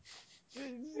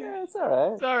 Yeah, it's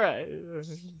alright. It's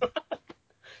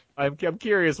alright. I'm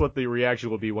curious what the reaction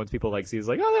will be once people see it's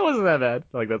like, oh, that wasn't that bad.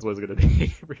 Like, that's what it's going to be,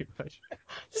 pretty much.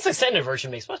 This extended version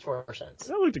makes much more sense.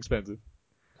 That looked expensive.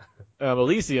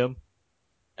 Elysium.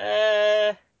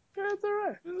 Yeah, it's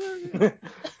alright.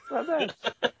 It's not bad.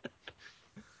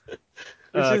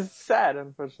 Which is sad,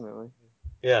 unfortunately.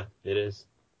 Yeah, it is.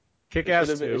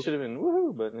 Kick-Ass 2. It should have been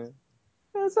woohoo, but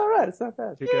yeah, it's alright. It's not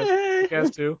bad.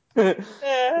 Kick-Ass 2.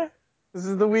 This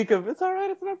is the week of it's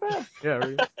alright. It's not bad. Yeah,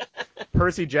 right.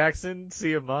 Percy Jackson,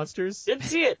 Sea of Monsters. Didn't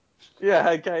see it.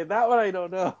 Yeah, okay, that one I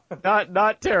don't know.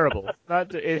 Not terrible.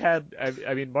 It had.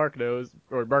 I mean, Mark knows,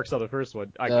 or Mark saw the first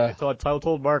one. I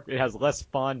told Mark it has less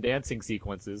fun dancing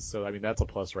sequences, so I mean that's a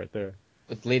plus right there.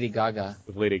 With Lady Gaga.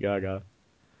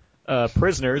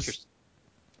 Prisoners.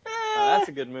 That's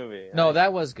a good movie. No,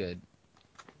 that was good.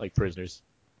 Like Prisoners.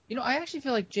 I actually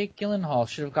feel like Jake Gyllenhaal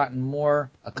should have gotten more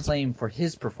acclaim for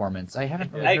his performance. I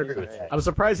haven't really I heard agree of with it. that. I'm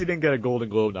surprised he didn't get a Golden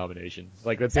Globe nomination.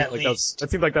 Like that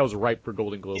seemed like that was ripe for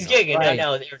Golden Globe. He's getting it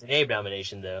now with the Abe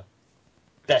nomination though.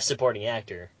 Best supporting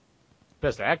actor.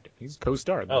 Best actor. He's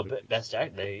co-star. Oh, best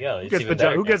actor. There you go.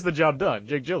 Who gets the job done?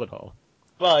 Jake Gyllenhaal.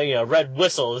 Well, Red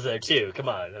Whistle is there too. Come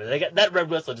on, that Red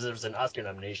Whistle deserves an Oscar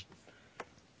nomination.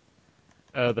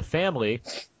 The Family.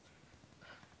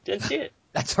 Didn't see it.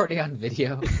 That's already on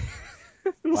video.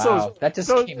 Wow, that just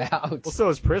came out. Well, so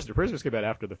is Prisoner. Prisoners came out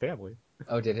after The Family.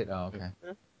 Oh, did it? Oh,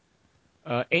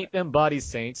 okay. Ain't Them Body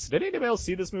Saints. Did anybody else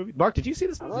see this movie? Mark, did you see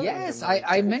this movie? Yes,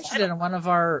 I mentioned it in one of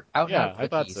our Out Now I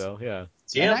thought quickies. so, yeah.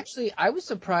 And actually, I was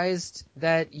surprised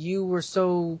that you were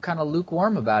so kind of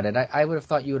lukewarm about it. I would have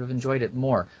thought you would have enjoyed it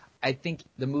more. I think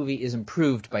the movie is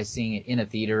improved by seeing it in a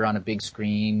theater on a big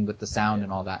screen with the sound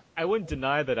and all that. I wouldn't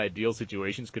deny that ideal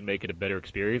situations could make it a better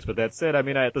experience, but that said, I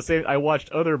mean, I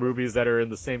watched other movies that are in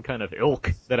the same kind of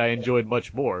ilk that I enjoyed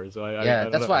much more. So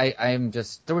that's why I'm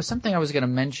just. There was something I was going to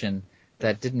mention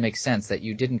that didn't make sense. That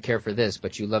you didn't care for this,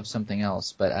 but you loved something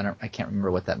else. But I can't remember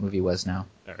what that movie was now.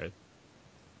 All right.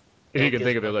 If you can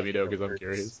think of it, let me know because I'm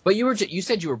curious. But you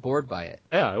said you were bored by it.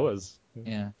 Yeah, I was.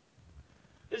 Yeah.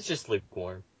 It's just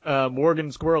lukewarm.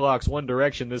 Morgan Squirrelocks, One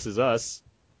Direction, This Is Us.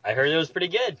 I heard it was pretty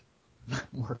good.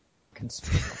 Morgan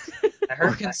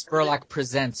Spurlock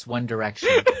presents One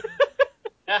Direction.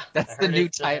 That's the new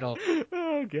title.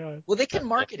 Oh god. Well, they can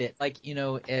market it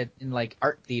in like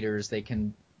art theaters. They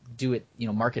can do it,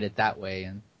 market it that way.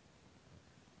 And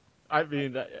I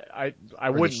mean, I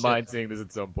wouldn't mind seeing this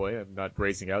at some point. I'm not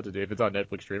bracing out today. If it's on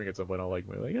Netflix streaming at some point, I'll all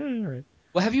right.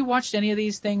 Well, have you watched any of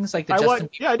these things like the Justin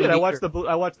Bieber? Yeah, I did. I watched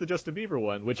the Justin Bieber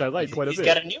one, which I liked quite a bit. He's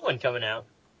got a new one coming out.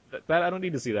 That I don't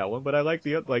need to see that one, but I like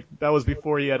that was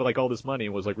before he had all this money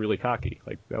and was really cocky.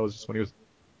 That was just when he was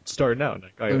starting out.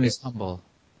 When he was humble.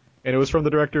 And it was from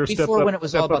the director of Step all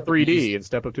Up 3D and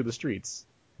Step Up to the Streets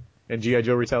and G.I.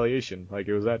 Joe Retaliation.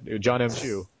 It was John M.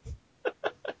 Chu.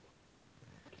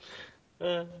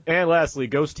 And lastly,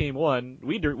 Ghost Team 1.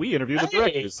 We interviewed the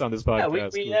directors on this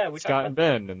podcast. We Scott and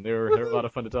Ben, and they were a lot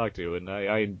of fun to talk to, and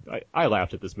I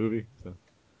laughed at this movie. So.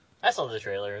 I saw the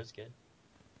trailer. It was good.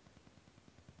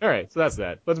 All right, so that's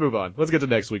that. Let's move on. Let's get to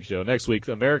next week's show. Next week,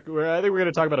 I think we're going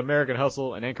to talk about American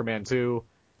Hustle and Anchorman 2.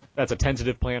 That's a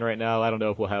tentative plan right now. I don't know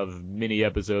if we'll have mini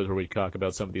episodes where we talk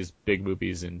about some of these big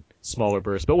movies in smaller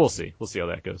bursts, but we'll see. We'll see how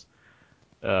that goes.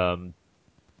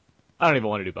 I don't even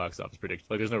want to do box office predictions.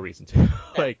 Like, there's no reason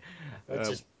to.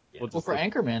 Well, for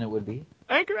Anchorman, it would be.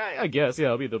 Anchorman, I guess, yeah,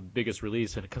 it'll be the biggest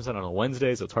release, and it comes out on a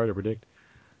Wednesday, so it's hard to predict.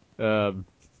 You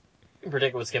can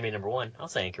predict what's going to be number one. I'll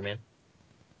say Anchorman.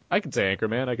 I can say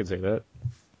Anchorman. I can say that.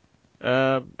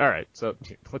 All right, so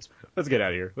let's get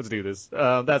out of here. Let's do this.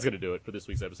 That's going to do it for this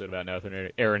week's episode of Out Now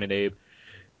with Aaron and Abe.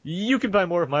 You can find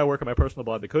more of my work on my personal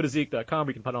blog, thecodeofzeke.com,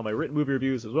 where you can find all my written movie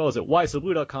reviews, as well as at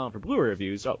whysobblue.com for Blu-ray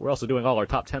reviews. We're also doing all our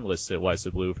top 10 lists at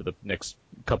whysobblue for the next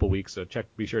couple weeks, so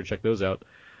be sure to check those out.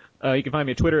 You can find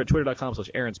me at Twitter at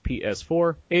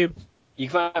twitter.com/AaronsPS4. Abe? You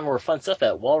can find more fun stuff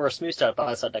at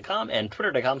walrusmoose.blogspot.com and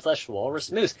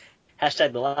twitter.com/walrusmoose.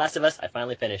 Hashtag The Last of Us. I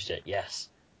finally finished it. Yes.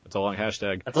 That's a long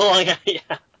hashtag. That's a long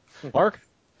yeah. Mark?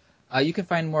 You can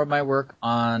find more of my work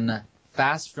on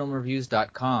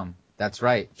fastfilmreviews.com. That's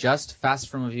right, just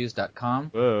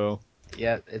fastfilmreviews.com. Whoa.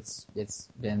 Yeah, it's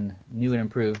been new and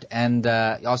improved. And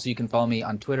also you can follow me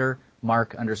on Twitter,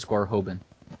 Mark_Hoban.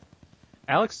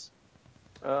 Alex?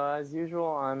 As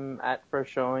usual, I'm at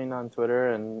First Showing on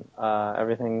Twitter and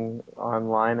everything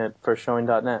online at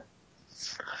firstshowing.net.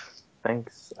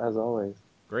 Thanks, as always.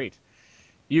 Great.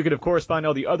 You can, of course, find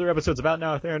all the other episodes of Out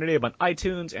Now with Aaron and Abe on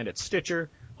iTunes and at Stitcher.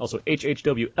 Also,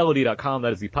 hhwlod.com.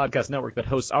 That is the podcast network that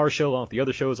hosts our show, along with the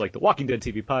other shows like the Walking Dead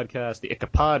TV podcast, the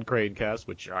Ichabod Cranecast,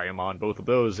 which I am on both of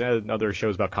those, and other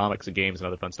shows about comics and games and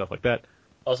other fun stuff like that.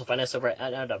 Also, find us over at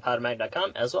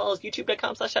outnow.podomatic.com, as well as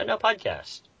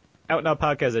youtube.com/outnowpodcast.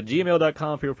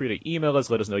 Outnowpodcast@gmail.com. Feel free to email us.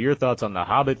 Let us know your thoughts on The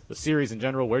Hobbit, the series in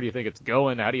general. Where do you think it's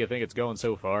going? How do you think it's going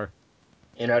so far?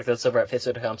 Interact with us over at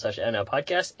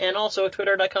facebook.com/outnowpodcast and also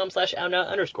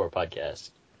twitter.com/outnow_podcast.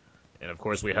 And of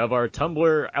course, we have our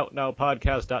Tumblr,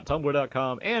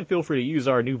 outnowpodcast.tumblr.com, and feel free to use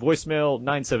our new voicemail,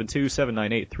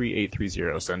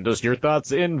 972-798-3830. Send us your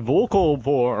thoughts in vocal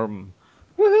form.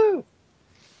 Woohoo!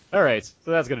 All right,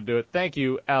 so that's going to do it. Thank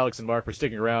you, Alex and Mark, for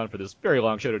sticking around for this very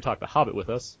long show to talk The Hobbit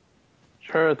with us.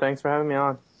 Sure, thanks for having me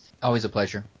on. Always a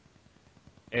pleasure.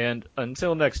 And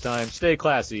until next time, stay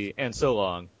classy, and so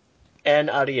long.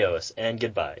 And adios, and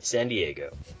goodbye, San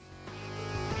Diego.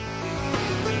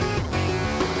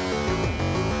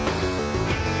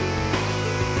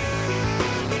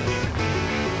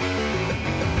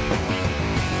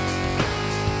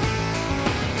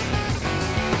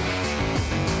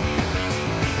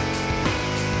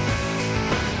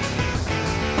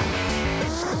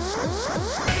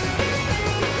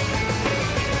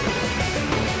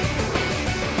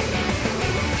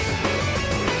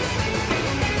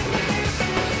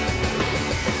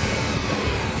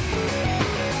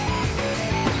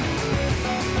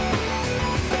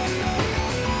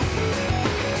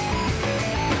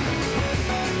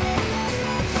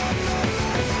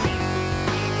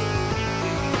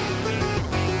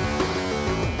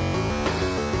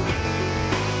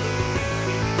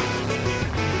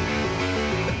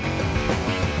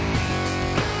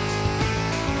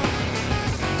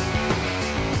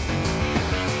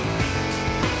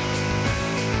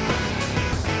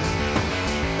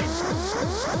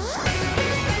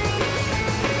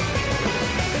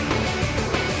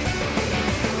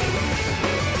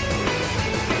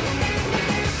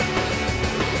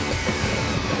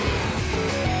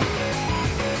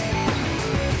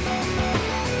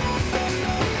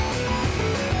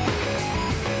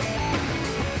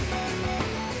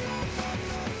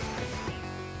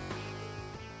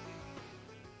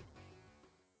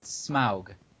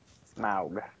 Smaug.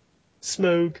 Smaug.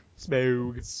 Smoke.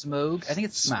 Smoog. Smoog? I think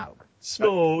it's Smaug.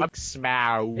 Smoke.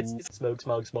 Smaug. It's smoke.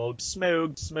 Smoog. Smoog.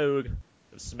 Smoke.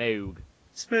 Smaug,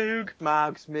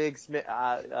 Smig,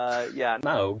 yeah.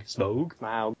 Smoke. Smoke.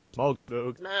 Smaug. Smoog.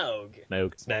 Smoog. Smoke.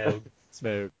 Smoog. Smoke.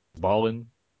 Smoog. Ballin'.